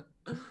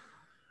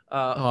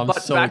 I'm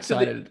but so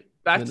excited.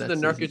 Back to the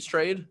Nurkic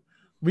trade.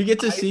 We get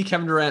to see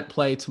Kevin Durant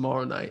play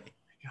tomorrow night.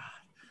 God.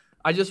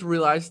 I just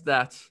realized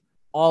that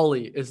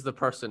Ollie is the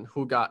person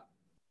who got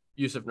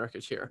Yusuf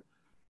Nurkic here.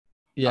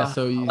 Yeah,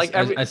 so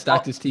I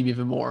stacked his team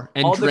even more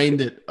and drained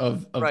it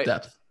of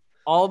depth.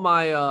 All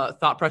my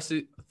thought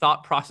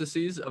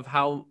processes of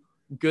how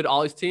good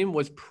Ollie's team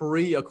was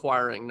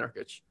pre-acquiring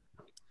Nurkic.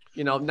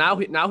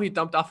 Now he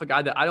dumped off a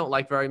guy that I don't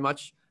like very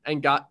much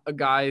and got a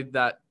guy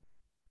that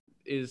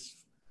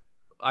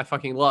I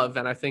fucking love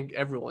and I think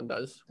everyone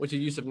does, which is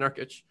Yusuf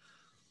Nurkic.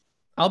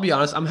 I'll be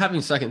honest, I'm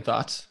having second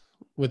thoughts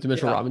with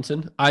Mitchell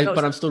Robinson.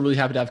 But I'm still really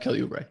happy to have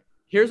Kelly Oubre.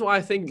 Here's why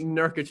I think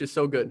Nurkic is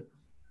so good.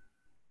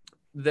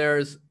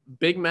 There's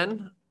big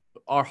men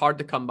are hard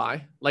to come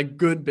by, like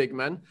good big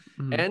men,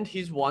 and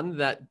he's one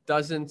that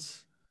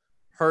doesn't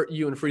hurt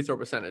you in free throw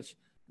percentage.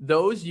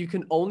 Those you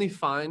can only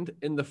find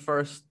in the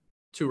first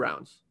 2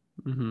 rounds.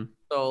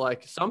 So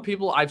like some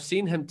people I've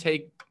seen him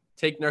take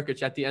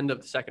Nurkic at the end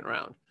of the second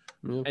round.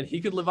 And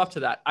he could live up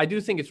to that. I do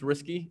think it's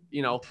risky.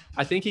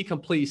 I think he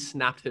completely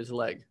snapped his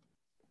leg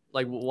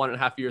like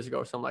 1.5 years ago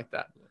or something like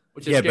that,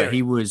 which is scary. But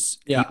he was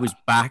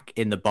back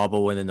in the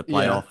bubble and in the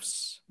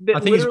playoffs. I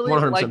think he's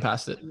 100%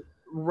 past it.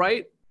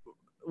 Right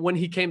when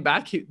he came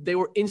back, they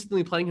were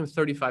instantly playing him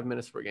 35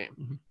 minutes per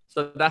game.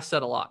 So that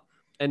said a lot.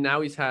 And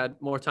now he's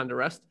had more time to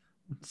rest.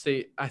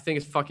 See, I think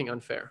it's fucking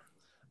unfair.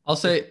 I'll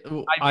say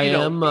I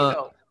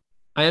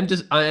am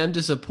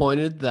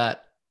disappointed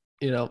that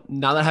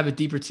now that I have a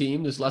deeper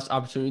team, there's less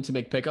opportunity to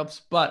make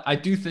pickups. But I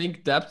do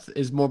think depth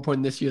is more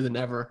important this year than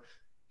ever.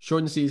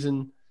 Shortened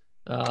season,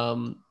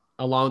 along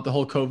with the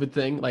whole COVID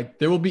thing, like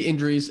there will be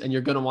injuries, and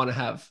you're gonna want to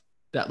have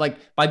that. Like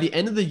by the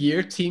end of the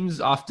year,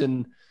 teams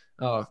often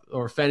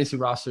or fantasy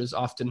rosters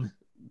often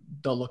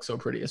don't look so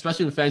pretty,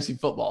 especially in fantasy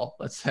football.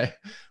 Let's say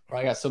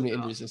where I got so many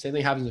injuries. The same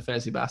thing happens in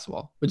fantasy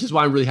basketball, which is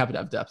why I'm really happy to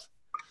have depth.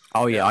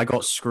 Oh yeah, I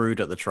got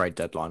screwed at the trade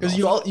deadline because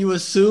you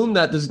assume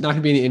that there's not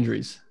gonna be any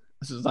injuries.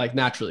 This is like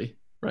naturally,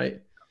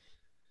 right?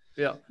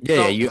 Yeah.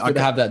 You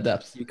have that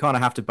depth. You kind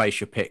of have to base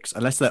your picks,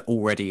 unless they're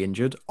already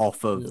injured,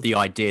 off of the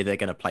idea they're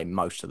going to play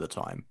most of the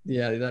time.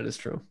 Yeah, that is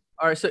true.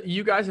 All right, so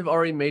you guys have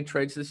already made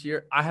trades this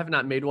year. I have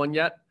not made one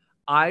yet.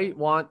 I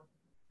want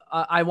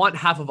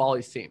half of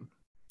Ollie's team.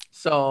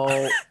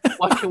 So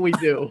what can we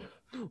do?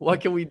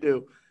 What can we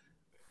do?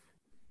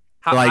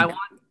 I want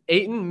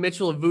Ayton,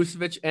 Mitchell,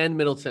 Vucevic, and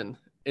Middleton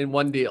in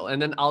one deal,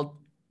 and then I'll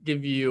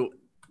give you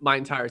my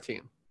entire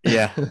team.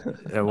 Yeah,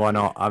 why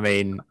not? I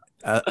mean,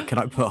 can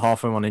I put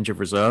half of them on injured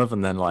reserve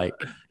and then have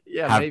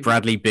maybe.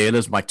 Bradley Beal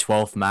as my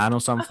 12th man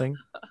or something?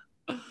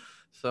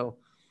 So,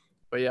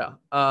 but yeah,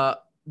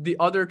 the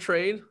other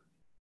trade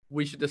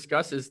we should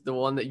discuss is the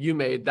one that you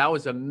made. That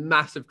was a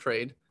massive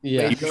trade.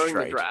 Yeah, made during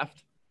the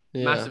draft.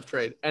 Yeah. Massive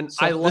trade, and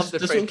So I love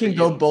this trade. one can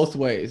go both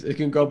ways. It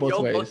can go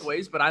both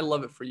ways. But I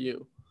love it for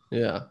you.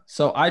 Yeah.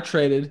 So I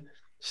traded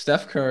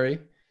Steph Curry,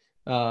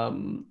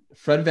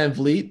 Fred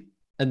VanVleet,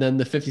 and then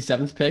the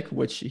 57th pick,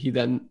 which he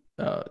then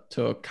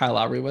took Kyle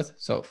Lowry with.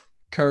 So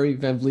Curry,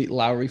 VanVleet,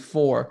 Lowry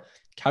for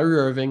Kyrie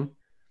Irving,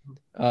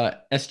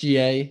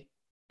 SGA,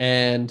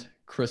 and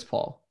Chris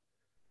Paul.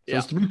 So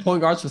it's 3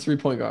 point guards for 3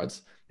 point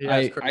guards. Yeah,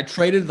 I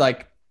traded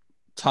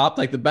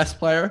the best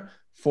player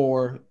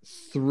for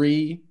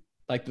three,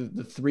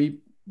 the three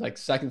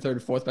second, third,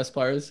 and fourth best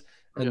players,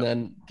 and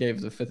then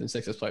gave the fifth and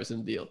sixth best players in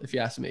the deal. If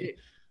you ask me,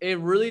 it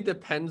really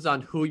depends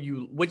on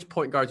which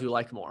point guards you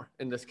like more.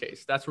 In this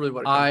case, that's really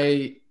what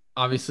I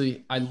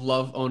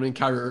love owning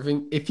Kyrie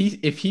Irving. If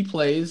he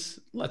plays,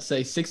 let's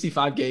say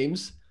 65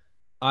 games,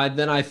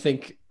 then I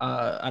think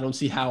I don't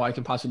see how I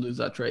can possibly lose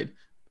that trade,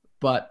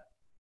 but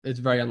it's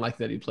very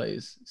unlikely that he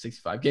plays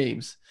 65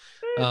 games.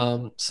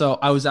 So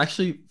I was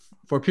actually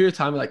for a period of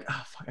time I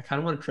kind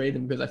of want to trade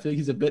him because I feel like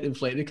he's a bit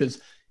inflated because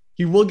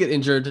he will get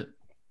injured.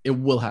 It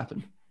will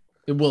happen.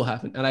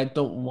 And I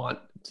don't want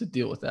to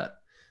deal with that,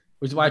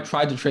 which is why I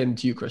tried to trade him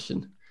to you,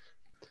 Christian.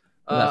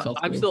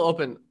 I'm still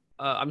open.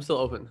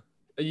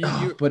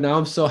 But now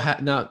I'm so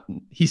now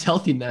he's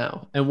healthy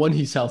now. And when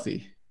he's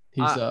healthy,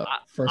 he's a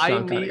first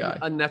round kind of guy.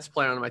 I need a Nets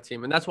player on my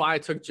team. And that's why I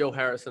took Joe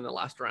Harris in the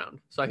last round.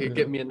 So I could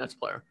get me a Nets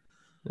player.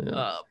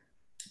 Yeah.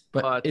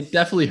 But it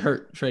definitely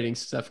hurt trading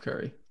Steph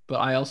Curry. But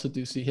I also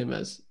do see him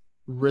as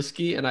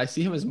risky, and I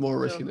see him as more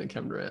risky than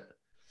Kevin Durant.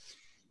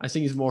 I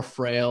think he's more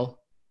frail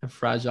and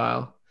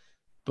fragile.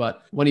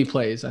 But when he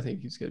plays, I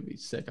think he's going to be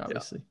sick,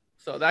 obviously. Yeah.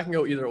 So that can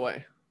go either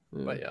way.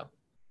 Yeah. But yeah.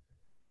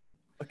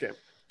 Okay.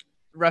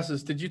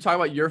 Rasmus, did you talk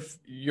about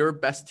your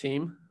best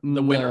team?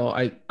 The winner? No,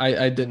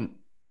 I didn't.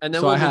 And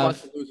then we'll move on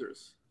to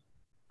losers.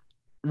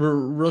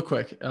 Real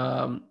quick.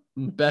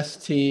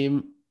 Best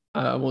team,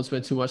 I won't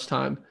spend too much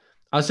time.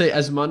 I'll say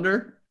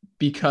Esmunder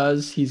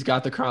because he's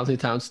got the Karl-Anthony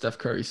Towns, Steph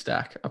Curry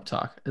stack up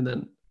top, and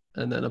then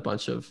a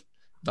bunch of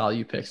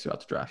value picks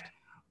throughout the draft.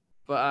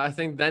 But I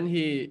think then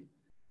he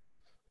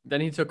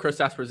took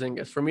Kristaps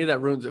Porzingis. For me, that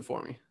ruins it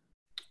for me.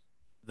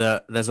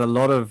 There's a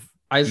lot of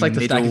I just like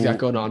the stack he's got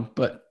going on,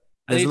 but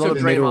there's a lot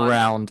of middle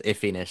round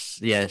iffiness.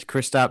 Yeah,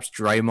 Kristaps,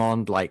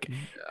 Draymond,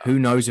 who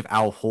knows if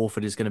Al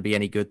Horford is going to be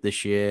any good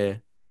this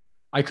year?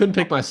 I couldn't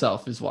pick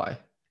myself, is why.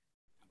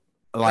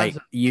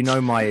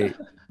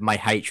 My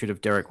hatred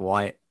of Derek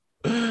White.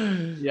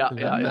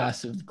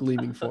 Massive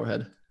gleaming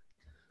forehead.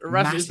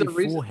 Massive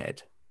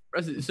forehead.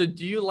 So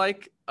do you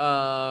like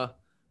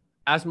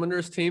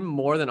Asmunder's team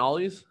more than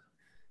Ollie's?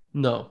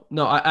 No.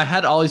 I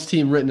had Ollie's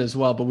team written as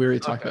well, but we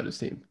already talked about his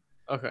team.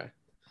 Okay.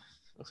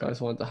 So I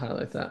just wanted to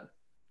highlight that.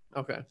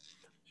 Okay.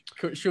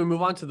 Should we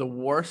move on to the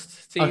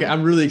worst team? Okay,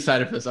 I'm really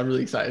excited for this. I'm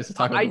really excited to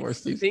talk about the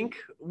worst team. I think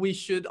we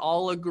should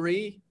all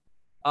agree.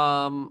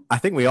 I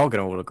think we are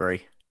going to all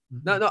agree.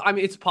 No. I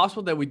mean, it's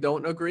possible that we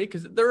don't agree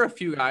because there are a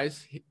few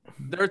guys.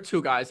 There are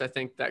two guys I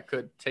think that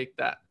could take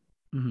that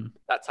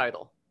that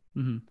title.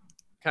 Mm-hmm.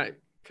 Can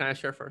I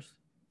share first?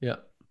 Yeah.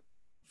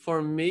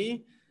 For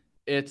me,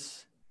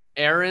 it's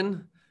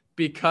Aaron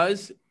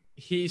because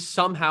he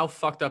somehow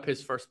fucked up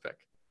his first pick.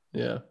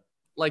 Yeah.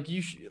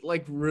 You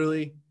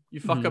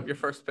fuck up your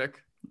first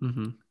pick.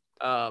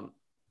 Mm-hmm.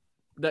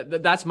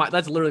 That's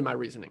literally my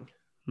reasoning.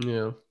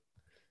 Yeah.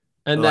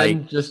 And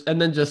then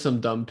just some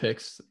dumb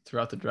picks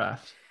throughout the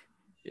draft.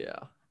 Yeah.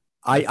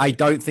 I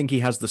don't think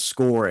he has the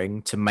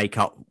scoring to make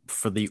up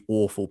for the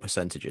awful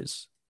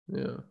percentages.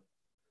 Yeah.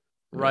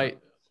 Right.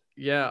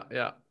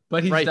 Yeah.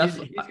 But he's he's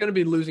going to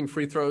be losing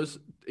free throws.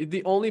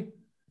 The only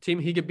team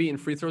he could beat in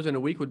free throws in a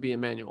week would be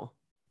Emmanuel.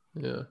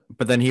 Yeah.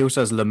 But then he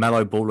also has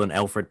LaMelo Ball and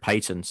Elfrid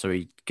Payton, so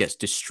he gets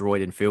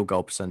destroyed in field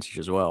goal percentage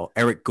as well.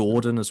 Eric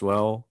Gordon as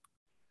well.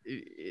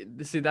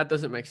 See, that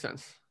doesn't make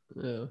sense.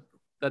 Yeah.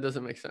 That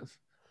doesn't make sense.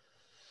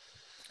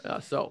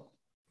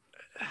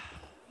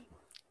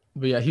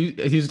 But yeah, he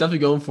was definitely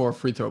going for a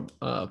free throw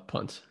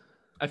punt.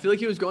 I feel like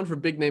he was going for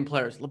big name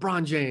players: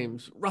 LeBron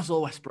James,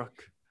 Russell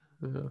Westbrook,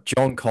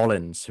 John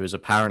Collins, who is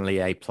apparently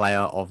a player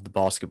of the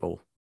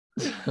basketball.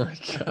 Oh my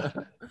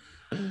God.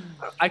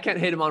 I can't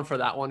hate him on for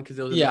that one because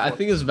it was. Yeah, I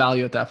think there's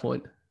value at that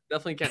point.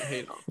 Definitely can't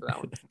hate on for that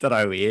one. Don't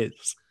know who he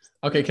is.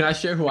 Okay, can I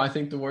share who I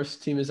think the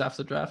worst team is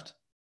after the draft?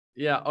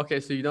 Yeah. Okay,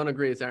 so you don't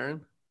agree it's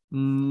Aaron?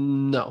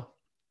 No.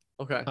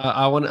 Okay.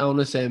 I want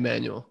to say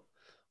Emmanuel.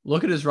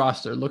 Look at his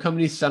roster. Look how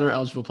many center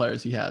eligible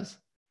players he has.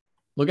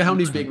 Look at how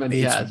many big men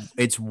he has.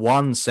 It's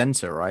one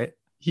center, right?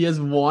 He has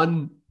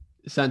one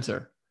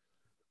center.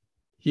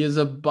 He has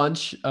a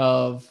bunch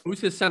of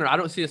Who's his center? I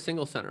don't see a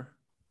single center.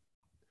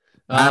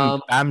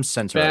 Bam's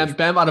center.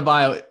 Bam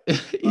Adebayo.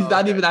 He's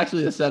not okay. even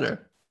actually a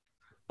center.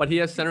 But he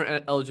has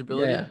center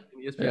eligibility Yeah.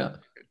 in ESPN.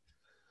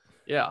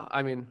 Yeah,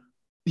 I mean,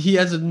 He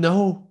has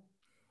no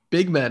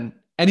big men,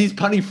 and he's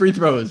punting free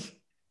throws.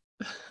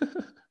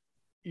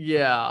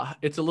 yeah,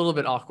 it's a little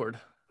bit awkward.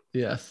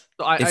 Yes.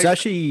 So It's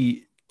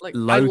actually like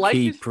low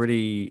key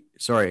pretty.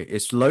 Sorry,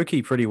 it's low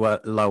key pretty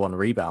low on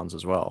rebounds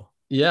as well.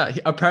 Yeah.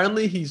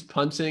 Apparently, he's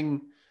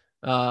punting.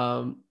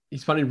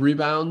 He's punting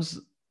rebounds,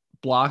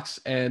 blocks,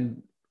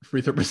 and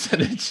free throw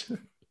percentage.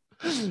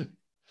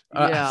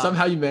 Yeah.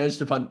 Somehow you managed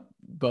to punt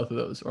both of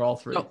those or all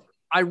three. So,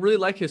 I really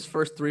like his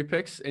first 3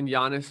 picks in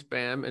Giannis,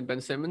 Bam, and Ben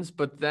Simmons,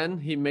 but then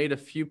he made a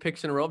few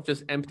picks in a row of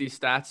just empty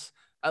stats.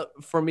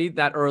 For me,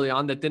 that early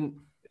on,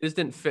 didn't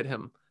fit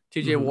him.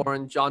 TJ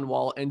Warren, John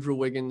Wall, Andrew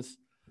Wiggins.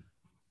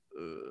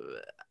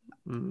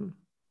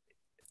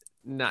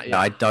 Not yet.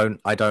 Yeah,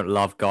 I don't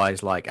love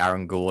guys like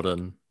Aaron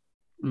Gordon.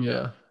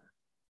 Yeah.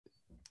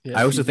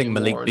 I also think TJ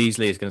Malik Warren.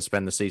 Beasley is going to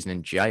spend the season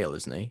in jail,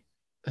 isn't he?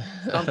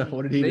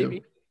 What did he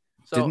do?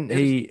 So Didn't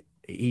he?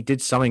 He did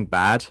something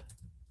bad.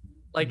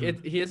 Like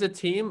he has a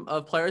team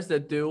of players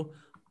that do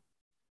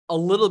a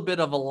little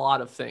bit of a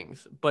lot of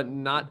things, but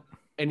not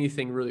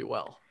anything really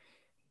well.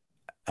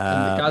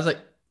 And the guys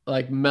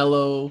like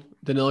Melo,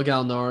 Danilo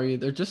Gallinari,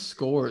 they're just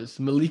scores.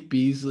 Malik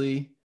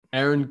Beasley,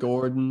 Aaron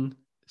Gordon,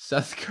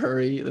 Seth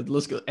Curry, the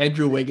list goes.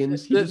 Andrew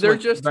Wiggins. They're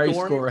just very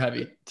scoring. score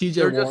heavy. TJ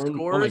They're just Warren.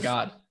 Oh my scores.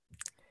 god.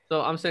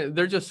 So I'm saying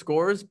they're just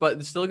scores, but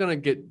it's still gonna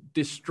get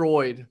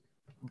destroyed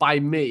by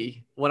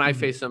me when I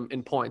face them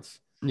in points.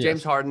 Yes.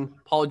 James Harden,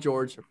 Paul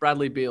George,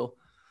 Bradley Beal.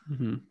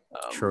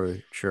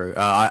 True.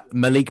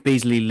 Malik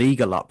Beasley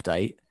legal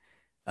update.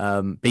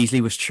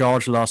 Beasley was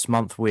charged last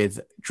month with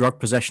drug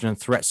possession and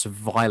threats of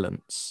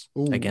violence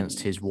against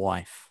his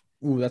wife.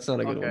 Ooh, that's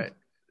not a good one.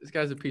 This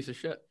guy's a piece of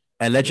shit.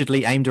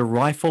 Allegedly aimed a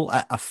rifle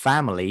at a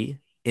family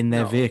in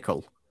their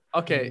vehicle.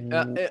 Okay.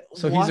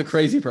 So he's a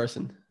crazy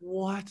person.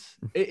 What?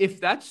 If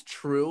that's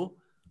true,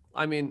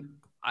 I mean,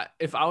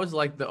 if I was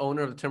like the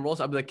owner of the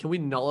Timberwolves, I'd be like, can we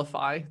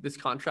nullify this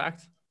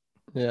contract?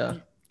 Yeah.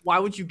 Why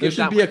would you give There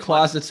should that be a much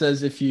clause money? that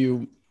says if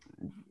you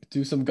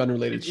do some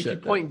gun-related If you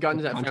shit, point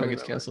guns at contract family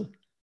gets members. canceled.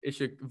 It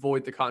should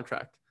void the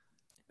contract.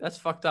 That's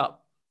fucked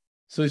up.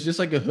 So he's just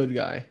like a hood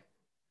guy,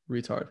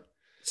 retard.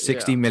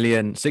 $60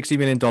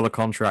 million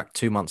contract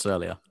 2 months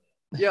earlier.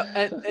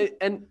 Yeah,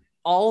 and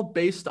all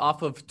based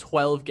off of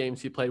 12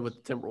 games he played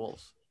with the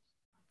Timberwolves.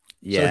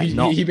 Yeah,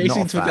 so he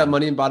basically took that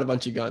money and bought a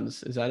bunch of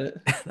guns. Is that it?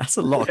 That's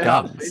a lot of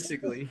guns.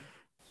 Basically.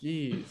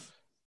 Jeez.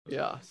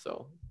 Yeah.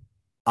 So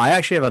I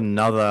actually have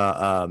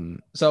another.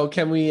 So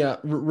can we,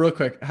 real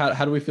quick,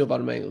 how do we feel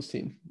about Emmanuel's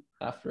team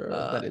after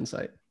that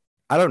insight?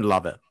 I don't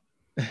love it.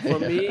 For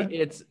me,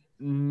 it's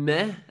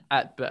meh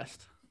at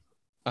best.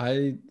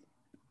 I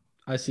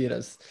see it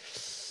as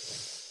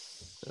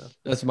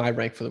that's my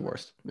rank for the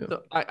worst. Yeah.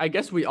 So I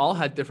guess we all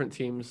had different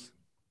teams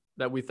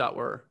that we thought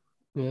were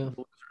losers.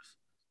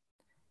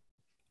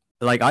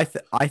 Like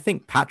I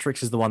think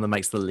Patrick's is the one that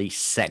makes the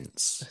least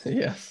sense.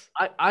 Yes.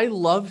 I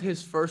loved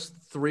his first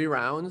 3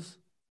 rounds,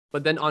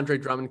 but then Andre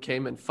Drummond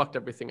came and fucked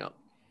everything up.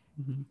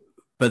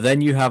 But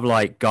then you have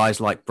like guys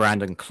like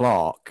Brandon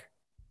Clark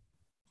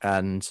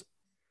and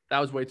That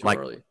was way too like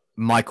early.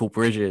 Michael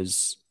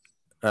Bridges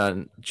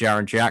and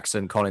Jaren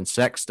Jackson, Colin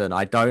Sexton.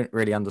 I don't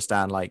really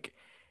understand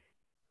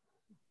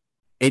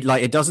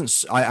it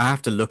doesn't. I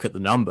have to look at the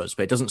numbers,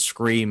 but it doesn't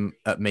scream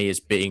at me as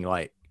being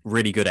like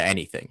really good at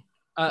anything.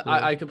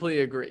 I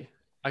completely agree.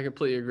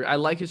 I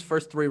like his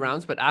first 3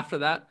 rounds, but after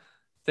that,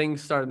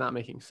 things started not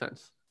making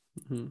sense.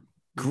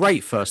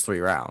 Great first 3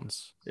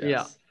 rounds. Yes.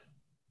 Yeah.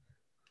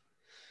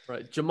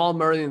 Right. Jamal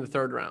Murray in the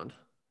 3rd round.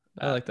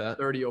 I like that.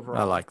 30 overall.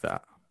 I like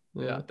that.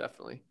 Yeah,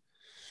 definitely.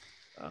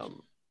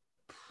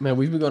 Man,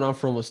 we've been going on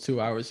for almost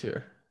 2 hours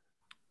here.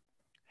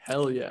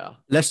 Hell yeah.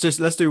 Let's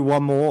do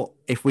one more.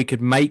 If we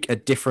could make a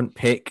different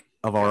pick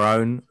of our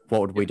own,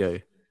 what would we do?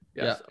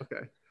 Yes. Yeah.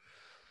 Okay.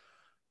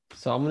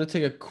 So I'm gonna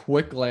take a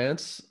quick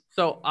glance.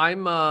 So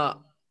I'm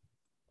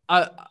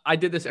I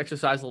did this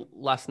exercise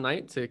last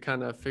night to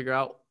kind of figure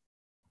out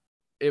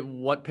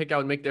what pick I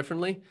would make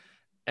differently,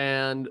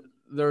 and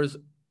there's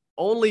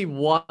only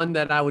one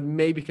that I would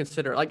maybe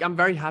consider. Like I'm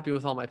very happy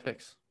with all my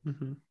picks.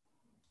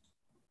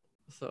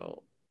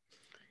 So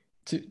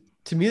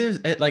to me, there's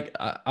like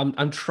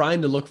I'm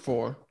trying to look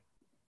for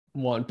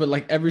one, but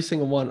like every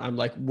single one, I'm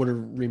like would have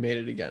remade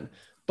it again.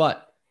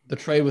 But the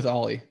trade with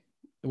Ollie,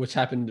 which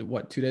happened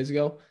 2 days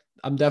ago,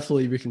 I'm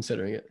definitely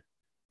reconsidering it.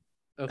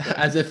 Okay.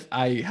 As if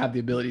I have the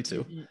ability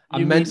to.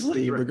 I'm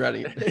mentally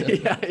regretting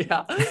it.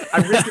 yeah.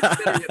 I'm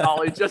reconsidering it,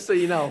 Ollie, just so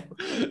you know.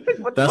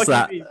 That's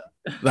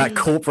that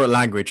corporate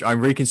language.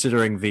 I'm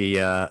reconsidering the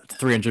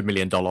 $300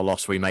 million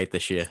loss we made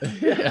this year.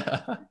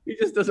 Yeah. He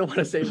just doesn't want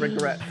to say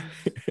regret.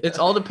 It's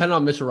all dependent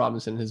on Mitchell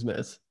Robinson and his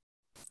minutes.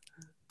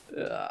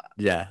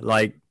 Yeah,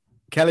 like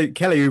Kelly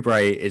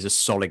Oubre is a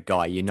solid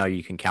guy. You know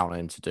you can count on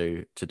him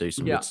to do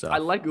some good stuff. I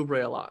like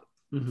Oubre a lot.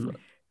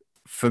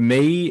 For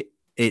me,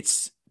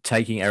 it's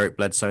taking Eric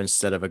Bledsoe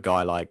instead of a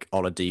guy like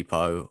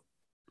Oladipo.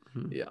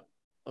 Yeah.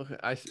 Okay.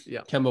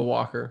 Yeah. Kemba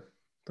Walker,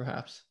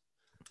 perhaps.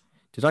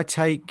 Did I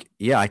take?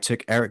 Yeah, I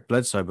took Eric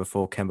Bledsoe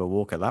before Kemba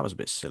Walker. That was a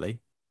bit silly.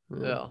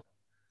 Yeah.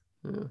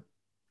 Yeah.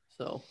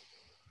 So.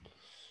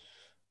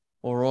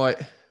 All right.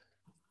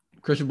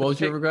 Christian, what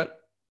was your regret?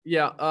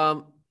 Yeah.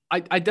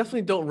 I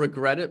definitely don't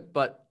regret it,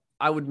 but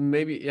I would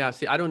maybe,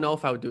 see, I don't know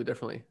if I would do it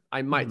differently.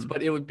 I might,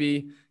 but it would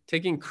be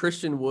taking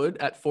Christian Wood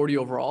at 40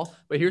 overall.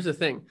 But here's the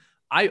thing.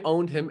 I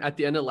owned him at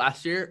the end of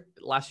last year,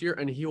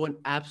 and he went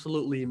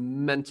absolutely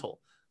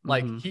mental.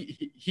 Like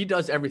he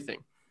does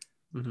everything.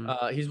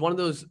 He's one of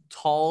those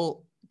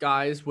tall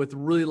guys with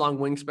really long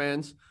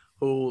wingspans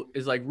who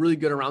is like really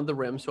good around the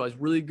rim. So has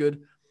really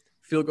good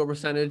field goal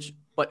percentage,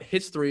 but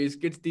hits threes,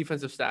 gets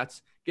defensive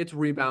stats, gets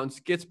rebounds,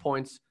 gets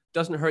points,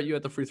 doesn't hurt you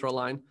at the free throw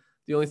line.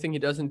 The only thing he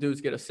doesn't do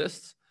is get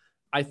assists.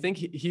 I think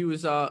he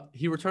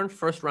returned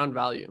first round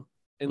value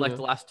in like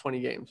the last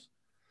 20 games.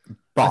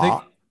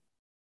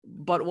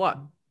 But what?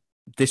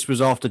 This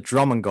was after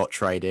Drummond got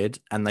traded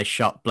and they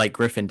shut Blake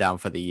Griffin down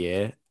for the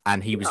year,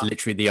 and he was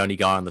literally the only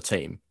guy on the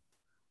team.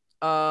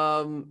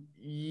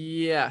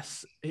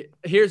 Yes.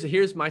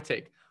 Here's my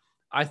take.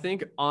 I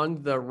think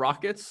on the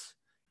Rockets,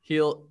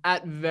 he'll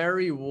at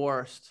very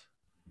worst.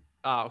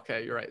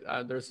 Okay, you're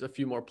right. There's a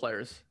few more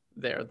players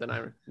there than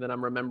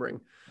I'm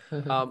remembering.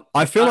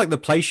 I feel like the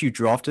place you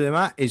drafted him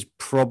at is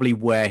probably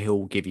where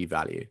he'll give you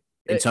value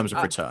in terms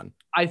of return.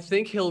 I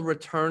think he'll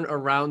return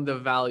around the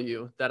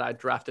value that I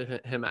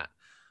drafted him at.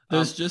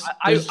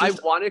 I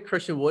wanted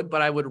Christian Wood,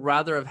 but I would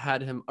rather have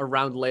had him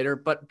around later.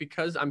 But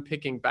because I'm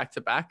picking back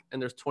to back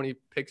and there's 20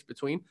 picks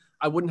between,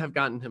 I wouldn't have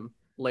gotten him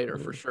later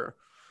for sure.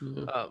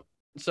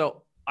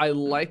 So I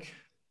like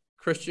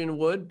Christian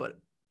Wood, but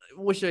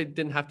I wish I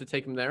didn't have to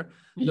take him there.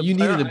 You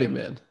needed a big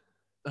man.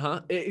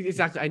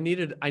 Exactly. I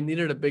needed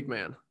a big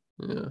man.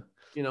 Yeah.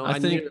 I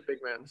needed a big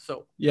man.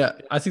 So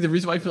I think the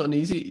reason why you feel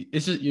uneasy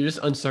is you're just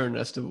uncertain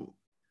as to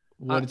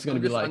what it's going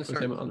to be like with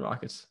him on the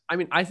Rockets. I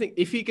mean, I think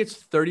if he gets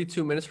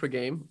 32 minutes per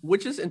game,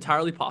 which is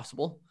entirely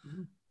possible,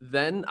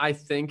 then I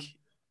think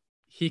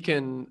he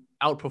can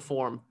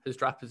outperform his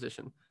draft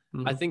position.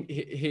 I think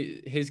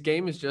his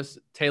game is just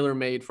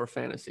tailor-made for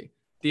fantasy.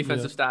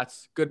 Defensive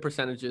stats, good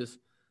percentages,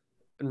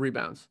 and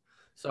rebounds.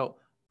 So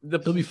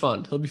he'll be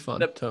fun.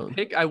 The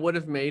pick I would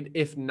have made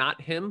if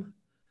not him,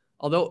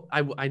 although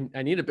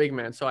I need a big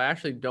man, so I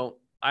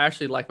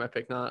actually like my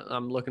pick now.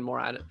 I'm looking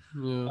more at it.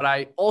 Yeah. But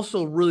I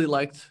also really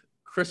liked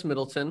Chris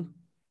Middleton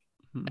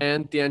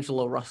and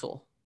D'Angelo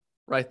Russell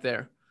right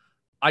there.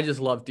 I just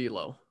love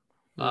D'Lo.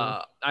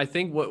 I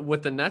think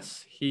with the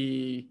Nets,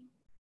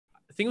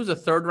 I think he was a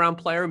third round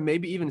player,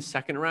 maybe even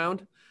second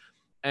round.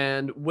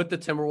 And with the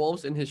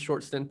Timberwolves in his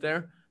short stint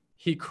there,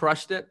 he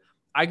crushed it.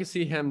 I could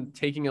see him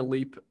taking a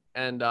leap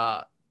and,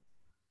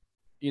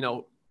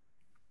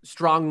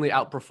 strongly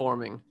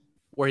outperforming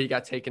where he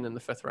got taken in the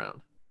 5th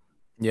round.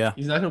 Yeah.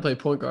 He's not going to play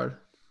point guard.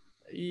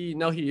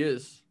 No, he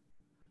is.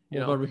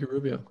 What about Ricky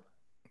Rubio?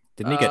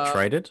 Didn't he get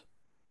traded?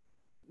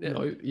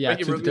 Yeah,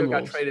 Ricky Rubio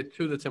got traded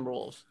to the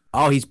Timberwolves.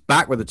 Oh, he's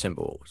back with the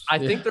Timberwolves. I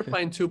think they're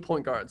playing 2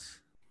 point guards.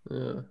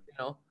 Yeah.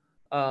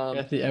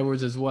 Anthony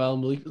Edwards as well.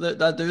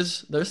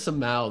 There's some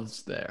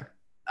mouths there.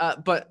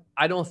 But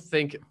I don't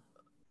think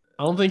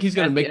he's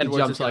going to make the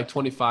jump to like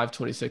 25,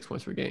 26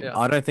 points per game. Yeah.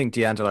 I don't think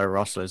D'Angelo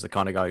Russell is the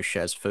kind of guy who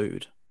shares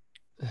food.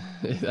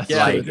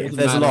 If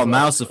there's a lot of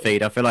mouths to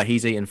feed, I feel like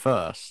he's eating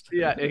first.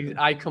 Yeah,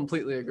 I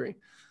completely agree.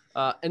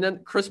 And then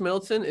Chris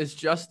Middleton is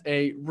just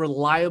a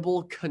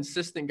reliable,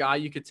 consistent guy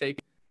you could take,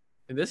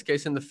 in this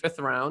case, in the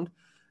 5th round,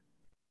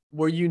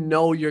 where he's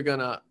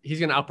gonna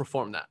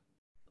outperform that.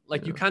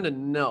 Like you kind of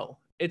know.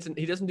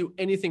 He doesn't do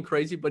anything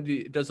crazy, but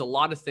he does a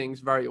lot of things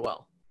very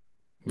well.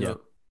 Yeah.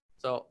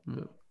 So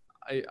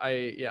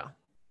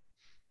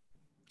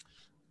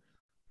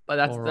But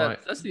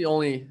that's the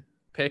only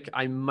pick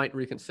I might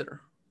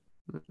reconsider.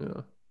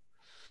 Yeah.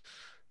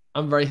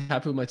 I'm very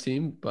happy with my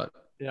team, but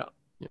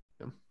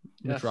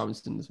Mitch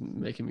Robinson is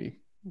making me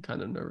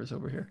kind of nervous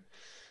over here.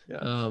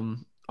 Yeah.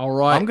 All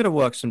right. I'm gonna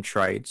work some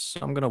trades.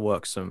 I'm gonna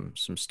work some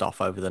stuff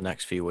over the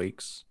next few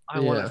weeks. I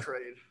want to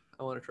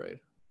trade.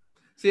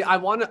 See, I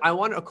want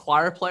to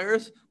acquire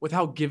players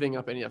without giving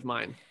up any of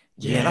mine.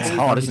 Yeah, that's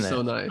hard, isn't it?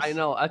 So nice. I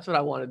know. That's what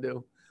I want to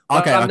do.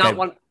 Okay.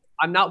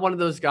 I'm not one of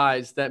those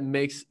guys that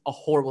makes a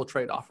horrible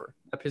trade offer.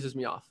 That pisses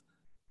me off.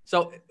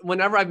 So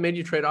whenever I've made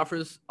you trade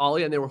offers,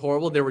 Ollie, and they were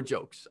horrible, they were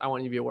jokes. I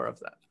want you to be aware of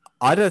that.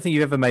 I don't think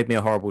you've ever made me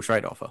a horrible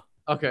trade offer.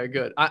 Okay,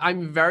 good.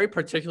 I'm very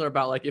particular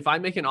about, like, if I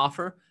make an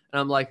offer and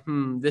I'm like,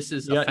 this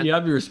is you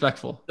gotta be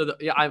respectful. So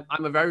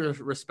I'm a very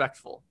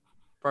respectful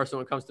person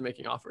when it comes to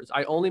making offers.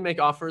 I only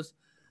make offers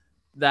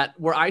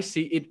where I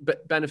see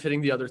it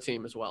benefiting the other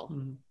team as well.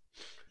 Mm-hmm.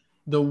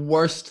 The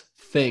worst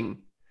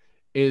thing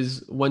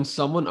is when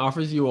someone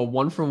offers you a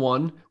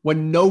 1-for-1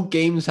 when no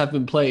games have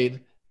been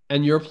played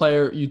and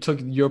you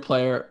took your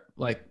player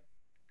like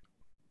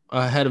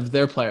ahead of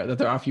their player that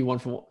they're offering you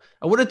 1-for-1.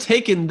 I would have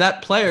taken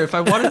that player if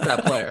I wanted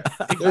that player.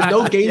 There's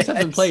no games have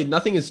been played.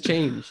 Nothing has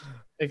changed.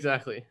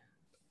 Exactly.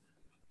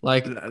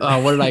 Like,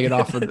 what did I get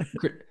offered?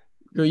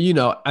 You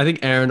know, I think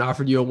Aaron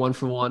offered you a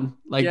 1-for-1.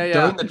 Like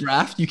during the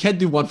draft, you can't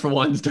do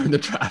 1-for-1s during the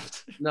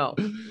draft. No,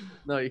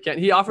 you can't.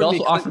 He offered He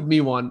also offered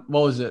me one.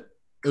 What was it?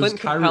 It was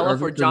Clint Capella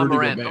for John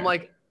Morant. Gobert. I'm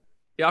like,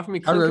 he offered me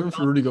Kyrie Irving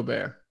for Rudy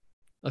Gobert,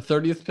 a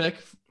 30th pick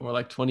or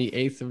like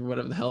 28th or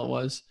whatever the hell it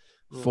was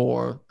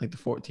for like the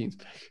 14th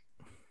pick.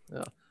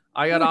 Yeah,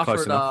 I got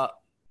offered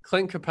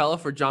Clint Capella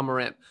for John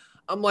Morant.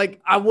 I'm like,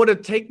 I would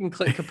have taken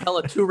Clint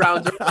Capella 2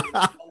 rounds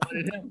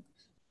earlier.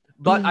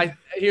 But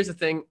here's the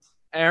thing,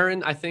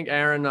 Aaron. I think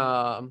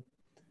Aaron,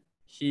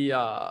 he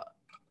not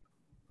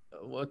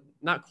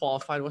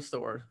qualified. What's the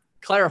word?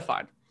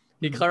 Clarified.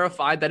 He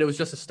clarified that it was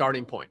just a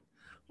starting point.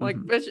 I'm like,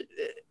 bitch,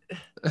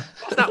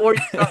 that's not where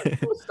you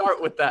start. Don't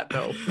start with that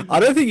though. I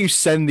don't think you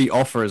send the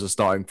offer as a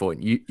starting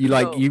point.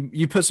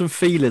 You put some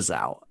feelers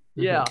out.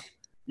 Yeah,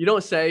 you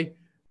don't say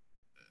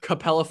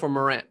Capella for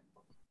Morant.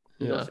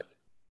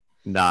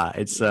 Nah,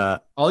 it's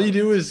all you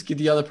do is get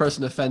the other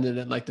person offended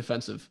and like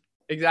defensive.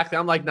 Exactly.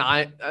 I'm like,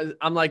 nah.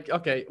 I'm like,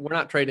 okay, we're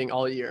not trading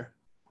all year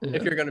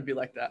if you're gonna be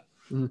like that.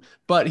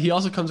 But he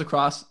also comes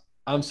across.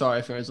 I'm sorry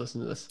if anyone's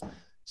listening to this.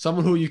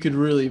 Someone who you could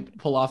really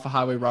pull off a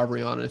highway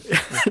robbery on. I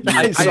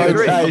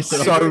agree. That is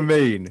so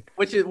mean.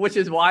 Which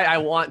is why I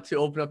want to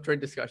open up trade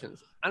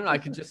discussions. I don't know. I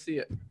can just see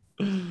it.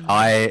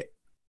 I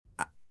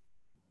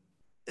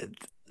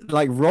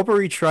like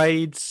robbery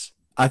trades.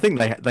 I think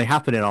they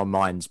happen in our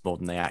minds more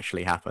than they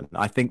actually happen.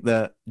 I think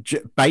that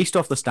based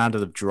off the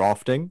standard of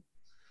drafting,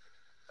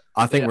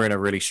 I think we're in a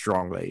really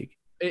strong league.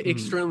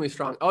 Extremely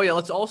strong. Oh yeah.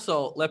 Let's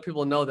also let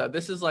people know that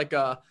this is like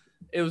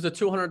it was a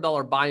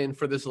 $200 buy-in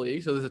for this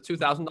league. So there's a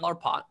 $2,000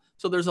 pot.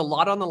 So there's a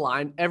lot on the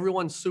line.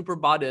 Everyone's super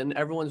bought in.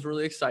 Everyone's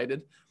really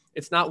excited.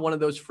 It's not one of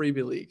those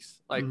freebie leagues.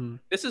 Like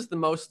this is the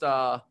most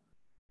the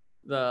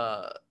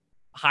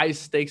high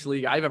stakes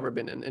league I've ever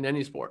been in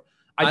any sport.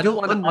 I do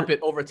want to up it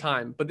over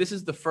time, but this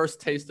is the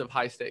first taste of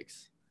high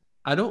stakes.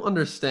 I don't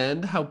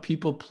understand how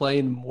people play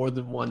in more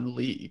than one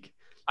league.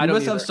 I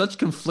must have such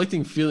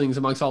conflicting feelings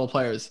amongst all the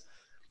players.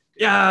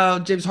 Yeah,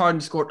 James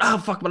Harden scored. Oh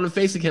fuck, but I'm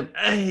facing him.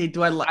 Hey,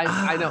 do I like?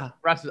 I know,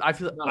 Rasmus. I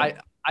feel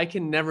I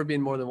can never be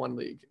in more than one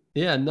league.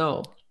 Yeah,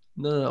 no.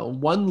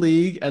 One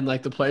league and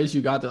like the players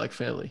you got, they're like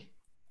family.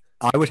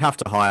 I would have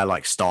to hire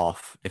like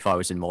staff if I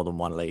was in more than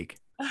one league.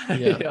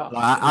 Yeah.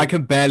 I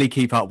can barely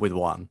keep up with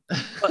one.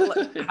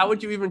 But how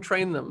would you even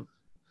train them,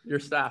 your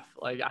staff?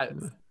 Like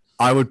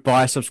I would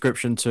buy a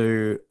subscription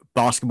to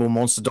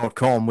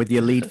basketballmonster.com with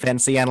your lead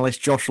fantasy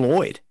analyst Josh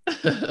Lloyd.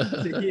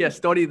 Yeah,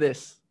 study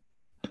this.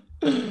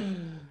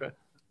 Okay.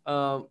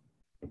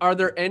 Are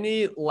there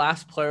any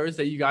last players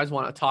that you guys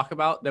want to talk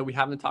about that we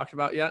haven't talked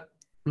about yet?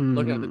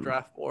 Looking at the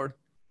draft board.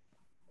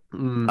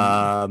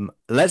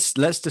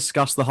 Let's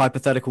discuss the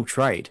hypothetical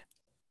trade.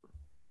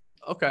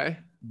 Okay.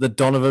 The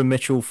Donovan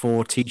Mitchell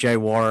for TJ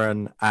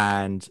Warren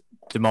and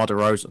DeMar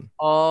DeRozan.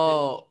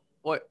 Oh,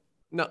 what?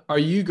 No. Are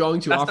you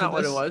going to offer this? That's not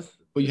what it was.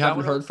 Well, you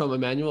haven't heard from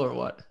Emmanuel or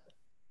what?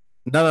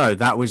 No,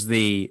 that was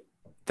an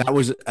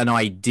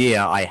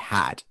idea I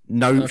had.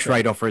 No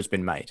trade offer has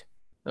been made.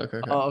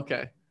 Okay. Oh,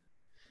 okay.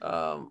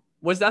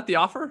 Was that the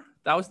offer?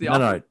 That was the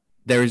offer?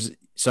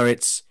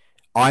 No.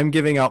 I'm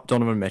giving up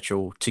Donovan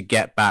Mitchell to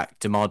get back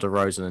DeMar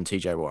DeRozan and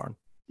TJ Warren.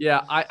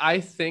 Yeah, I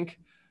think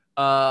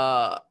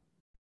I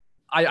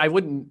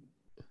wouldn't.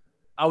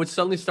 I would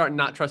suddenly start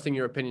not trusting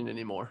your opinion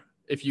anymore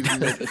if you made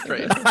this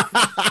trade.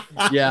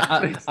 Yeah,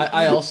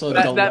 I also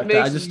don't like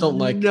that. I just don't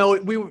like. No,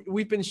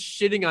 we've been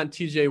shitting on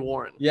TJ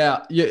Warren.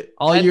 Yeah. You're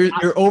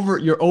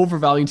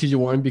overvaluing TJ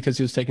Warren because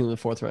he was taken in the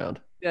 4th round.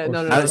 Yeah,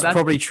 no. That's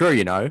probably true.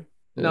 You know.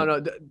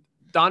 No.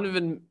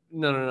 Donovan.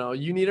 No.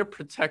 You need to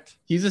protect.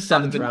 He's a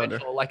 7th rounder,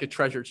 Mitchell, like a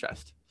treasure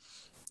chest.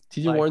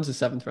 TJ Warren's a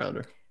 7th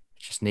rounder.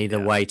 Just need a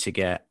way to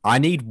get. I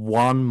need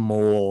one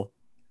more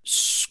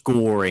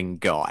scoring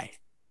guy.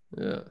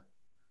 Yeah.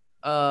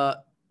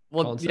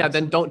 Well, yeah.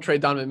 Then don't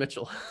trade Donovan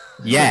Mitchell.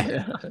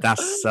 Yeah,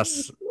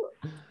 that's.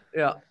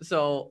 Yeah.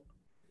 So,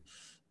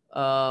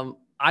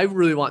 I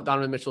really want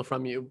Donovan Mitchell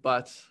from you,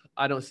 but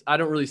I don't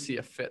really see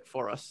a fit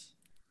for us.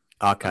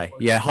 Okay.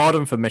 Yeah,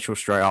 Harden for Mitchell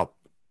straight up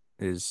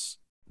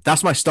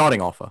that's my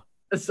starting offer.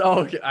 So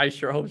okay, I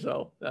sure hope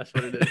so. That's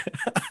what it is.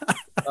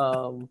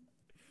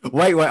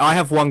 Wait. I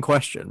have one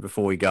question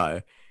before we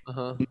go.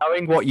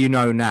 Knowing what you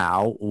know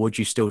now, would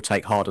you still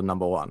take Harden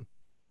number 1?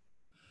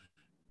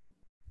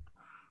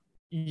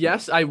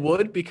 Yes, I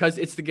would, because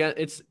it's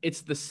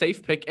the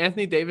safe pick.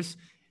 Anthony Davis,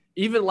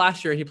 even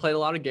last year, he played a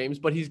lot of games,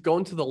 but he's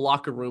going to the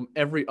locker room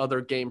every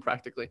other game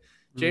practically.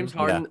 James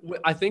Harden,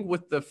 I think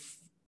with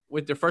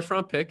their first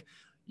round pick,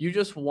 you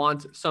just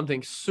want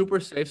something super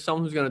safe,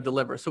 someone who's going to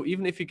deliver. So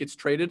even if he gets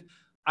traded,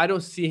 I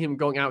don't see him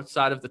going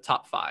outside of the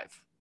top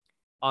 5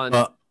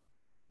 on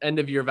end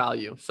of year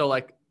value. So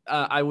like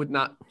I would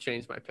not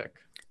change my pick.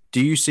 Do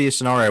you see a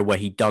scenario where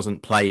he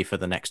doesn't play for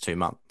the next 2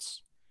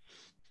 months?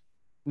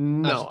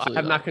 No, I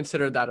have not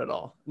considered that at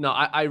all. No,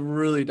 I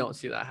really don't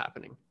see that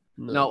happening.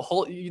 No,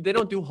 they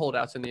don't do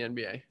holdouts in the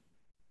NBA.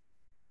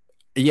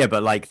 Yeah,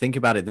 but like think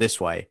about it this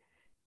way.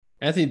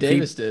 Anthony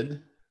Davis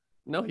did.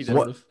 No, he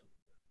didn't.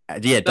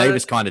 Yeah,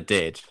 Davis kind of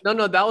did.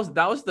 No, that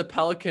was the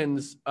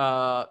Pelicans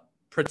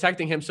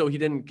protecting him so he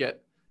didn't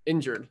get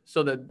injured.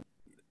 So that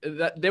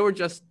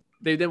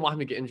they didn't want him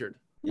to get injured.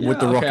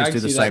 Would the Rockets do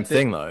the same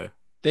thing though?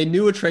 They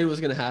knew a trade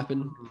was going to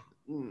happen.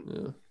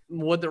 Yeah.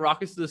 Would the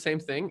Rockets do the same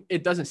thing?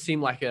 It doesn't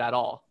seem like it at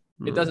all.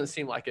 It doesn't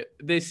seem like it.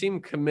 They seem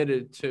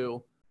committed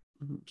to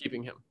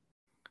keeping him.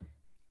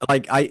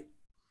 Like I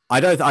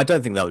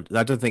don't think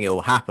it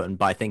will happen,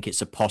 but I think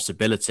it's a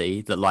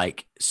possibility that,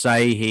 like,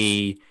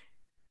 say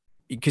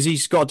because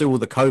he's got to do all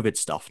the COVID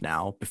stuff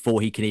now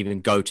before he can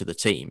even go to the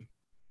team.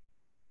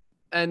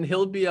 And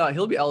he'll be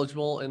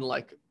eligible in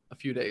like a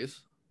few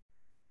days.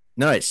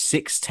 No, it's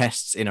 6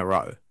 tests in a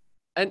row.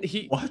 And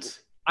what?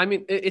 I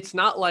mean, it's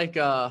not like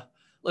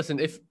listen,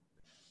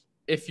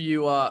 if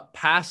you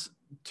pass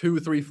 2,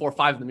 3, 4,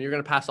 5 of them, you're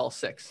gonna pass all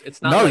 6.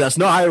 It's not. No, that's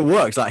not how it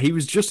works. Like, he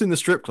was just in the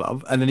strip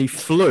club and then he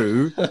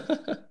flew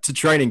to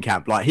training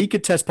camp. Like, he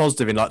could test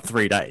positive in like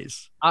 3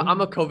 days.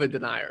 I'm a COVID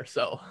denier,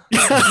 so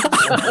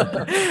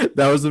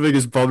that was the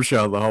biggest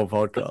bombshell of the whole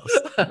podcast.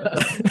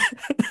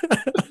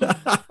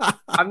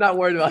 I'm not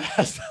worried about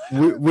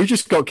that. We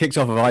just got kicked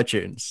off of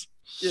iTunes.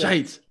 Yeah.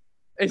 Shite.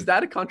 Is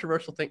that a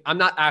controversial thing? I'm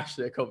not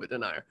actually a COVID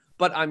denier,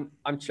 but I'm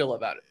chill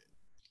about it.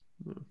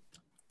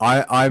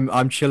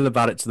 I'm chill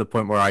about it to the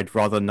point where I'd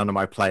rather none of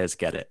my players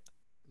get it.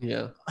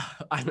 Yeah.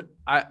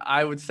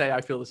 I would say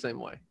I feel the same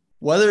way.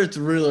 Whether it's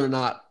real or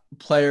not,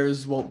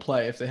 players won't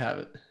play if they have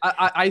it.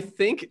 I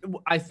think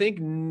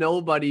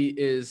nobody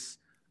is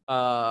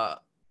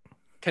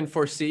can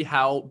foresee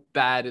how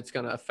bad it's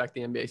going to affect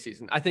the NBA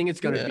season. I think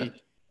it's going to be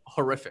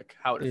horrific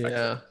how it affects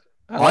it.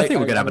 I think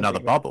we're going to have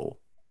another bubble.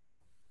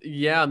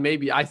 Yeah,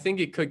 maybe. I think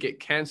it could get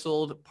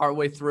canceled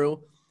partway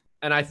through.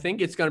 And I think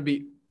it's going to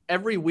be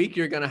every week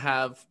you're going to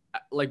have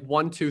like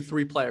 1, 2,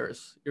 3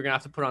 players you're going to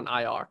have to put on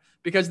IR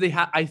because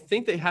I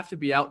think they have to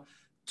be out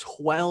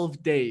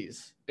 12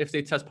 days if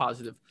they test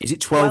positive. Is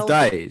it 12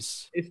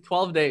 days? It's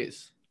 12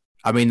 days.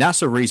 I mean,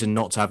 that's a reason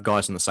not to have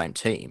guys on the same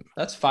team.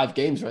 That's 5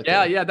 games right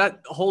there. Yeah,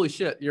 holy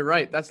shit. You're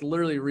right. That's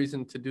literally a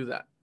reason to do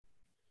that.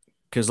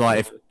 Because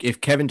like if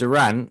Kevin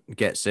Durant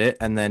gets it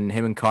and then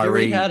him and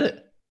Kyrie had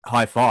it.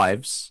 High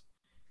fives,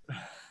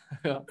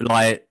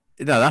 like,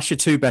 that's your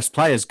 2 best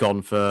players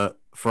gone for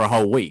a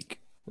whole week.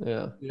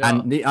 Yeah.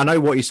 And I know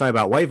what you say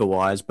about waiver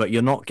wires, but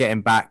you're not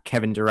getting back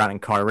Kevin Durant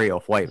and Kyrie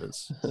off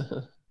waivers.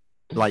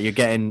 Like, you're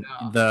getting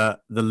the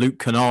Luke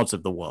Kennards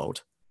of the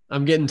world.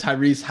 I'm getting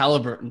Tyrese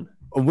Halliburton.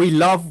 We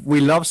love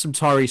some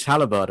Tyrese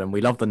Halliburton.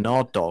 We love the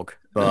Nard dog,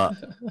 but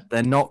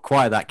they're not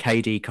quite that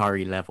KD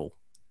Kyrie level.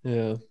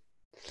 Yeah.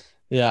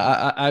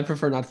 Yeah, I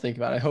prefer not to think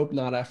about it. I hope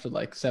not after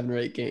like 7 or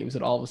 8 games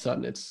that all of a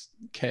sudden it's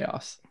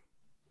chaos.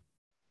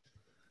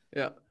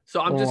 Yeah. So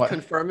I'm just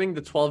confirming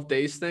the 12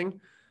 days thing.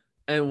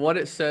 And what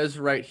it says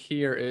right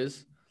here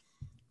is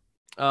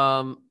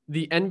the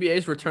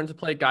NBA's return to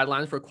play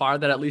guidelines require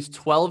that at least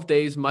 12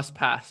 days must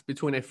pass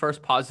between a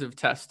first positive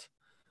test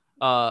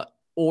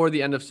or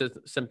the end of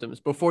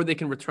symptoms before they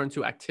can return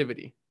to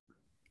activity.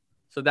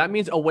 So that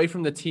means away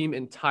from the team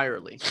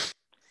entirely.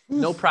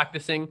 No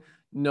practicing.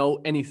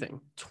 No anything.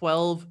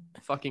 12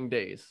 fucking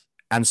days.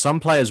 And some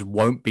players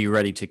won't be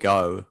ready to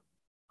go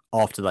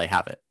after they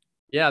have it.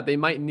 Yeah, they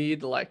might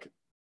need like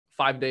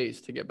 5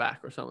 days to get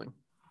back or something.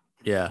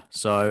 Yeah,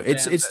 so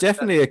it's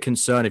definitely a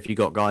concern if you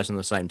got guys on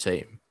the same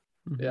team.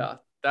 Yeah,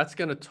 that's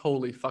going to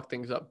totally fuck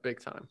things up big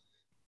time.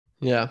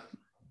 Yeah,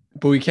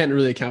 but we can't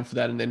really account for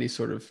that in any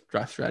sort of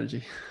draft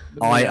strategy.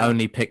 I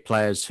only pick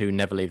players who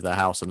never leave their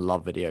house and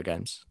love video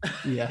games.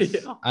 Yes.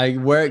 Yeah.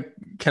 Where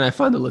can I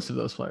find the list of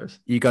those players?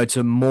 You go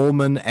to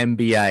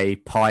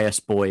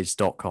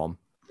MormonNBAPiousBoys.com.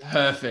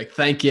 Perfect.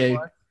 Thank you.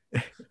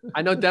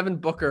 I know Devin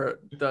Booker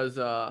does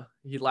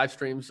he live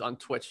streams on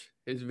Twitch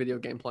his video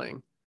game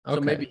playing. So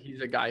maybe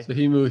he's a guy. So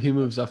he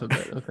moves up a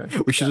bit. Okay.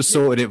 We should have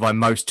sorted it by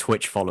most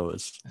Twitch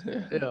followers.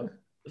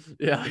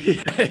 Yeah,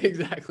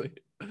 exactly.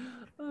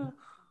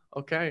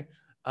 Okay.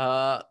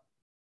 I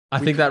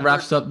think that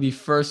wraps up the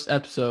first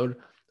episode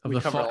of the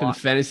fucking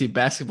fantasy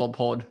basketball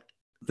pod.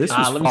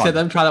 Let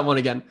me try that one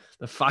again.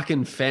 The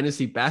fucking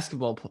fantasy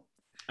basketball pod.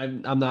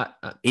 I'm not.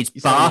 It's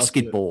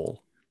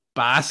basketball.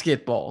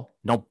 Basketball.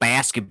 No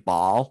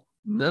basketball.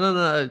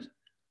 No.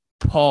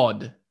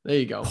 Pod. There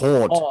you go.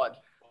 Pod.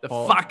 The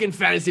fucking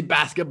fantasy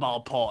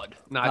basketball pod.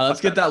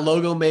 Let's get that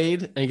logo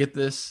made and get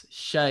this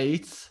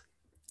shite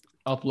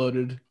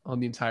uploaded on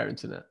the entire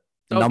internet.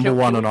 So Number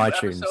 1 on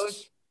iTunes.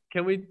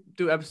 Can we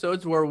do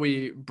episodes where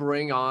we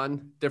bring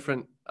on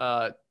different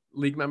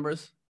league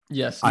members?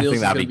 Yes. I think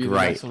that'd be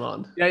great.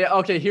 Yeah.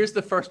 Okay, here's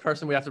the first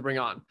person we have to bring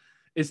on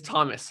is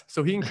Thomas.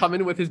 So he can come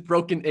in with his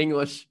broken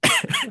English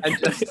and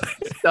just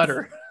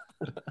stutter.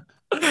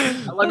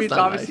 I love you,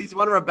 Thomas. Nice. He's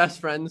one of our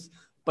best friends,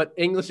 but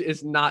English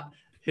is not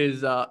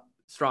his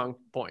strong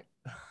point.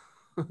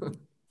 He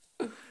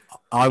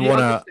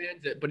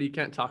understands it, but he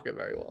can't talk it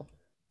very well.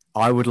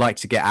 I would like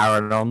to get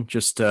Aaron on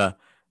just to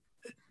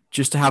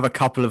have a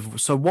couple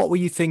of. So, what were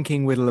you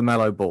thinking with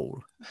LaMelo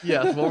Ball?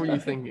 Yes, what were you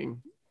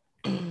thinking?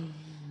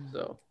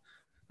 So,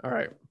 all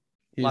right,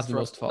 let's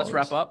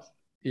wrap up.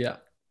 Yeah.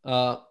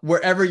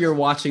 Wherever you're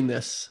watching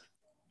this,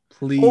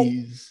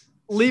 please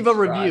Leave a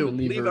subscribe review. and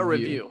Leave a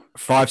review.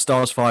 5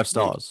 stars, 5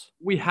 stars.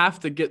 We have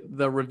to get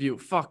the review.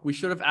 Fuck, we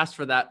should have asked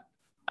for that.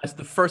 That's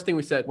the first thing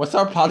we said. What's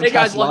our podcast? Hey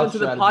guys, welcome launch to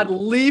the strategy? pod.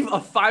 Leave a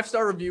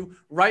 5-star review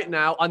right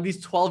now on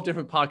these 12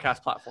 different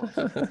podcast platforms.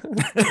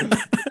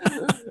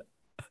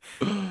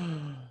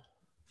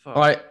 All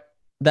right,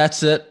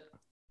 that's it.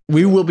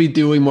 We will be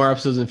doing more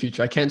episodes in the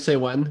future. I can't say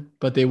when,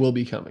 but they will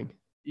be coming.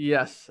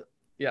 Yes.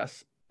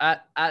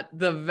 At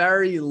the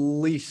very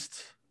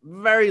least,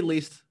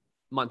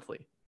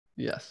 monthly.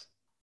 Yes.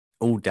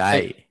 All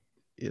day.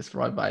 Yes,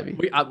 right, baby.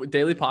 We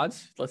daily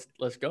pods.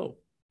 Let's go.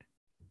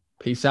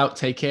 Peace out.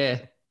 Take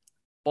care.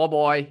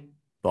 Bye.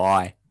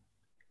 Bye.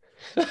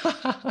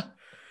 Can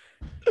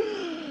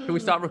we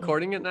stop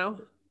recording it now?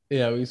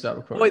 Yeah, we can start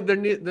recording. Wait,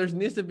 there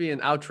needs to be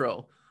an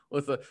outro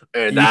with a.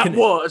 And that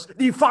was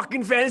the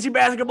fucking fantasy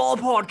basketball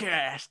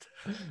podcast.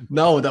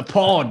 No, the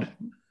pod.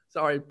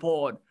 Sorry,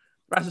 pod.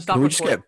 Rasmus, stop Can we just recording. get